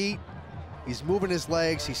his feet, He's moving his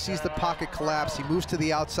legs. He sees the pocket collapse. He moves to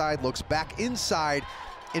the outside, looks back inside,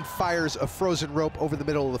 and fires a frozen rope over the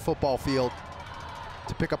middle of the football field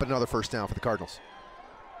to pick up another first down for the Cardinals.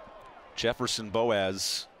 Jefferson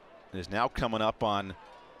Boaz is now coming up on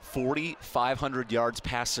 4,500 yards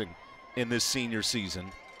passing in this senior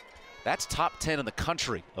season. That's top 10 in the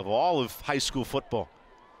country of all of high school football.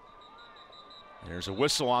 And there's a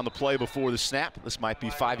whistle on the play before the snap. This might be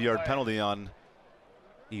 5-yard penalty on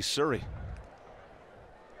East Surry.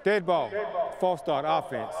 Dead ball, false start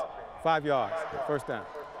offense, 5 yards, first down.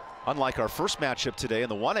 Unlike our first matchup today in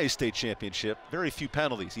the 1A state championship, very few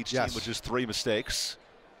penalties. Each team with just 3 mistakes.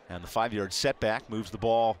 And the 5-yard setback moves the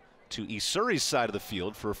ball to East Surry's side of the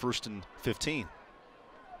field for a 1st and 15.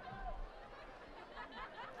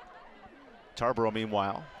 Tarboro,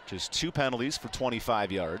 meanwhile, just 2 penalties for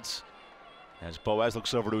 25 yards. As Boaz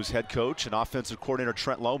looks over to his head coach and offensive coordinator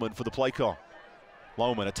Trent Lohman for the play call.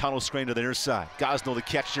 Lohman, a tunnel screen to the near side. Gosnell the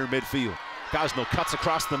catch near midfield. Gosnell cuts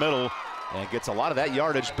across the middle and gets a lot of that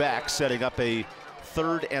yardage back, setting up a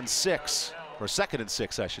 3rd and 6, or 2nd and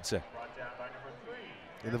 6, I should say.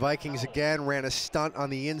 And the Vikings again ran a stunt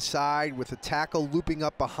on the inside with a tackle looping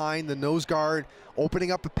up behind the nose guard,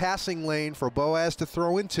 opening up a passing lane for Boaz to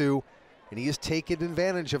throw into, and he has taken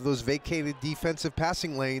advantage of those vacated defensive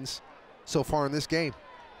passing lanes so far in this game.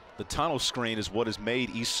 The tunnel screen is what has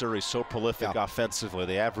made East Surry so prolific offensively.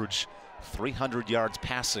 They average 300 yards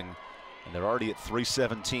passing, and they're already at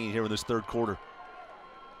 317 here in this 3rd quarter.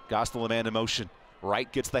 Gosnell a man in motion.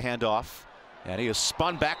 Wright gets the handoff, and he is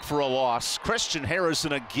spun back for a loss. Christian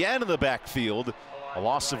Harrison again in the backfield. A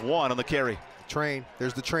loss of 1 on the carry. Train.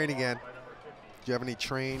 There's the train again. Do you have any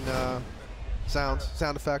train sound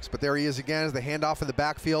effects? But there he is again as the handoff in the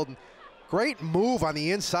backfield. And great move on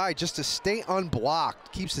the inside just to stay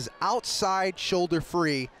unblocked. Keeps his outside shoulder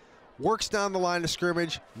free. Works down the line of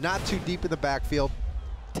scrimmage. Not too deep in the backfield.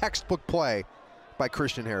 Textbook play by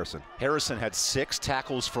Christian Harrison. Harrison had 6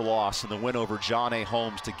 tackles for loss in the win over John A.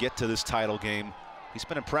 Holmes to get to this title game. He's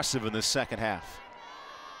been impressive in this 2nd half.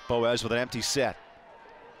 Boaz with an empty set.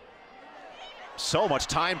 So much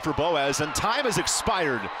time for Boaz, and time has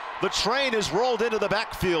expired. The train is rolled into the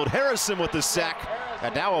backfield. Harrison with the sack,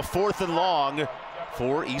 and now a 4th and long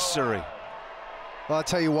for East Surry. Well, I'll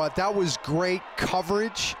tell you what, that was great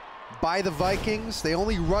coverage by the Vikings. They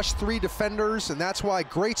only rushed 3 defenders, and that's why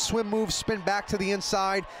great swim move, spin back to the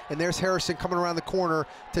inside, and there's Harrison coming around the corner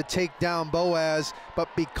to take down Boaz. But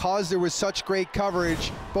because there was such great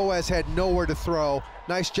coverage, Boaz had nowhere to throw.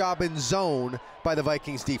 Nice job in zone by the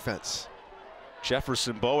Vikings defense.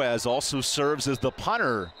 Jefferson Boaz also serves as the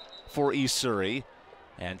punter for East Surry,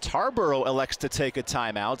 and Tarboro elects to take a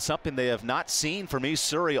timeout, something they have not seen from East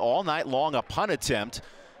Surry all night long, a punt attempt.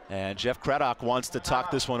 And Jeff Craddock wants to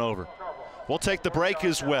talk this one over. We'll take the break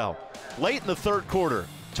as well. Late in the 3rd quarter,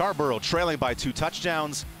 Tarboro trailing by 2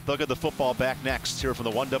 touchdowns. They'll get the football back next here from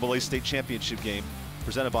the 1AA state championship game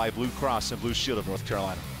presented by Blue Cross and Blue Shield of North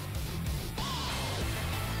Carolina.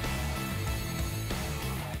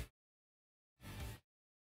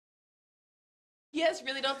 Yes,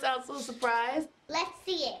 really don't sound so surprised. Let's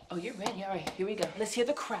see it. Oh, you're ready. All right, here we go. Let's hear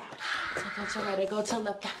the crowd. So go to right, go to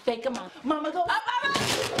left. Fake 'em out. Mama, go up, up, up.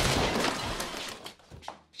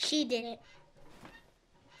 She did it.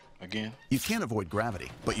 Again? You can't avoid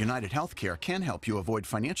gravity, but United Healthcare can help you avoid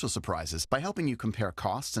financial surprises by helping you compare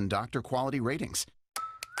costs and doctor quality ratings.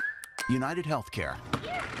 United Healthcare.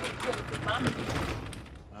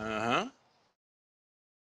 Uh-huh.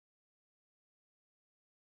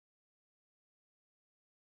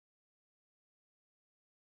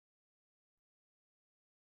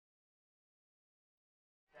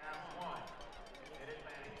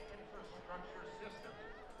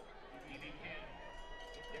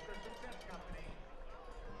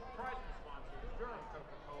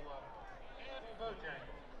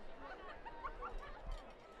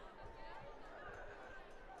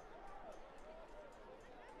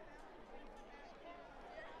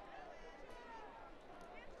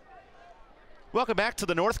 Welcome back to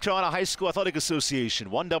the North Carolina High School Athletic Association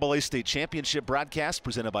 1AA State Championship broadcast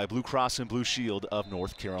presented by Blue Cross and Blue Shield of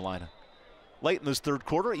North Carolina. Late in this 3rd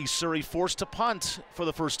quarter, East Surry forced to punt for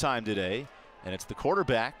the first time today, and it's the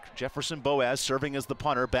quarterback, Jefferson Boaz, serving as the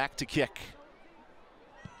punter, back to kick.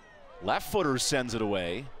 Left footer sends it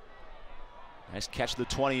away. Nice catch at the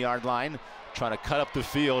 20-yard line, trying to cut up the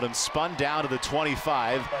field and spun down to the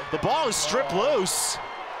 25. The ball is stripped loose.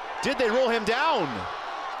 Did they rule him down?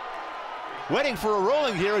 Waiting for a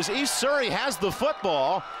ruling here as East Surry has the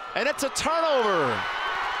football, and it's a turnover.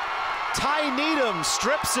 Ty Needham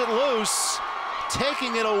strips it loose,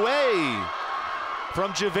 taking it away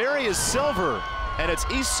from Javarius Silver. and it's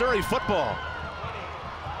East Surry football.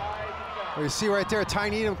 Well, you see right there, Ty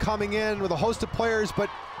Needham coming in with a host of players, but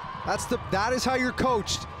that is how you're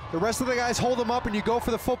coached. The rest of the guys hold them up, and you go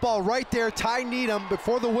for the football right there. Ty Needham,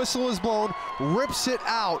 before the whistle is blown, rips it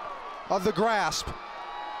out of the grasp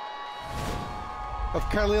of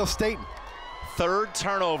Khalil Staten. Third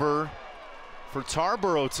turnover for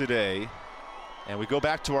Tarboro today. And we go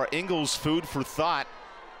back to our Ingalls food for thought.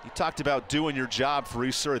 You talked about doing your job for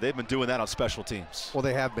East Surry. They've been doing that on special teams. Well,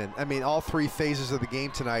 they have been. I mean, all three phases of the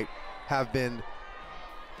game tonight have been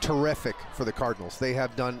terrific for the Cardinals. They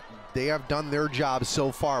have done their job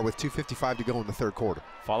so far with 2:55 to go in the third quarter.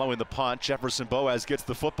 Following the punt, Jefferson Boaz gets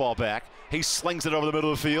the football back. He slings it over the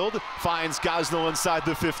middle of the field, finds Gosnell inside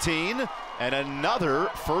the 15, and another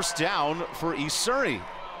first down for East Surry.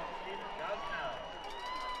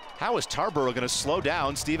 How is Tarboro going to slow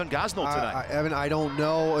down Stephen Gosnell tonight? Evan, I don't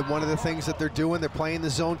know. And one of the things that they're doing, they're playing the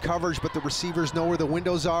zone coverage, but the receivers know where the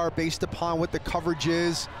windows are based upon what the coverage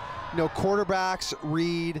is. You know, quarterbacks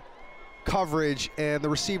read coverage and the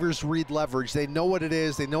receivers read leverage. They know what it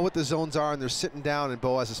is, they know what the zones are, and they're sitting down, and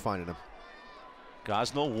Boaz is finding them.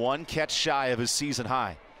 Gosnell one catch shy of his season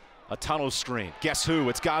high. A tunnel screen. Guess who?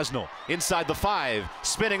 It's Gosnell inside the 5,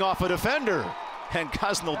 spinning off a defender. And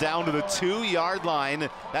Gosnell down to the 2-yard line.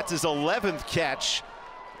 That's his 11th catch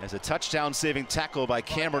as a touchdown-saving tackle by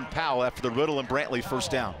Cameron Powell after the Riddle and Brantley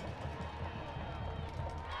first down.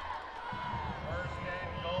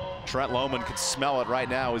 Trent Lohman can smell it right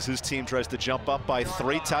now as his team tries to jump up by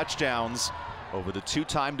 3 touchdowns over the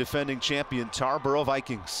 2-time defending champion Tarboro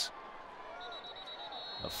Vikings.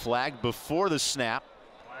 A flag before the snap,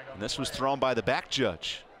 and this was thrown by the back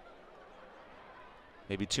judge.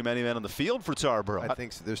 Maybe too many men on the field for Tarboro. I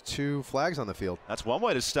think so. There's 2 flags on the field. That's one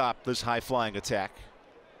way to stop this high-flying attack.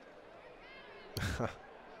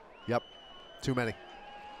 Yep, too many.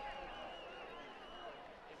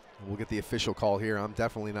 We'll get the official call here. I'm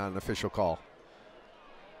definitely not an official call.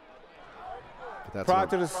 Prior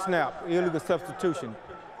to the snap, illegal substitution,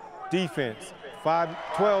 defense,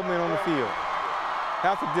 12 men on the field,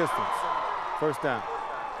 half the distance, first down.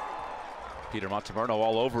 Peter Montemerno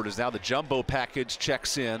all over it as now the jumbo package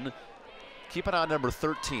checks in. Keep it on number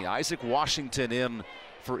 13, Isaac Washington in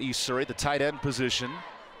for East Surry, the tight end position.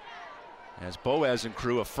 As Boaz and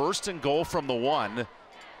crew, a 1st and goal from the 1.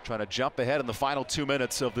 Trying to jump ahead in the final 2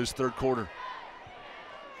 minutes of this third quarter.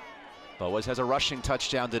 Boaz has a rushing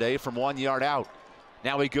touchdown today from 1 yard out.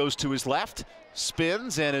 Now he goes to his left,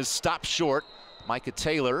 spins, and is stopped short. Micah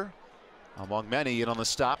Taylor, among many, in on the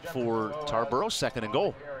stop for Tarboro, 2nd and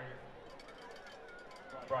goal.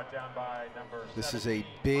 This is a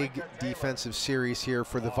big defensive series here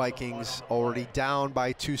for the Vikings, already down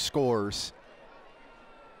by 2 scores.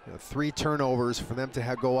 3 turnovers for them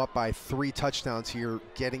to go up by 3 touchdowns here,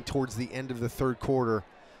 getting towards the end of the third quarter.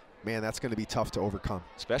 Man, that's going to be tough to overcome.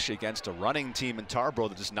 Especially against a running team in Tarboro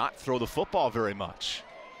that does not throw the football very much.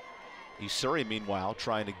 East Surry, meanwhile,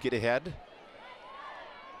 trying to get ahead.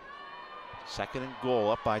 2nd and goal,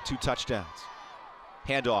 up by 2 touchdowns.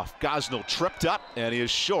 Handoff, Gosnell tripped up, and he is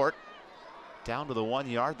short. Down to the 1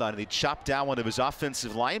 yard line, and he chopped down one of his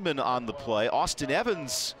offensive linemen on the play. Austin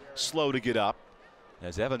Evans slow to get up,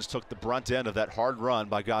 as Evans took the brunt end of that hard run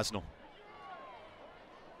by Gosnell.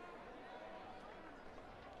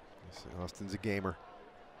 Austin's a gamer.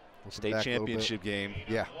 State championship game.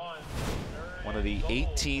 Yeah. One of the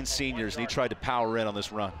 18 seniors, and he tried to power in on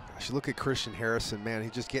this run. Gosh, look at Christian Harrison, man.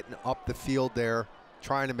 He's just getting up the field there,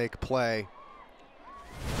 trying to make a play.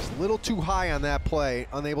 Just a little too high on that play,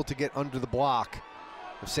 unable to get under the block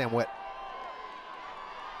of Sam Witt.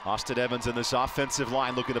 Austin Evans in this offensive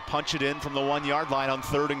line looking to punch it in from the 1 yard line on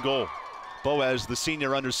 3rd and goal. Boaz, the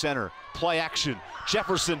senior, under center. Play action.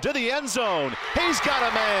 Jefferson to the end zone. He's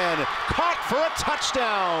got a man. Caught for a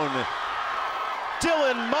touchdown.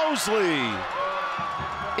 Dylan Mosley.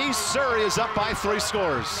 East Surry is up by 3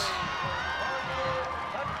 scores.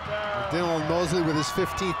 Dylan Mosley with his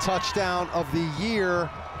 15th touchdown of the year.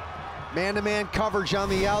 Man-to-man coverage on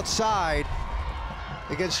the outside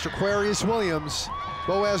against Jaquarius Williams.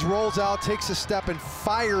 Boaz rolls out, takes a step, and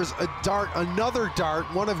fires a dart, another dart,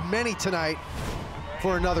 one of many tonight,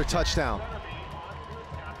 for another touchdown.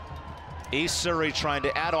 East Surry trying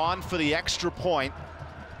to add on for the extra point.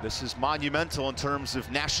 This is monumental in terms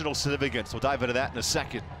of national significance. We'll dive into that in a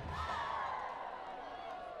second.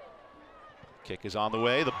 Kick is on the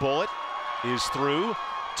way. The bullet is through.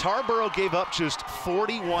 Tarboro gave up just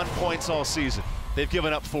 41 points all season. They've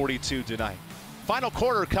given up 42 tonight. Final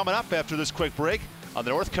quarter coming up after this quick break on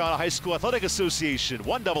the North Carolina High School Athletic Association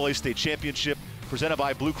 1AA State Championship, presented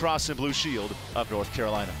by Blue Cross and Blue Shield of North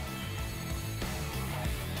Carolina.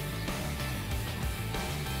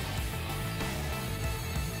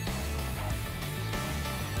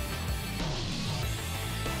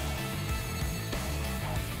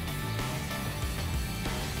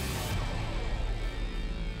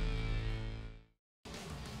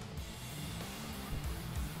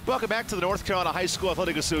 Welcome back to the North Carolina High School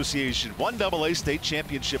Athletic Association 1AA State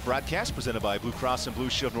Championship broadcast presented by Blue Cross and Blue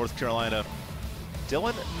Shield of North Carolina.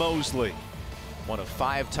 Dylan Mosley, one of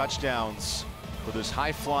 5 touchdowns for this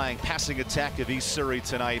high-flying passing attack of East Surry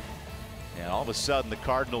tonight. And all of a sudden, the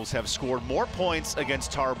Cardinals have scored more points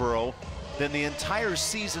against Tarboro than the entire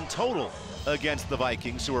season total against the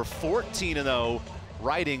Vikings, who are 14-0,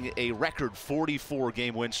 riding a record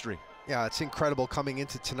 44-game win streak. Yeah, it's incredible coming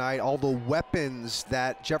into tonight, all the weapons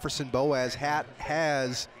that Jefferson Boaz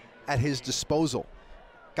has at his disposal.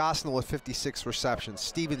 Gosnell with 56 receptions,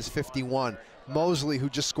 Stevens 51, Mosley, who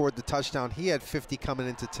just scored the touchdown, he had 50 coming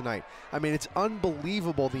into tonight. I mean, it's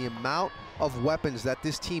unbelievable the amount of weapons that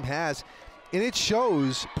this team has, and it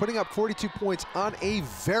shows putting up 42 points on a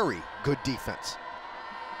very good defense.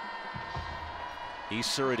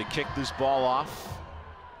 East Surry to kick this ball off.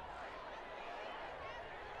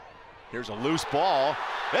 Here's a loose ball.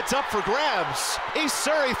 It's up for grabs. East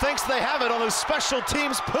Surry thinks they have it on a special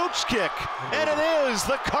teams pooch kick. And it is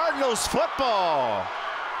the Cardinals football.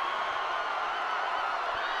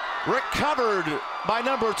 Recovered by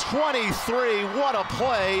number 23. What a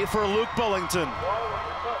play for Luke Bullington.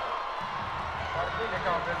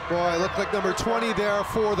 Boy, it looked like number 20 there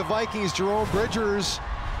for the Vikings, Jerome Bridgers.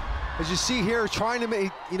 As you see here, trying to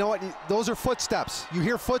make, you know what, those are footsteps. You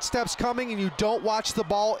hear footsteps coming and you don't watch the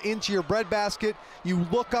ball into your breadbasket. You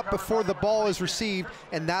look up before the ball is received,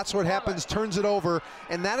 and that's what happens, turns it over.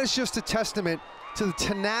 And that is just a testament to the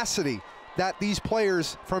tenacity that these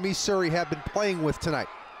players from East Surry have been playing with tonight.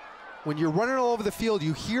 When you're running all over the field,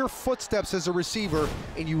 you hear footsteps as a receiver,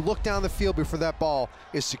 and you look down the field before that ball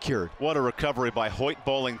is secured. What a recovery by Hoyt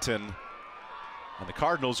Bullington. And the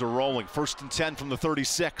Cardinals are rolling. 1st and 10 from the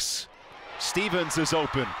 36. Stevens is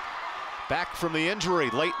open. Back from the injury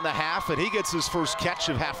late in the half, and he gets his first catch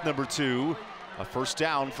of half number 2. A first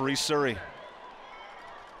down for East Surry.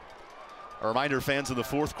 A reminder, fans, in the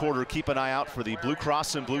 4th quarter, keep an eye out for the Blue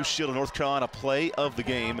Cross and Blue Shield of North Carolina play of the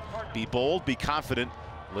game. Be bold, be confident,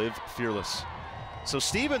 live fearless. So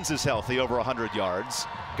Stevens is healthy, over 100 yards.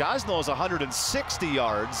 Gosnell is 160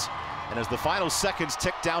 yards. And as the final seconds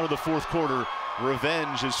tick down to the 4th quarter,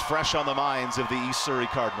 revenge is fresh on the minds of the East Surry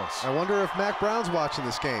Cardinals. I wonder if Mac Brown's watching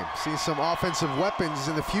this game. See some offensive weapons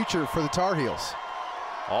in the future for the Tar Heels.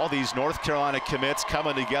 All these North Carolina commits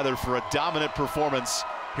coming together for a dominant performance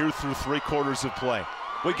here through 3 quarters of play.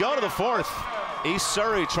 We go to the 4th. East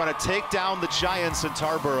Surry trying to take down the Giants in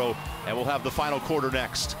Tarboro, and we'll have the final quarter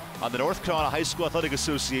next on the North Carolina High School Athletic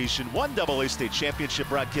Association 1AA State Championship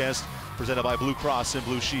broadcast presented by Blue Cross and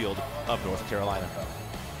Blue Shield of North Carolina.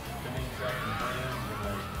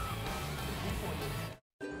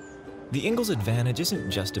 The Ingalls Advantage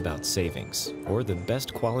isn't just about savings or the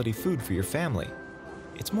best quality food for your family.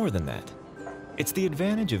 It's more than that. It's the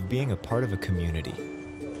advantage of being a part of a community.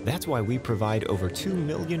 That's why we provide over 2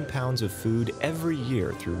 million pounds of food every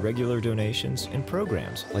year through regular donations and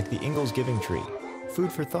programs like the Ingalls Giving Tree,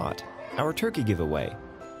 Food for Thought, our turkey giveaway,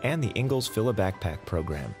 and the Ingalls Fill a Backpack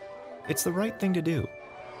program. It's the right thing to do,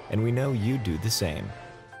 and we know you do the same.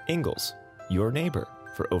 Ingalls, your neighbor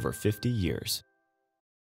for over 50 years.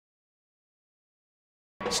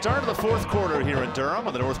 Start of the 4th quarter here in Durham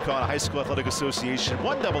on the North Carolina High School Athletic Association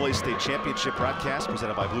 1AA State Championship broadcast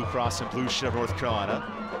presented by Blue Cross and Blue Shield of North Carolina.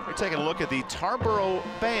 We're taking a look at the Tarboro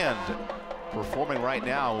Band performing right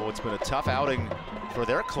now. It's been a tough outing for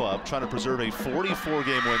their club, trying to preserve a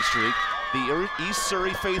 44-game win streak. The East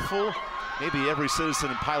Surry faithful, maybe every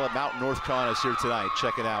citizen in Pilot Mountain, North Carolina is here tonight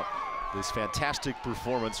checking out this fantastic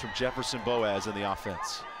performance from Jefferson Boaz in the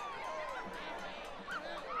offense.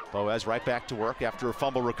 Boaz right back to work after a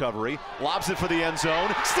fumble recovery. Lobs it for the end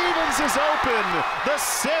zone. Stevens is open. The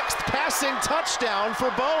 6th passing touchdown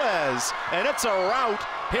for Boaz. And it's a rout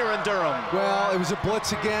here in Durham. Well, it was a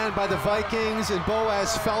blitz again by the Vikings, and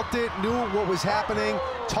Boaz felt it, knew what was happening,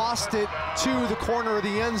 tossed it to the corner of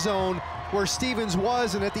the end zone where Stevens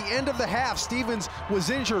was. And at the end of the half, Stevens was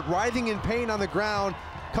injured, writhing in pain on the ground.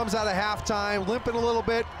 Comes out of halftime, limping a little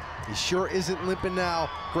bit. He sure isn't limping now.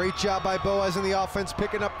 Great job by Boaz in the offense,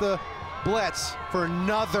 picking up the blitz for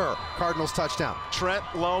another Cardinals touchdown. Trent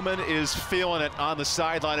Lohman is feeling it on the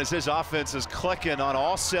sideline as his offense is clicking on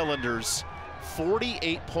all cylinders.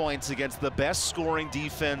 48 points against the best scoring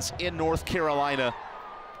defense in North Carolina.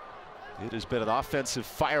 It has been an offensive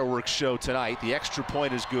fireworks show tonight. The extra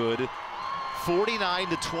point is good.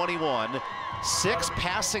 49-21. 6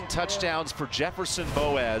 passing touchdowns for Jefferson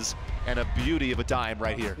Boaz, and a beauty of a dime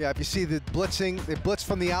right here. Yeah, if you see the blitzing, they blitz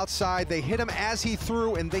from the outside, they hit him as he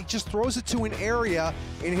threw, and they just throws it to an area,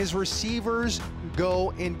 and his receivers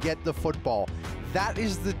go and get the football. That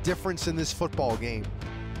is the difference in this football game.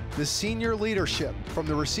 the senior leadership from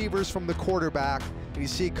the receivers, from the quarterback. And you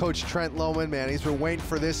see Coach Trent Loman, man, he's been waiting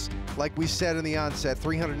for this, like we said in the onset,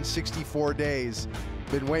 364 days.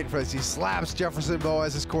 Been waiting for this. He slaps Jefferson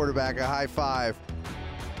Boaz, his quarterback, a high five.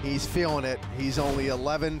 He's feeling it. He's only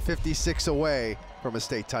 11:56 away from a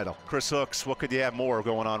state title. Chris Hooks, what could you have more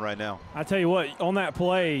going on right now? I tell you what, on that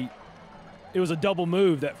play, it was a double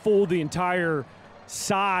move that fooled the entire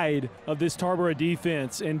side of this Tarboro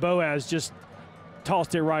defense, and Boaz just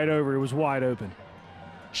tossed it right over. It was wide open.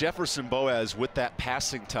 Jefferson Boaz with that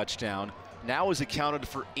passing touchdown now has accounted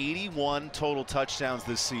for 81 total touchdowns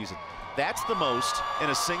this season. That's the most in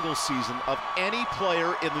a single season of any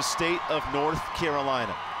player in the state of North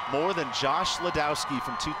Carolina. More than Josh Ladowski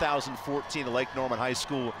from 2014 at Lake Norman High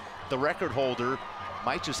School. The record holder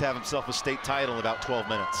might just have himself a state title in about 12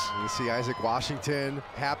 minutes. You see Isaac Washington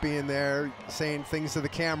happy in there, saying things to the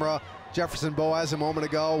camera. Jefferson Boaz a moment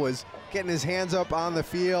ago was getting his hands up on the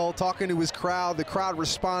field, talking to his crowd, the crowd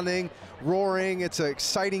responding, roaring. It's an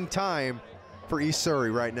exciting time for East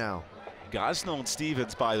Surry right now. Gosnell and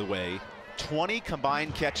Stevens, by the way, 20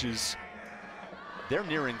 combined catches. They're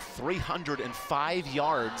nearing 305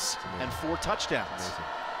 yards and 4 touchdowns. Amazing.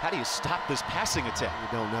 How do you stop this passing attack?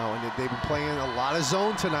 You don't know, and they've been playing a lot of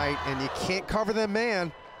zone tonight, and you can't cover them,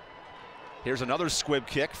 man. Here's another squib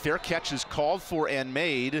kick. Fair catch is called for and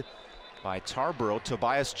made by Tarboro.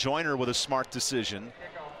 Tobias Joyner with a smart decision.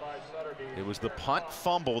 It was the punt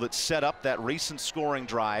fumble that set up that recent scoring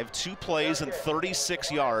drive. 2 plays and 36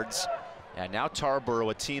 yards. And now Tarboro,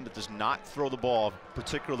 a team that does not throw the ball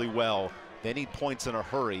particularly well. They need points in a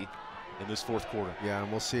hurry in this fourth quarter. Yeah, and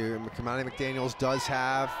we'll see. Kamani McDaniels does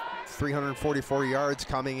have 344 yards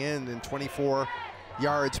coming in and 24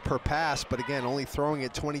 yards per pass, but again, only throwing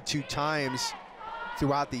it 22 times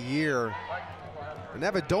throughout the year. And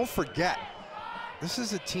Evan, don't forget, this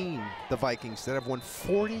is a team, the Vikings, that have won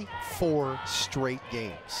 44 straight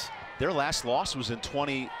games. Their last loss was in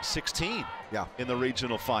 2016 in the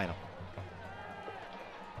regional final.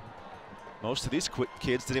 Most of these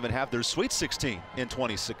kids didn't even have their Sweet 16 in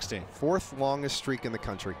 2016. 4th longest streak in the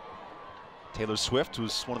country. Taylor Swift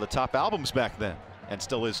was one of the top albums back then, and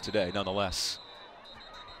still is today, nonetheless.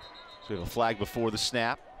 So we have a flag before the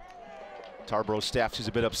snap. Tarboro staff is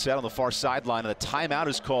a bit upset on the far sideline, and the timeout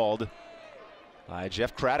is called by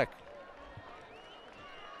Jeff Craddock.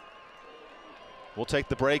 We'll take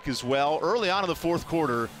the break as well. Early on in the fourth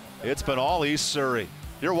quarter, it's been all East Surry.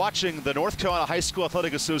 You're watching the North Carolina High School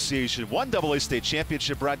Athletic Association 1AA State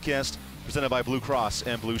Championship broadcast presented by Blue Cross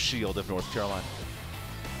and Blue Shield of North Carolina.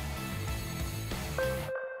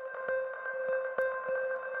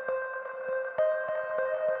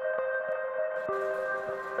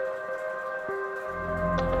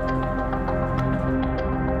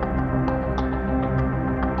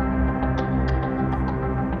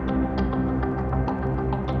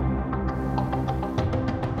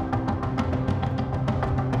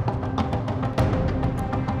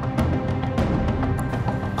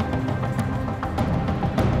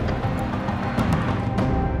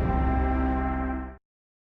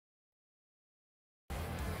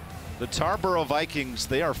 The Tarboro Vikings,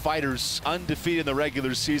 they are fighters, undefeated in the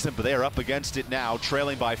regular season, but they are up against it now,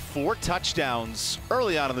 trailing by 4 touchdowns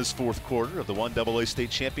early on in this fourth quarter of the 1AA State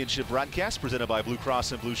Championship broadcast presented by Blue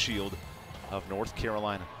Cross and Blue Shield of North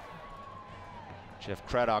Carolina. Jeff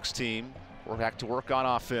Craddock's team, we're back to work on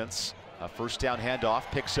offense. A first down handoff,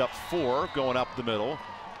 picks up 4 going up the middle,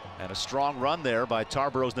 and a strong run there by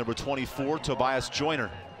Tarboro's number 24, Tobias Joyner.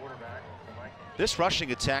 This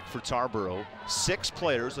rushing attack for Tarboro, 6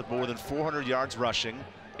 players with more than 400 yards rushing.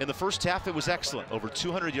 In the first half, it was excellent, over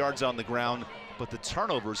 200 yards on the ground, but the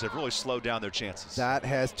turnovers have really slowed down their chances.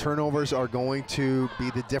 Turnovers are going to be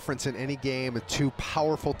the difference in any game. With 2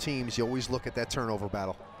 powerful teams, you always look at that turnover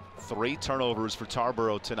battle. 3 turnovers for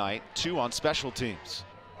Tarboro tonight, 2 on special teams.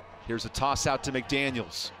 Here's a toss out to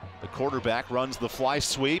McDaniels. The quarterback runs the fly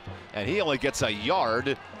sweep, and he only gets a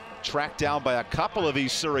yard, tracked down by a couple of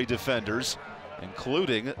East Surry defenders,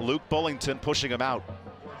 including Luke Bullington pushing him out.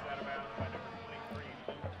 They're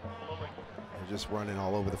just running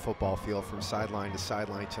all over the football field from sideline to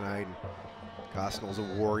sideline tonight. And Gosnell's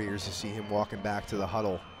a warrior to see him walking back to the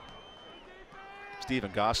huddle. Stephen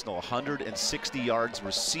Gosnell, 160 yards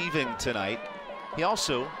receiving tonight. He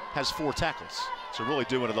also has 4 tackles. So really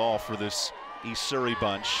doing it all for this East Surry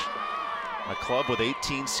bunch. A club with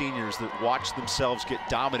 18 seniors that watched themselves get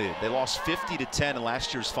dominated. They lost 50-10 in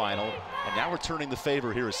last year's final, and now returning the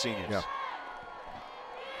favor here as seniors. Yeah.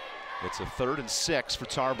 It's a 3rd and 6 for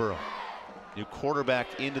Tarboro. New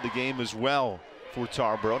quarterback into the game as well for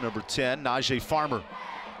Tarboro, number 10, Najee Farmer.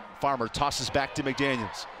 Farmer tosses back to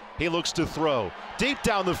McDaniels. He looks to throw. Deep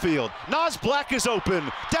down the field. Nas Black is open.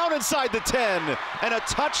 Down inside the 10. And a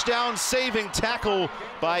touchdown saving tackle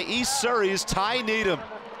by East Surrey's Ty Needham.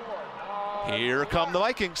 Here come the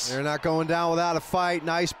Vikings. They're not going down without a fight.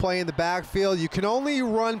 Nice play in the backfield. You can only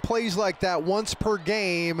run plays like that once per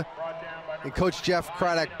game. And Coach Jeff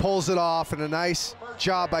Craddock pulls it off, and a nice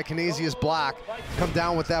job by Canisius Black. Come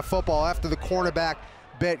down with that football after the cornerback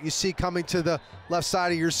bit. You see coming to the left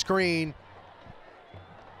side of your screen.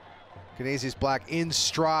 Canisius Black in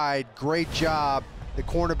stride. Great job. The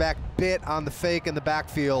cornerback bit on the fake in the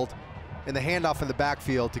backfield, and the handoff in the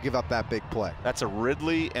backfield to give up that big play. That's a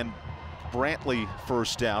Ridley and Brantley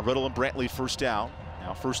first down. Riddle and Brantley first down.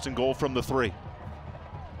 Now 1st and goal from the 3.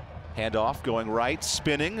 Handoff going right,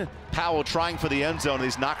 spinning. Powell trying for the end zone.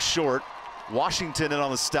 He's knocked short. Washington in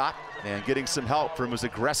on the stop and getting some help from his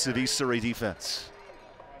aggressive East Surrey defense.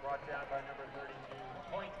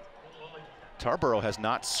 Tarboro has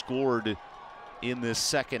not scored in this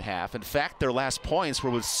second half. In fact, their last points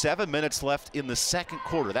were with 7 minutes left in the second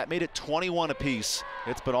quarter. That made it 21 apiece.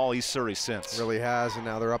 It's been all East Surrey since. It really has, and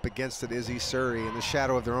now they're up against it is East Surrey in the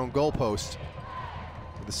shadow of their own goalpost.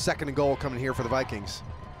 So the 2nd and goal coming here for the Vikings.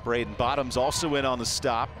 Braden Bottoms also in on the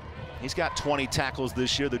stop. He's got 20 tackles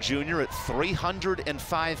this year, the junior, at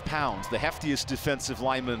 305 pounds, the heftiest defensive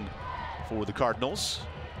lineman for the Cardinals.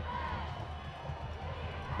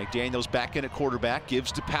 McDaniels back in at quarterback,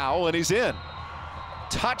 gives to Powell, and he's in.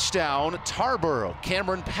 Touchdown, Tarboro.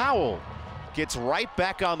 Cameron Powell gets right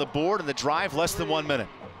back on the board, and the drive less than 1 minute.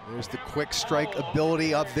 There's the quick strike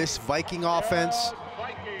ability of this Viking offense.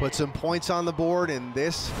 Put some points on the board, and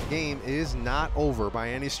this game is not over by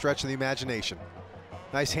any stretch of the imagination.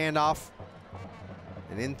 Nice handoff,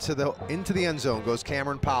 and into the end zone goes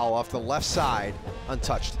Cameron Powell off the left side,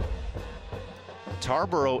 untouched.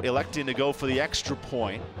 Tarboro electing to go for the extra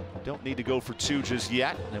point. Don't need to go for 2 just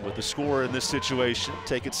yet, and with the score in this situation,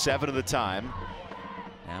 take it 7 at a time.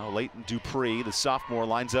 Now Leighton Dupree, the sophomore,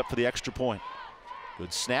 lines up for the extra point.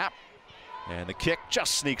 Good snap, and the kick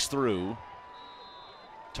just sneaks through.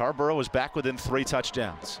 Tarboro is back within 3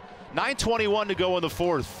 touchdowns. 9:21 to go in the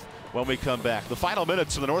 4th. When we come back, the final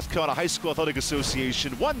minutes of the North Carolina High School Athletic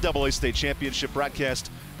Association 1AA State Championship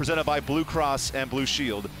broadcast presented by Blue Cross and Blue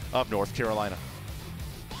Shield of North Carolina.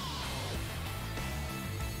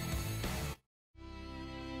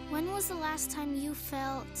 When was the last time you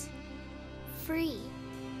felt free?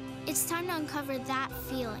 It's time to uncover that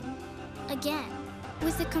feeling again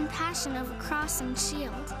with the compassion of a cross and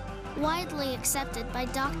shield, widely accepted by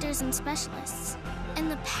doctors and specialists, and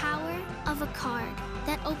the power of a card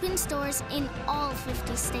that opens doors in all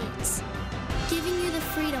 50 states, giving you the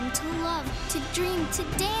freedom to love, to dream, to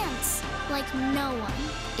dance like no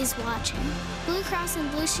one is watching. Blue Cross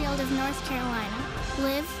and Blue Shield of North Carolina.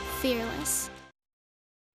 Live fearless.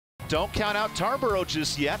 Don't count out Tarboro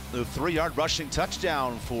just yet. The 3-yard rushing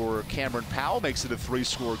touchdown for Cameron Powell makes it a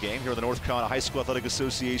 3-score game here in the North Carolina High School Athletic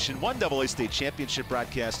Association 1AA State Championship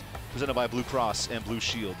broadcast presented by Blue Cross and Blue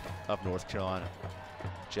Shield of North Carolina.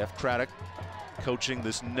 Jeff Craddock coaching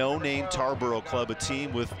this no-name Tarboro club, a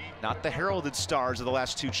team with not the heralded stars of the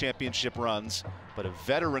last 2 championship runs, but a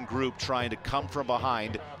veteran group trying to come from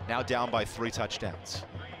behind, now down by 3 touchdowns.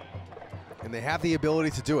 And they have the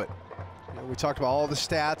ability to do it. You know, we talked about all the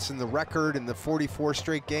stats and the record and the 44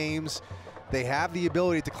 straight games. They have the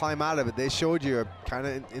ability to climb out of it. They showed you kind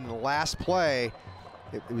of in the last play,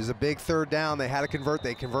 it was a big 3rd down. They had to convert.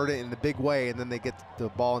 They converted it in the big way, and then they get the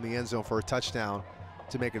ball in the end zone for a touchdown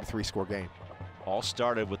to make it a 3-score game. All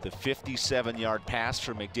started with the 57-yard pass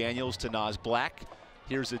from McDaniels to Nas Black.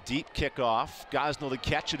 Here's a deep kickoff. Gosnell to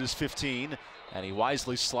catch at his 15, and he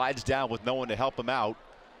wisely slides down with no one to help him out.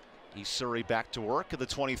 East Surrey back to work at the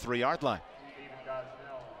 23-yard line.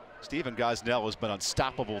 Stephen Gosnell has been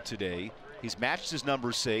unstoppable today. He's matched his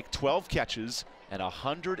numbers sake, 12 catches and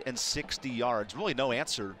 160 yards. Really no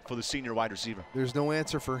answer for the senior wide receiver. There's no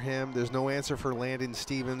answer for him. There's no answer for Landon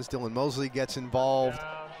Stevens. Dylan Mosley gets involved.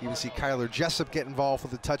 You can see Kyler Jessup get involved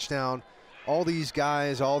with a touchdown. All these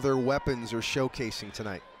guys, all their weapons are showcasing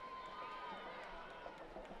tonight.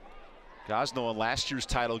 Gosnell in last year's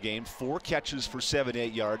title game, 4 catches for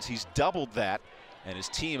 78 yards. He's doubled that, and his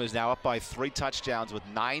team is now up by 3 touchdowns with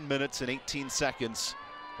 9 minutes and 18 seconds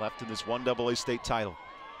left in this 1AA state title.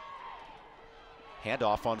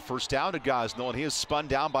 Handoff on 1st down to Gosnell, and he is spun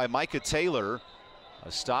down by Micah Taylor.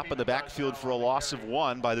 A stop in the backfield for a loss of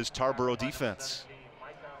 1 by this Tarboro defense.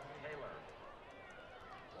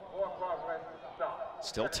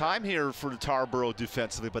 Still time here for the Tarboro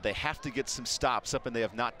defensively, but they have to get some stops, something they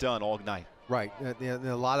have not done all night. Right,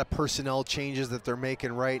 a lot of personnel changes that they're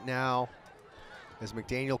making right now. as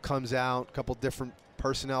McDaniel comes out, a couple different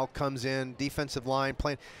personnel comes in, defensive line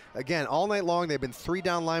playing. Again, all night long they've been 3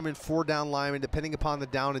 down linemen, 4 down linemen, depending upon the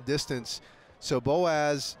down and distance. So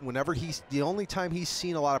Boaz, whenever the only time he's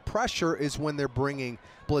seen a lot of pressure is when they're bringing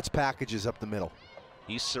blitz packages up the middle.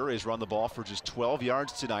 East Surry has run the ball for just 12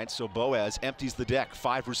 yards tonight, so Boaz empties the deck.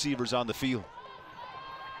 5 receivers on the field.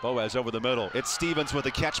 Boaz over the middle. It's Stevens with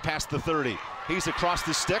a catch past the 30. He's across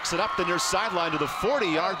the sticks and up the near sideline to the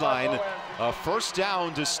 40-yard line. A first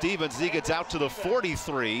down to Stevens. He gets out to the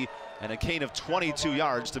 43 and a gain of 22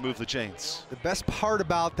 yards to move the chains. The best part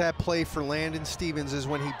about that play for Landon Stevens is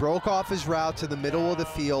when he broke off his route to the middle of the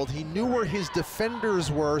field, he knew where his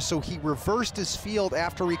defenders were, so he reversed his field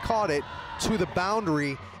after he caught it to the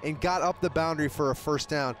boundary and got up the boundary for a first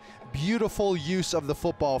down. Beautiful use of the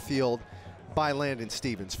football field by Landon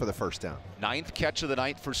Stevens for the first down. 9th catch of the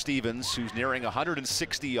night for Stevens, who's nearing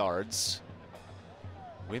 160 yards.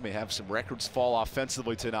 We may have some records fall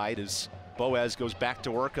offensively tonight as Boaz goes back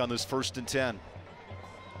to work on this 1st and 10.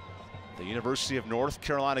 The University of North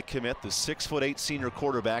Carolina commit, the 6'8" senior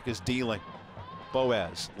quarterback, is dealing.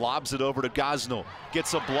 Boaz lobs it over to Gosnell,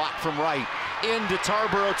 gets a block from right into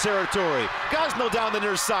Tarboro territory. Gosnell down the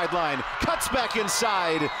near sideline, cuts back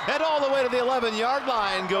inside, and all the way to the 11-yard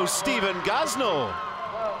line goes Stephen Gosnell.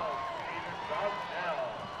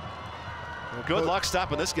 Good luck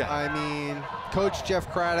stopping this guy. I mean, Coach Jeff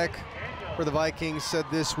Craddock for the Vikings said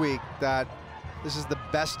this week that this is the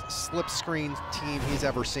best slip screen team he's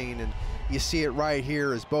ever seen, and you see it right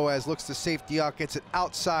here as Boaz looks to safety up, gets it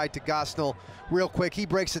outside to Gosnell real quick. He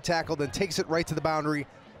breaks the tackle, then takes it right to the boundary,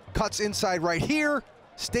 cuts inside right here,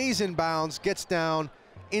 stays in bounds, gets down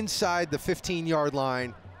inside the 15-yard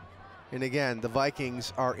line. And again, the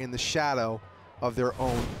Vikings are in the shadow of their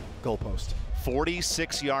own goalpost.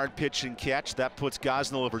 46-yard pitch and catch. That puts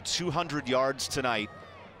Gosnell over 200 yards tonight.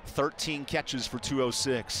 13 catches for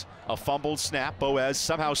 206. A fumbled snap. Boaz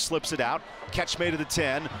somehow slips it out. Catch made at the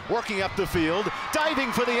 10. Working up the field.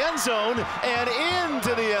 Diving for the end zone. And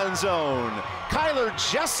into the end zone. Kyler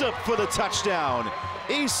Jessup for the touchdown.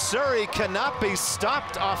 East Surry cannot be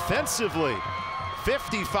stopped offensively.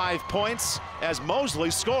 55 points as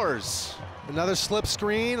Mosley scores. Another slip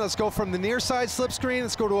screen. Let's go from the near side slip screen.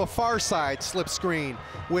 Let's go to a far side slip screen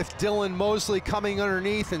with Dylan Mosley coming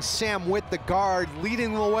underneath and Sam Witt, the guard,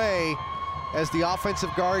 leading the way as the offensive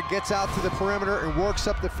guard gets out to the perimeter and works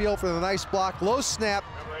up the field for the nice block. Low snap.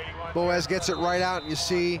 Boaz gets it right out, and you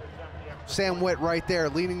see Sam Witt right there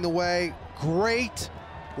leading the way. Great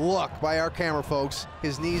look by our camera folks.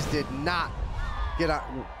 His knees did not get out.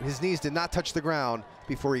 His knees did not touch the ground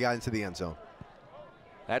before he got into the end zone.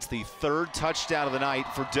 That's the 3rd touchdown of the night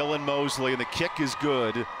for Dylan Mosley, and the kick is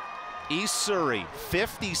good. East Surry,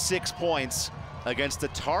 56 points against the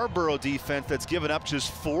Tarboro defense that's given up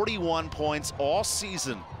just 41 points all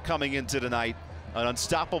season coming into tonight. An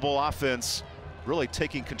unstoppable offense really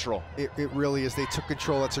taking control. It really is. They took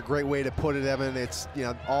control. That's a great way to put it, Evan. It's, you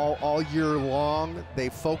know, all year long they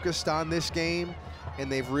focused on this game, and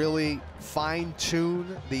they've really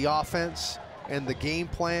fine-tuned the offense and the game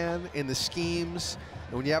plan and the schemes.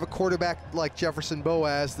 And when you have a quarterback like Jefferson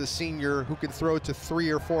Boaz, the senior, who can throw it to 3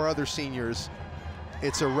 or 4 other seniors,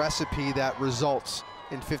 it's a recipe that results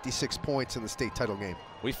in 56 points in the state title game.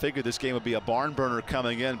 We figured this game would be a barn burner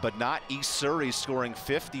coming in, but not. East Surry scoring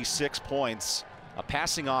 56 points. A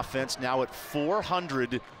passing offense now at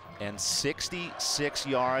 466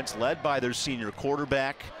 yards, led by their senior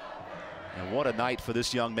quarterback. And what a night for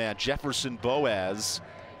this young man, Jefferson Boaz.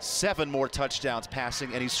 7 more touchdowns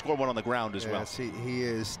passing, and he scored 1 on the ground as well. Yes, he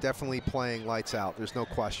is definitely playing lights out. There's no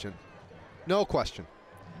question. No question.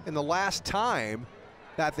 And the last time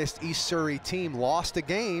that this East Surry team lost a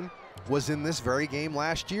game was in this very game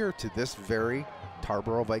last year to this very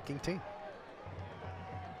Tarboro Viking team.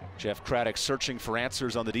 Jeff Craddock searching for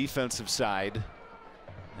answers on the defensive side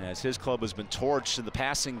as his club has been torched in the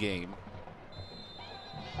passing game.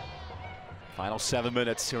 Final 7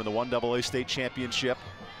 minutes here in the 1AA state championship.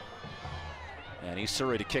 And East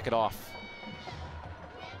Surry to kick it off.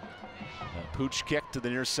 A pooch kick to the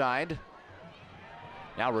near side.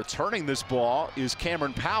 Now returning this ball is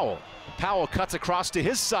Cameron Powell. Powell cuts across to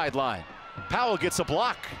his sideline. Powell gets a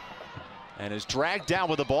block and is dragged down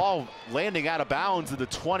with the ball landing out of bounds at the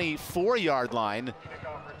 24-yard line.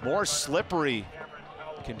 More slippery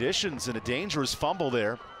conditions and a dangerous fumble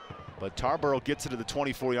there, but Tarboro gets it to the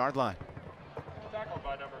 24-yard line.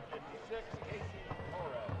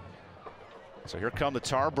 So here come the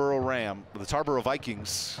Tarboro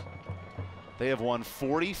Vikings. They have won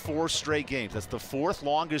 44 straight games. That's the 4th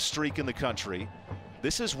longest streak in the country.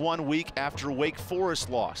 This is 1 week after Wake Forest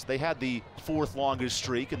lost. They had the 4th longest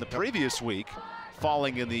streak in the previous week.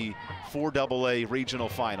 falling in the 4AA regional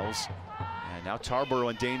finals. And now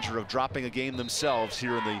Tarboro in danger of dropping a game themselves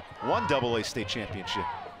here in the 1AA state championship.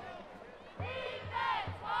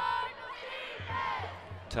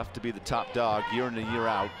 Tough to be the top dog year in and year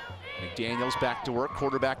out. McDaniels back to work,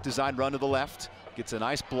 quarterback design run to the left. Gets a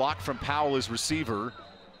nice block from Powell as receiver.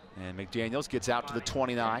 And McDaniels gets out to the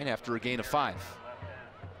 29 after a gain of 5.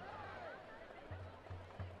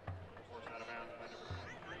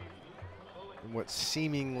 What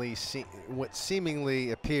seemingly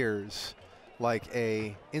appears like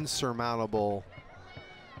a insurmountable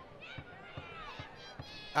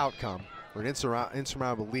outcome or an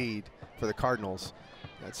insurmountable lead for the Cardinals.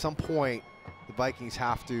 At some point, the Vikings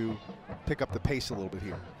have to pick up the pace a little bit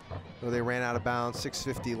here. They ran out of bounds,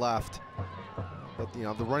 6:50 left. But you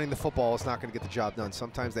know, the running the football is not going to get the job done.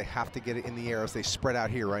 Sometimes they have to get it in the air as they spread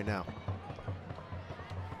out here right now.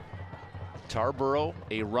 Tarboro,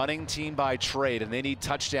 a running team by trade, and they need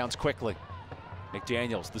touchdowns quickly.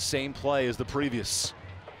 McDaniels, the same play as the previous.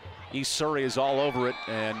 East Surry is all over it,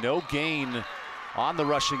 and no gain on the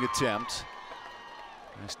rushing attempt.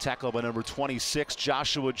 Nice tackle by number 26,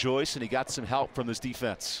 Joshua Joyce, and he got some help from this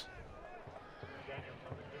defense.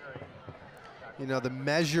 You know, the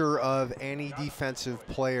measure of any defensive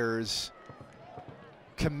player's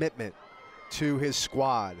commitment to his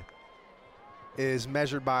squad is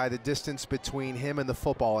measured by the distance between him and the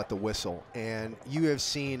football at the whistle. And you have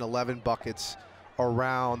seen 11 buckets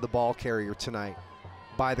around the ball carrier tonight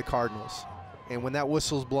by the Cardinals. And when that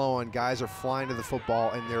whistle's blowing, guys are flying to the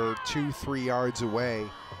football and they're 2-3 yards away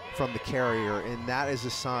from the carrier. And that is a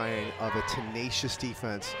sign of a tenacious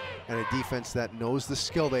defense and a defense that knows the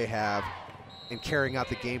skill they have in carrying out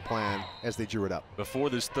the game plan as they drew it up. Before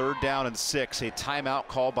this 3rd down and 6, a timeout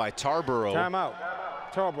called by Tarboro. Timeout,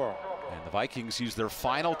 Tarboro. And the Vikings used their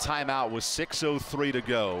final timeout with 6:03 to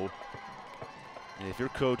go. And if you're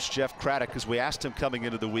Coach Jeff Craddock, because we asked him coming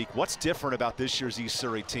into the week, what's different about this year's East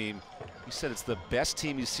Surry team? He said it's the best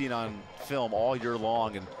team he's seen on film all year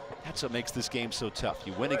long, and that's what makes this game so tough.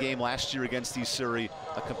 You win a game last year against East Surry,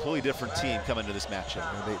 a completely different team coming to this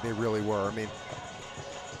matchup. They really were. I mean,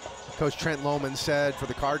 Coach Trent Lohman said for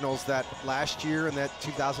the Cardinals that last year in that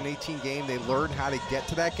 2018 game, they learned how to get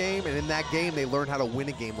to that game, and in that game, they learned how to win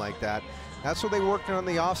a game like that. That's what they worked on in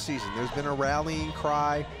the offseason. There's been a rallying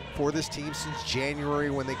cry for this team since January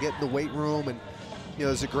when they get in the weight room, and you know,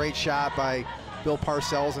 there's a great shot by Bill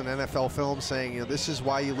Parcells in NFL Film saying, you know, this is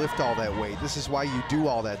why you lift all that weight. This is why you do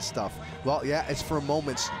all that stuff. Well, yeah, it's for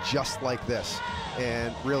moments just like this.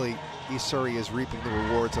 And really, East Surry is reaping the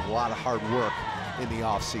rewards of a lot of hard work in the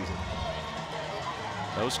offseason.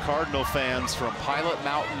 Those Cardinal fans from Pilot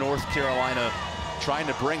Mountain, North Carolina, trying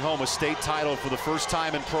to bring home a state title for the first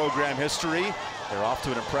time in program history. They're off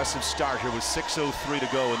to an impressive start here with 6:03 to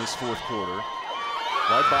go in this 4th quarter.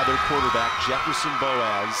 Led by their quarterback, Jefferson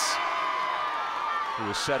Boaz, who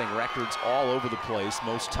is setting records all over the place.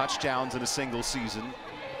 Most touchdowns in a single season.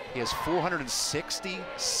 He has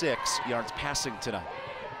 466 yards passing tonight.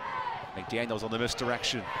 McDaniels on the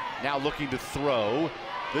misdirection. Now looking to throw.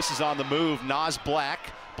 This is on the move, Nas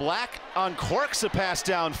Black. Black uncorks a pass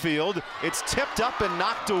downfield. It's tipped up and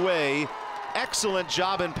knocked away. Excellent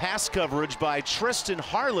job in pass coverage by Tristan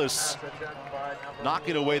Harless.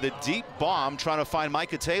 Knocking away the deep bomb, trying to find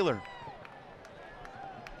Micah Taylor.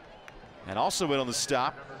 And also in on the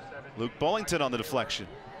stop, Luke Bullington on the deflection.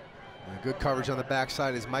 Good coverage on the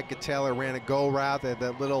backside as Micah Taylor ran a go route. They had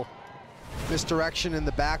that little misdirection in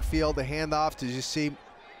the backfield, the handoff. Did you see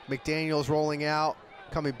McDaniels rolling out,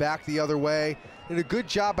 coming back the other way? Did a good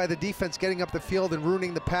job by the defense getting up the field and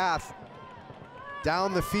ruining the path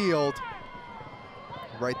down the field.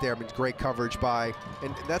 Right there, I mean, great coverage by,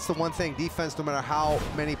 and that's the one thing, defense, no matter how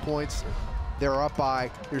many points they're up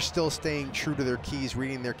by, they're still staying true to their keys,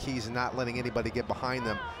 reading their keys, and not letting anybody get behind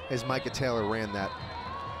them as Micah Taylor ran that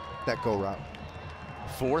go route.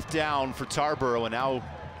 4th down for Tarboro, and now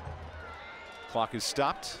clock is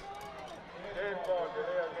stopped.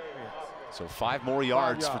 So 5 more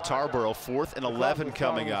yards for Tarboro. 4th and 11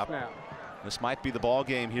 coming up. This might be the ball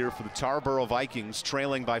game here for the Tarboro Vikings,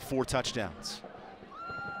 trailing by 4 touchdowns.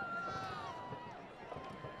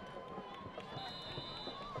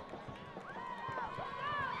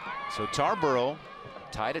 So Tarboro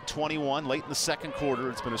tied at 21 late in the 2nd quarter.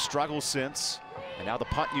 It's been a struggle since, and now the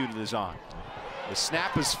punt unit is on. The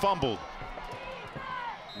snap is fumbled.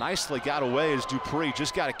 Nicely got away as Dupree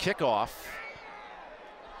just got a kickoff.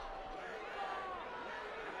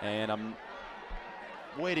 And I'm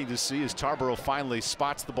waiting to see as Tarboro finally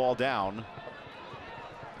spots the ball down.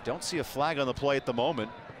 Don't see a flag on the play at the moment,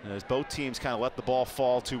 as both teams kind of let the ball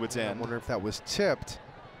fall to its end. I wonder if that was tipped.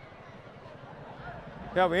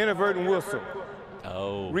 Have an inadvertent whistle.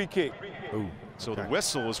 Oh. Re-kick. Ooh. So the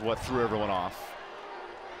whistle is what threw everyone off.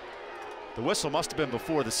 The whistle must have been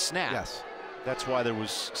before the snap. Yes. That's why there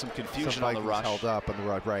was some confusion some on the rush. Held up on the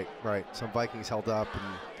rush. Right. Some Vikings held up and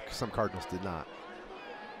some Cardinals did not.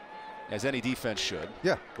 As any defense should.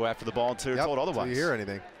 Yeah. Go after the ball until you're told otherwise. Until you hear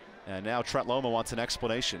anything. And now Trent Loma wants an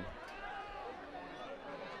explanation.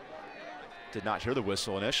 Did not hear the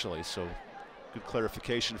whistle initially, so good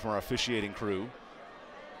clarification from our officiating crew.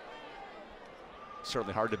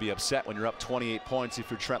 Certainly hard to be upset when you're up 28 points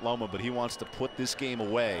if you're Trent Loma, but he wants to put this game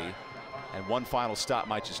away, and one final stop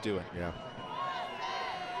might just do it. Yeah.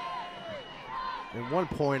 And one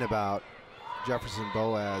point about Jefferson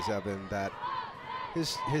Boaz, Evan, that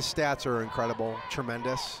his stats are incredible,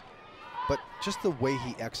 tremendous, but just the way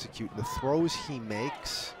he executes, the throws he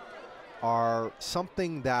makes are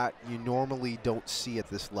something that you normally don't see at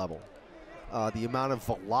this level. The amount of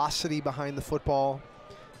velocity behind the football,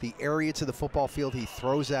 the area to the football field he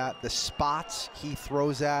throws at, the spots he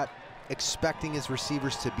throws at, expecting his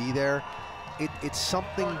receivers to be there. It's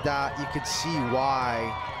something that you could see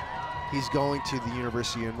why he's going to the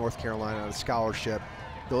University of North Carolina on a scholarship.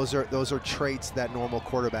 Those are traits that normal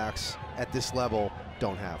quarterbacks at this level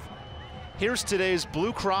don't have. Here's today's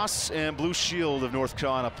Blue Cross and Blue Shield of North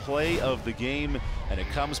Carolina play of the game, and it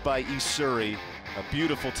comes by East Surry. A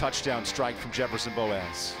beautiful touchdown strike from Jefferson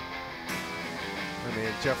Boaz. I mean,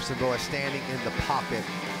 Jefferson Boaz standing in the pocket.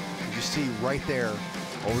 You see right there,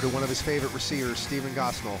 over to one of his favorite receivers, Stephen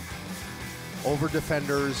Gosnell. Over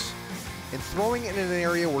defenders, and throwing it in an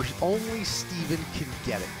area where only Stephen can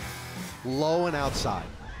get it. Low and outside.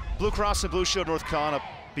 Blue Cross and Blue Shield North Carolina,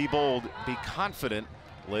 be bold, be confident,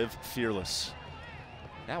 live fearless.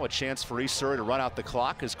 Now a chance for East Surry to run out the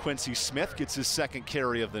clock as Quincy Smith gets his second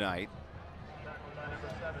carry of the night.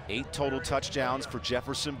 8 total touchdowns for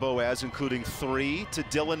Jefferson Boaz, including 3 to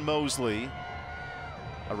Dylan Mosley.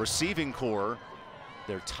 A receiving core.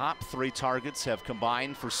 Their top 3 targets have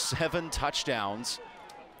combined for 7 touchdowns.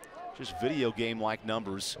 Just video game-like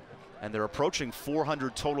numbers. And they're approaching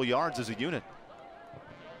 400 total yards as a unit.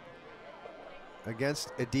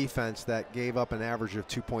 Against a defense that gave up an average of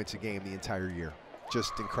 2 points a game the entire year.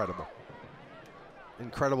 Just incredible.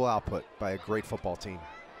 Incredible output by a great football team.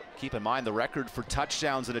 Keep in mind the record for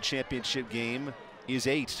touchdowns in a championship game is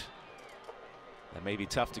 8. That may be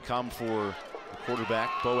tough to come for the quarterback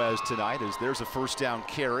Boaz tonight, as there's a first down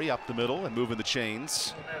carry up the middle and moving the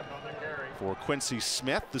chains for Quincy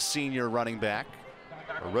Smith, the senior running back.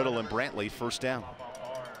 Riddle and Brantley first down.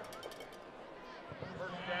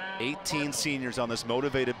 18 seniors on this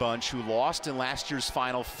motivated bunch who lost in last year's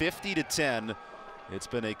final 50-10. It's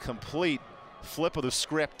been a complete flip of the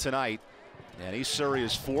script tonight. And East Surry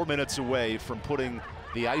is 4 minutes away from putting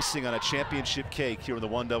the icing on a championship cake here in the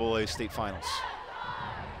 1AA state finals.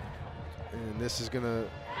 And this is going to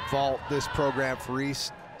vault this program for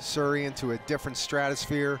East Surry into a different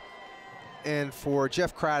stratosphere. And for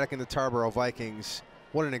Jeff Craddock and the Tarboro Vikings,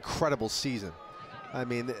 what an incredible season. I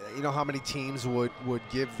mean, you know how many teams would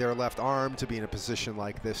give their left arm to be in a position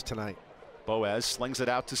like this tonight. Boaz slings it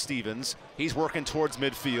out to Stevens. He's working towards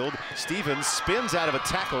midfield. Stevens spins out of a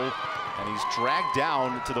tackle, and he's dragged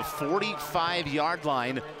down to the 45-yard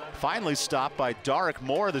line. Finally stopped by Darrick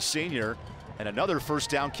Moore, the senior, and another first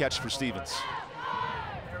down catch for Stevens.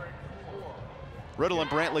 Riddle and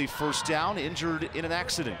Brantley first down, injured in an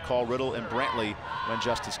accident. Call Riddle and Brantley when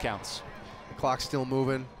justice counts. The clock's still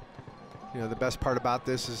moving. You know, the best part about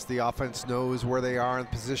this is the offense knows where they are in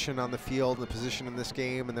position on the field, and the position in this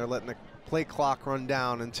game, and they're letting the play clock run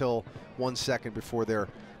down until 1 second before they're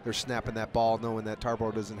snapping that ball, knowing that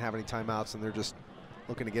Tarboro doesn't have any timeouts, and they're just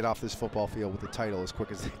looking to get off this football field with the title as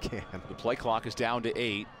quick as they can. The play clock is down to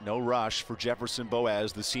 8. No rush for Jefferson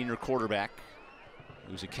Boaz, the senior quarterback,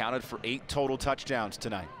 who's accounted for 8 total touchdowns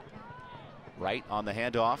tonight. Right on the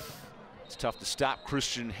handoff. It's tough to stop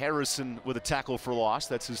Christian Harrison with a tackle for loss.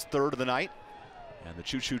 That's his 3rd of the night. And the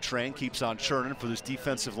choo-choo train keeps on churning for this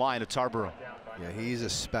defensive line at Tarboro. Yeah, he's a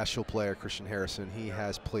special player, Christian Harrison. He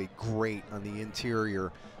has played great on the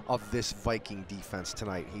interior of this Viking defense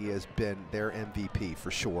tonight. He has been their MVP for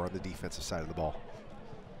sure on the defensive side of the ball.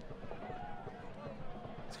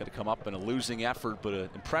 It's going to come up in a losing effort, but an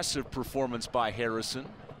impressive performance by Harrison.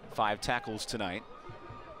 5 tackles tonight.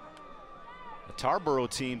 A Tarboro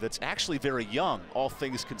team that's actually very young, all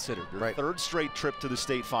things considered. Their 3rd straight trip to the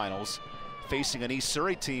state finals, facing an East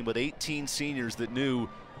Surry team with 18 seniors that knew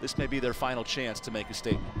this may be their final chance to make a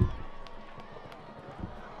statement.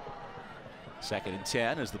 2nd and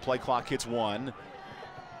 10 as the play clock hits 1.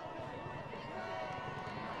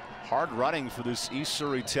 Hard running for this East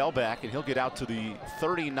Surry tailback, and he'll get out to the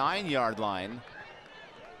 39-yard line.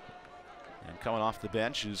 And coming off the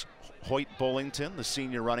bench is Hoyt Bullington, the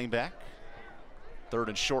senior running back. 3rd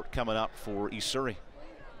and short coming up for East Surry.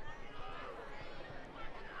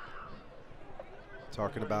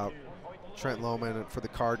 Talking about Trent Lohman for the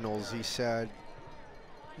Cardinals, he said,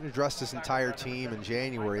 he addressed his entire team in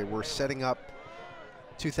January. We're setting up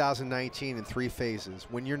 2019 in 3 phases.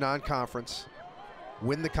 Win your non-conference,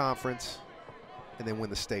 win the conference, and then win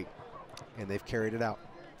the state. And they've carried it out.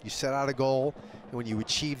 You set out a goal, and when you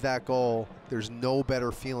achieve that goal, there's no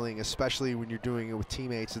better feeling, especially when you're doing it with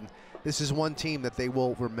teammates. And this is one team that they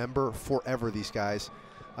will remember forever, these guys,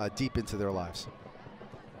 deep into their lives.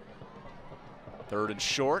 3rd and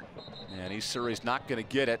short, and East Surry's not going to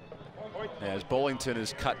get it as Bullington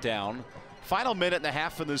is cut down. Final minute and a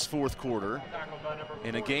half in this 4th quarter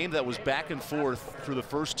in a game that was back and forth through the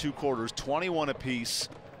first 2 quarters, 21 apiece,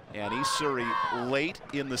 and East Surry late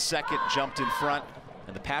in the 2nd jumped in front,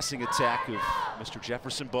 and the passing attack of Mr.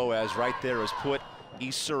 Jefferson Boaz right there has put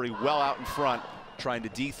East Surry well out in front, trying to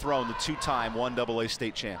dethrone the 2-time 1AA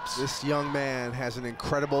state champs. This young man has an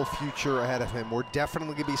incredible future ahead of him. We're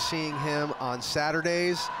definitely going to be seeing him on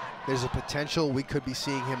Saturdays. There's a potential we could be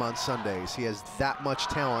seeing him on Sundays. He has that much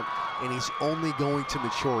talent, and he's only going to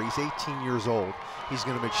mature. He's 18 years old. He's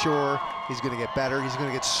going to mature. He's going to get better. He's going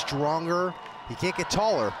to get stronger. He can't get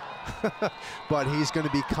taller, but he's going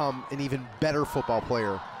to become an even better football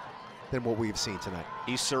player than what we've seen tonight.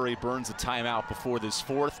 East Surry burns a timeout before this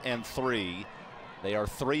 4th and 3. They are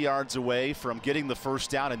 3 yards away from getting the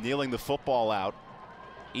first down and kneeling the football out.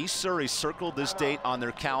 East Surry circled this date on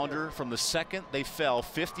their calendar from the second they fell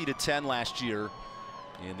 50-10 last year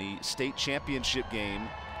in the state championship game.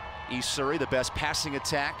 East Surry, the best passing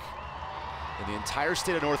attack in the entire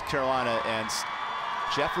state of North Carolina, and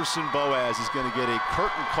Jefferson Boaz is going to get a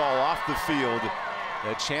curtain call off the field,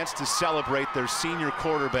 a chance to celebrate their senior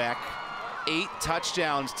quarterback. 8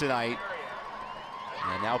 touchdowns tonight.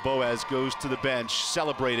 And now Boaz goes to the bench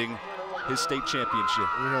celebrating his state championship.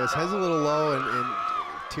 You know, his head's a little low, and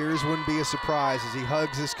tears wouldn't be a surprise as he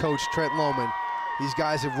hugs his coach, Trent Lohman. These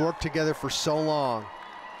guys have worked together for so long.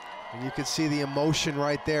 And you can see the emotion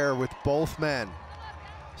right there with both men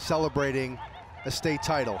celebrating a state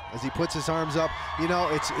title. As he puts his arms up, you know,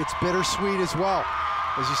 it's bittersweet as well.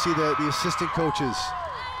 As you see the assistant coaches,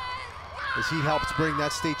 as he helps bring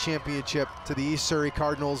that state championship to the East Surry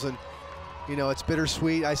Cardinals. And you know, it's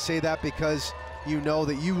bittersweet. I say that because you know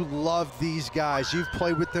that you love these guys. You've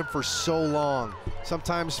played with them for so long,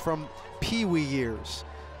 sometimes from pee-wee years.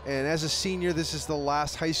 And as a senior, this is the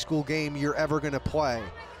last high school game you're ever going to play.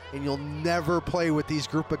 And you'll never play with these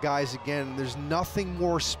group of guys again. There's nothing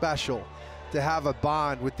more special to have a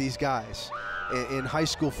bond with these guys in high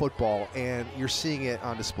school football, and you're seeing it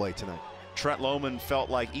on display tonight. Trent Lohman felt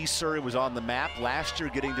like East Surry was on the map last year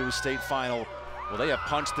getting to a state final. Well, they have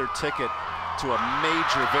punched their ticket to a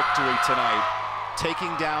major victory tonight,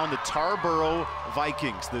 taking down the Tarboro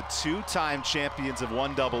Vikings, the 2-time champions of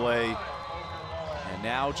 1AA, and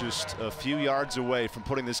now just a few yards away from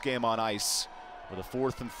putting this game on ice with a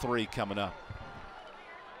 4th and 3 coming up.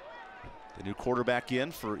 The new quarterback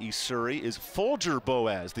in for East Surry is Folger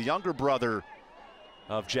Boaz, the younger brother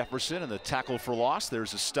of Jefferson, and the tackle for loss.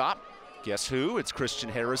 There's a stop. Guess who? It's Christian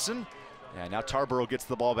Harrison. And now Tarboro gets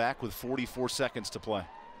the ball back with 44 seconds to play.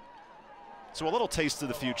 So a little taste of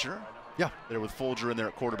the future. Yeah. There with Folger in there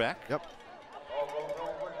at quarterback. Yep.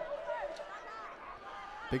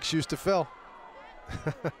 Big shoes to fill.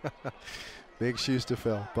 Big shoes to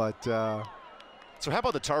fill. But so how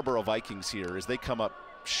about the Tarboro Vikings here as they come up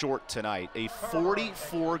short tonight? A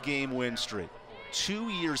 44-game win streak. 2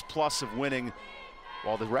 years plus of winning.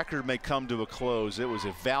 While the record may come to a close, it was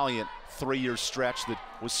a valiant 3-year stretch that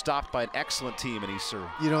was stopped by an excellent team in East Surry.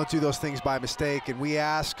 You don't do those things by mistake. And we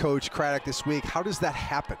asked Coach Craddock this week, how does that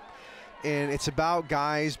happen? And it's about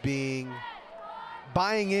guys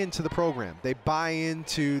buying into the program. They buy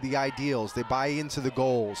into the ideals. They buy into the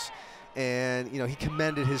goals. And, you know, he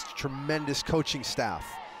commended his tremendous coaching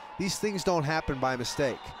staff. These things don't happen by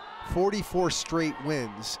mistake. 44 straight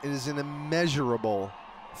wins is an immeasurable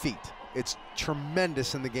feat. It's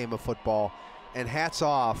tremendous in the game of football, and hats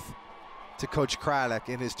off to Coach Craddock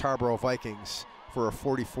and his Tarboro Vikings for a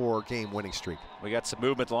 44-game winning streak. We got some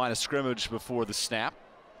movement at the line of scrimmage before the snap.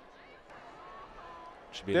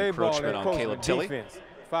 Should be an Day encroachment ball, on Caleb Tilley. Defense,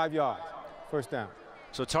 5 yards, first down.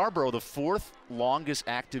 So Tarboro, the 4th longest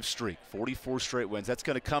active streak, 44 straight wins. That's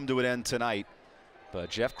going to come to an end tonight. But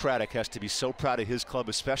Jeff Craddock has to be so proud of his club,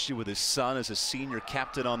 especially with his son as a senior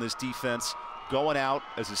captain on this defense, going out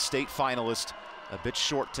as a state finalist. A bit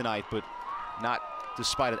short tonight, but not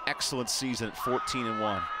despite an excellent season at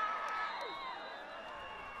 14-1.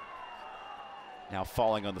 Now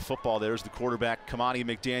falling on the football, there's the quarterback, Kamani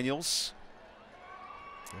McDaniels.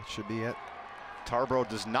 That should be it. Tarboro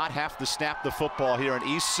does not have to snap the football here, and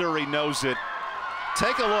East Surry knows it.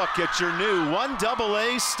 Take a look at your new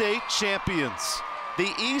 1AA state champions,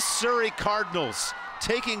 the East Surry Cardinals,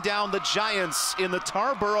 taking down the Giants in the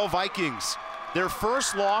Tarboro Vikings. Their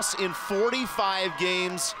first loss in 45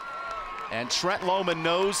 games, and Trent Lohman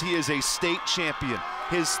knows he is a state champion.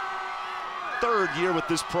 His third year with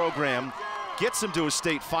this program gets him to a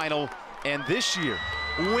state final, and this year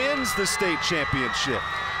wins the state championship.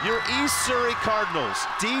 Your East Surry Cardinals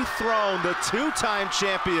dethrone the two-time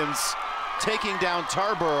champions, taking down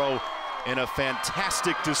Tarboro in a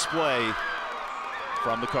fantastic display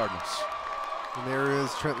from the Cardinals. And there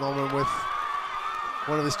is Trent Lohman with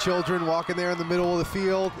one of his children walking there in the middle of the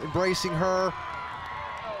field, embracing her.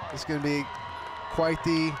 It's going to be quite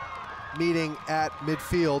the meeting at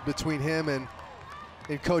midfield between him and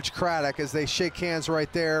Coach Craddock as they shake hands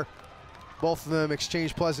right there. Both of them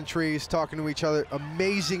exchange pleasantries, talking to each other.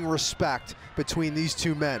 Amazing respect between these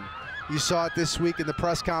two men. You saw it this week in the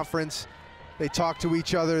press conference. They talked to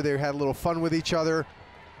each other, they had a little fun with each other,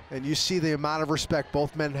 and you see the amount of respect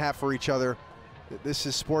both men have for each other. This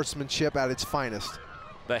is sportsmanship at its finest.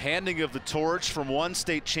 The handing of the torch from one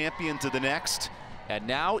state champion to the next, and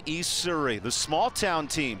now East Surry, the small town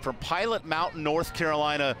team from Pilot Mountain, North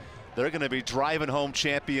Carolina. They're going to be driving home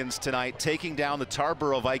champions tonight, taking down the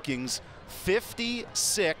Tarboro Vikings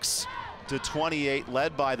 56-28,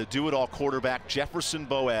 led by the do-it-all quarterback Jefferson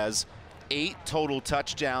Boaz. 8 total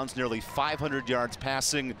touchdowns, nearly 500 yards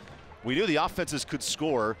passing. We knew the offenses could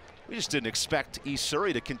score. We just didn't expect East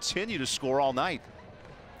Surry to continue to score all night.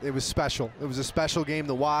 It was special. It was a special game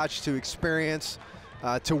to watch, to experience,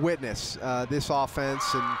 to witness this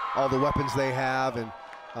offense and all the weapons they have and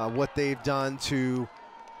what they've done to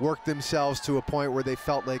work themselves to a point where they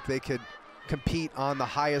felt like they could compete on the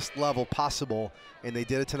highest level possible, and they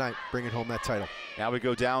did it tonight, bringing home that title. Now we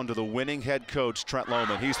go down to the winning head coach, Trent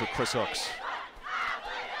Lohman. He's with Chris Hooks.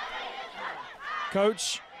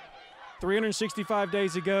 Coach, 365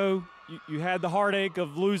 days ago, you had the heartache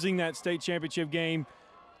of losing that state championship game.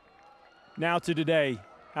 Now to today,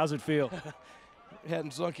 how's it feel? It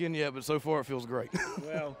hadn't sunk in yet, but so far it feels great.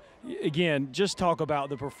 Well, again, just talk about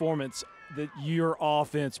the performance that your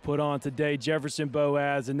offense put on today. Jefferson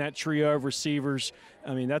Boaz and that trio of receivers.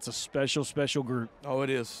 I mean, that's a special, special group. Oh, it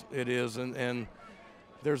is. It is. And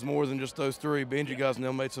there's more than just those three. Benji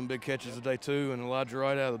Gosnell made some big catches today, too, and Elijah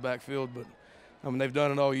Wright out of the backfield. But, I mean, they've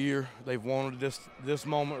done it all year. They've wanted this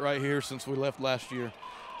moment right here since we left last year.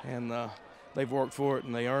 And they've worked for it,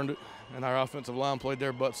 and they earned it. And our offensive line played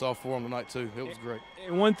their butts off for them tonight, too. It was great.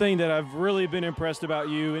 And one thing that I've really been impressed about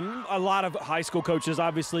you, and a lot of high school coaches,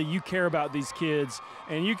 obviously, you care about these kids.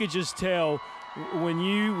 And you could just tell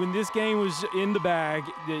when this game was in the bag,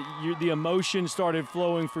 that the emotion started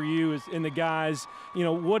flowing for you and the guys. You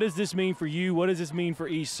know, what does this mean for you? What does this mean for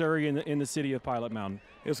East Surry in the city of Pilot Mountain?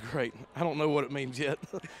 It's great. I don't know what it means yet.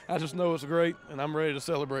 I just know it's great, and I'm ready to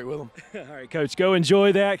celebrate with them. All right, Coach, go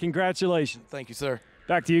enjoy that. Congratulations. Thank you, sir.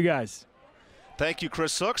 Back to you guys. Thank you,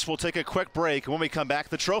 Chris Hooks. We'll take a quick break. When we come back,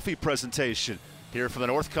 the trophy presentation here from the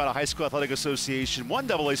North Carolina High School Athletic Association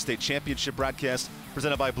 1AA State Championship broadcast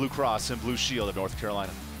presented by Blue Cross and Blue Shield of North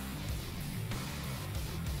Carolina.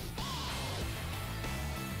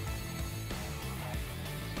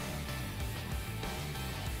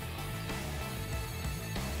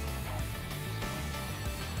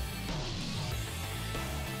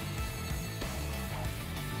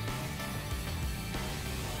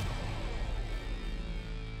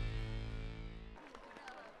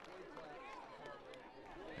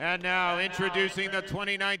 And now introducing the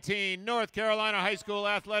 2019 North Carolina High School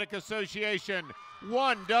Athletic Association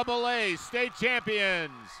 1AA state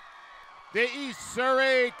champions, the East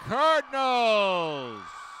Surry Cardinals.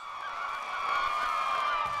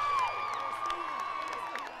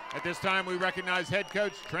 At this time, we recognize head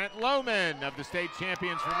coach Trent Lohman of the state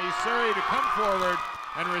champions from East Surry to come forward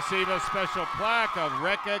and receive a special plaque of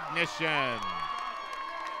recognition.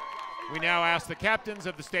 We now ask the captains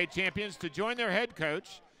of the state champions to join their head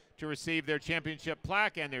coach to receive their championship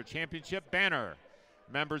plaque and their championship banner.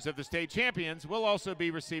 Members of the state champions will also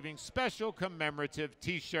be receiving special commemorative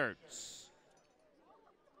t-shirts.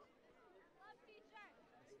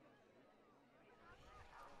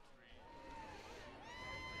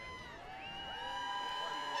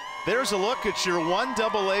 There's a look at your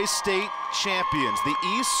 1AA state champions, the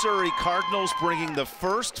East Surry Cardinals, bringing the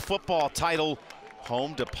first football title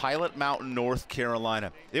home to Pilot Mountain, North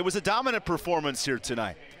Carolina. It was a dominant performance here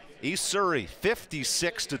tonight. East Surry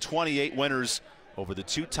 56-28 winners over the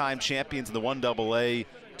two-time champions in the 1AA,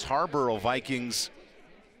 Tarboro Vikings.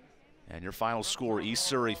 And your final score, East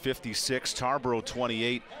Surry 56, Tarboro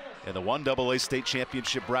 28, in the 1AA State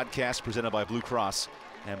Championship broadcast presented by Blue Cross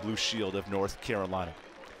and Blue Shield of North Carolina.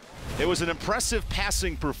 It was an impressive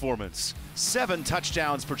passing performance. 7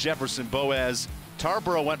 touchdowns for Jefferson Boaz.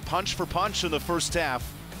 Tarboro went punch for punch in the first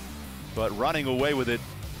half, but running away with it,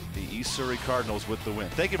 the East Surry Cardinals with the win.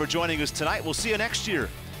 Thank you for joining us tonight. We'll see you next year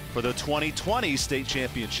for the 2020 State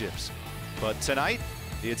Championships. But tonight,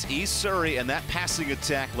 it's East Surry and that passing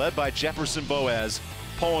attack led by Jefferson Boaz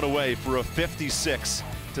pulling away for a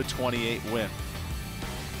 56-28 win.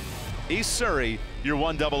 East Surry, your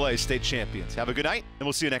 1AA state champions. Have a good night, and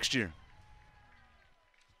we'll see you next year.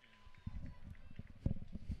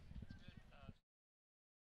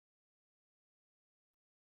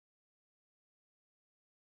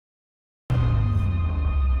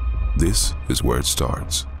 This is where it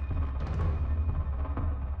starts,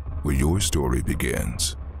 where your story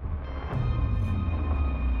begins.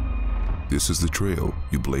 This is the trail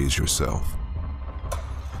you blaze yourself.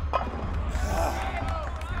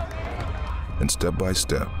 And step by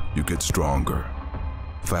step, you get stronger,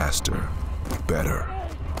 faster, better.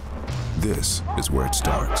 This is where it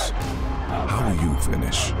starts. How will you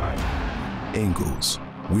finish? Ingalls,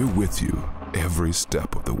 we're with you every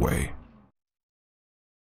step of the way.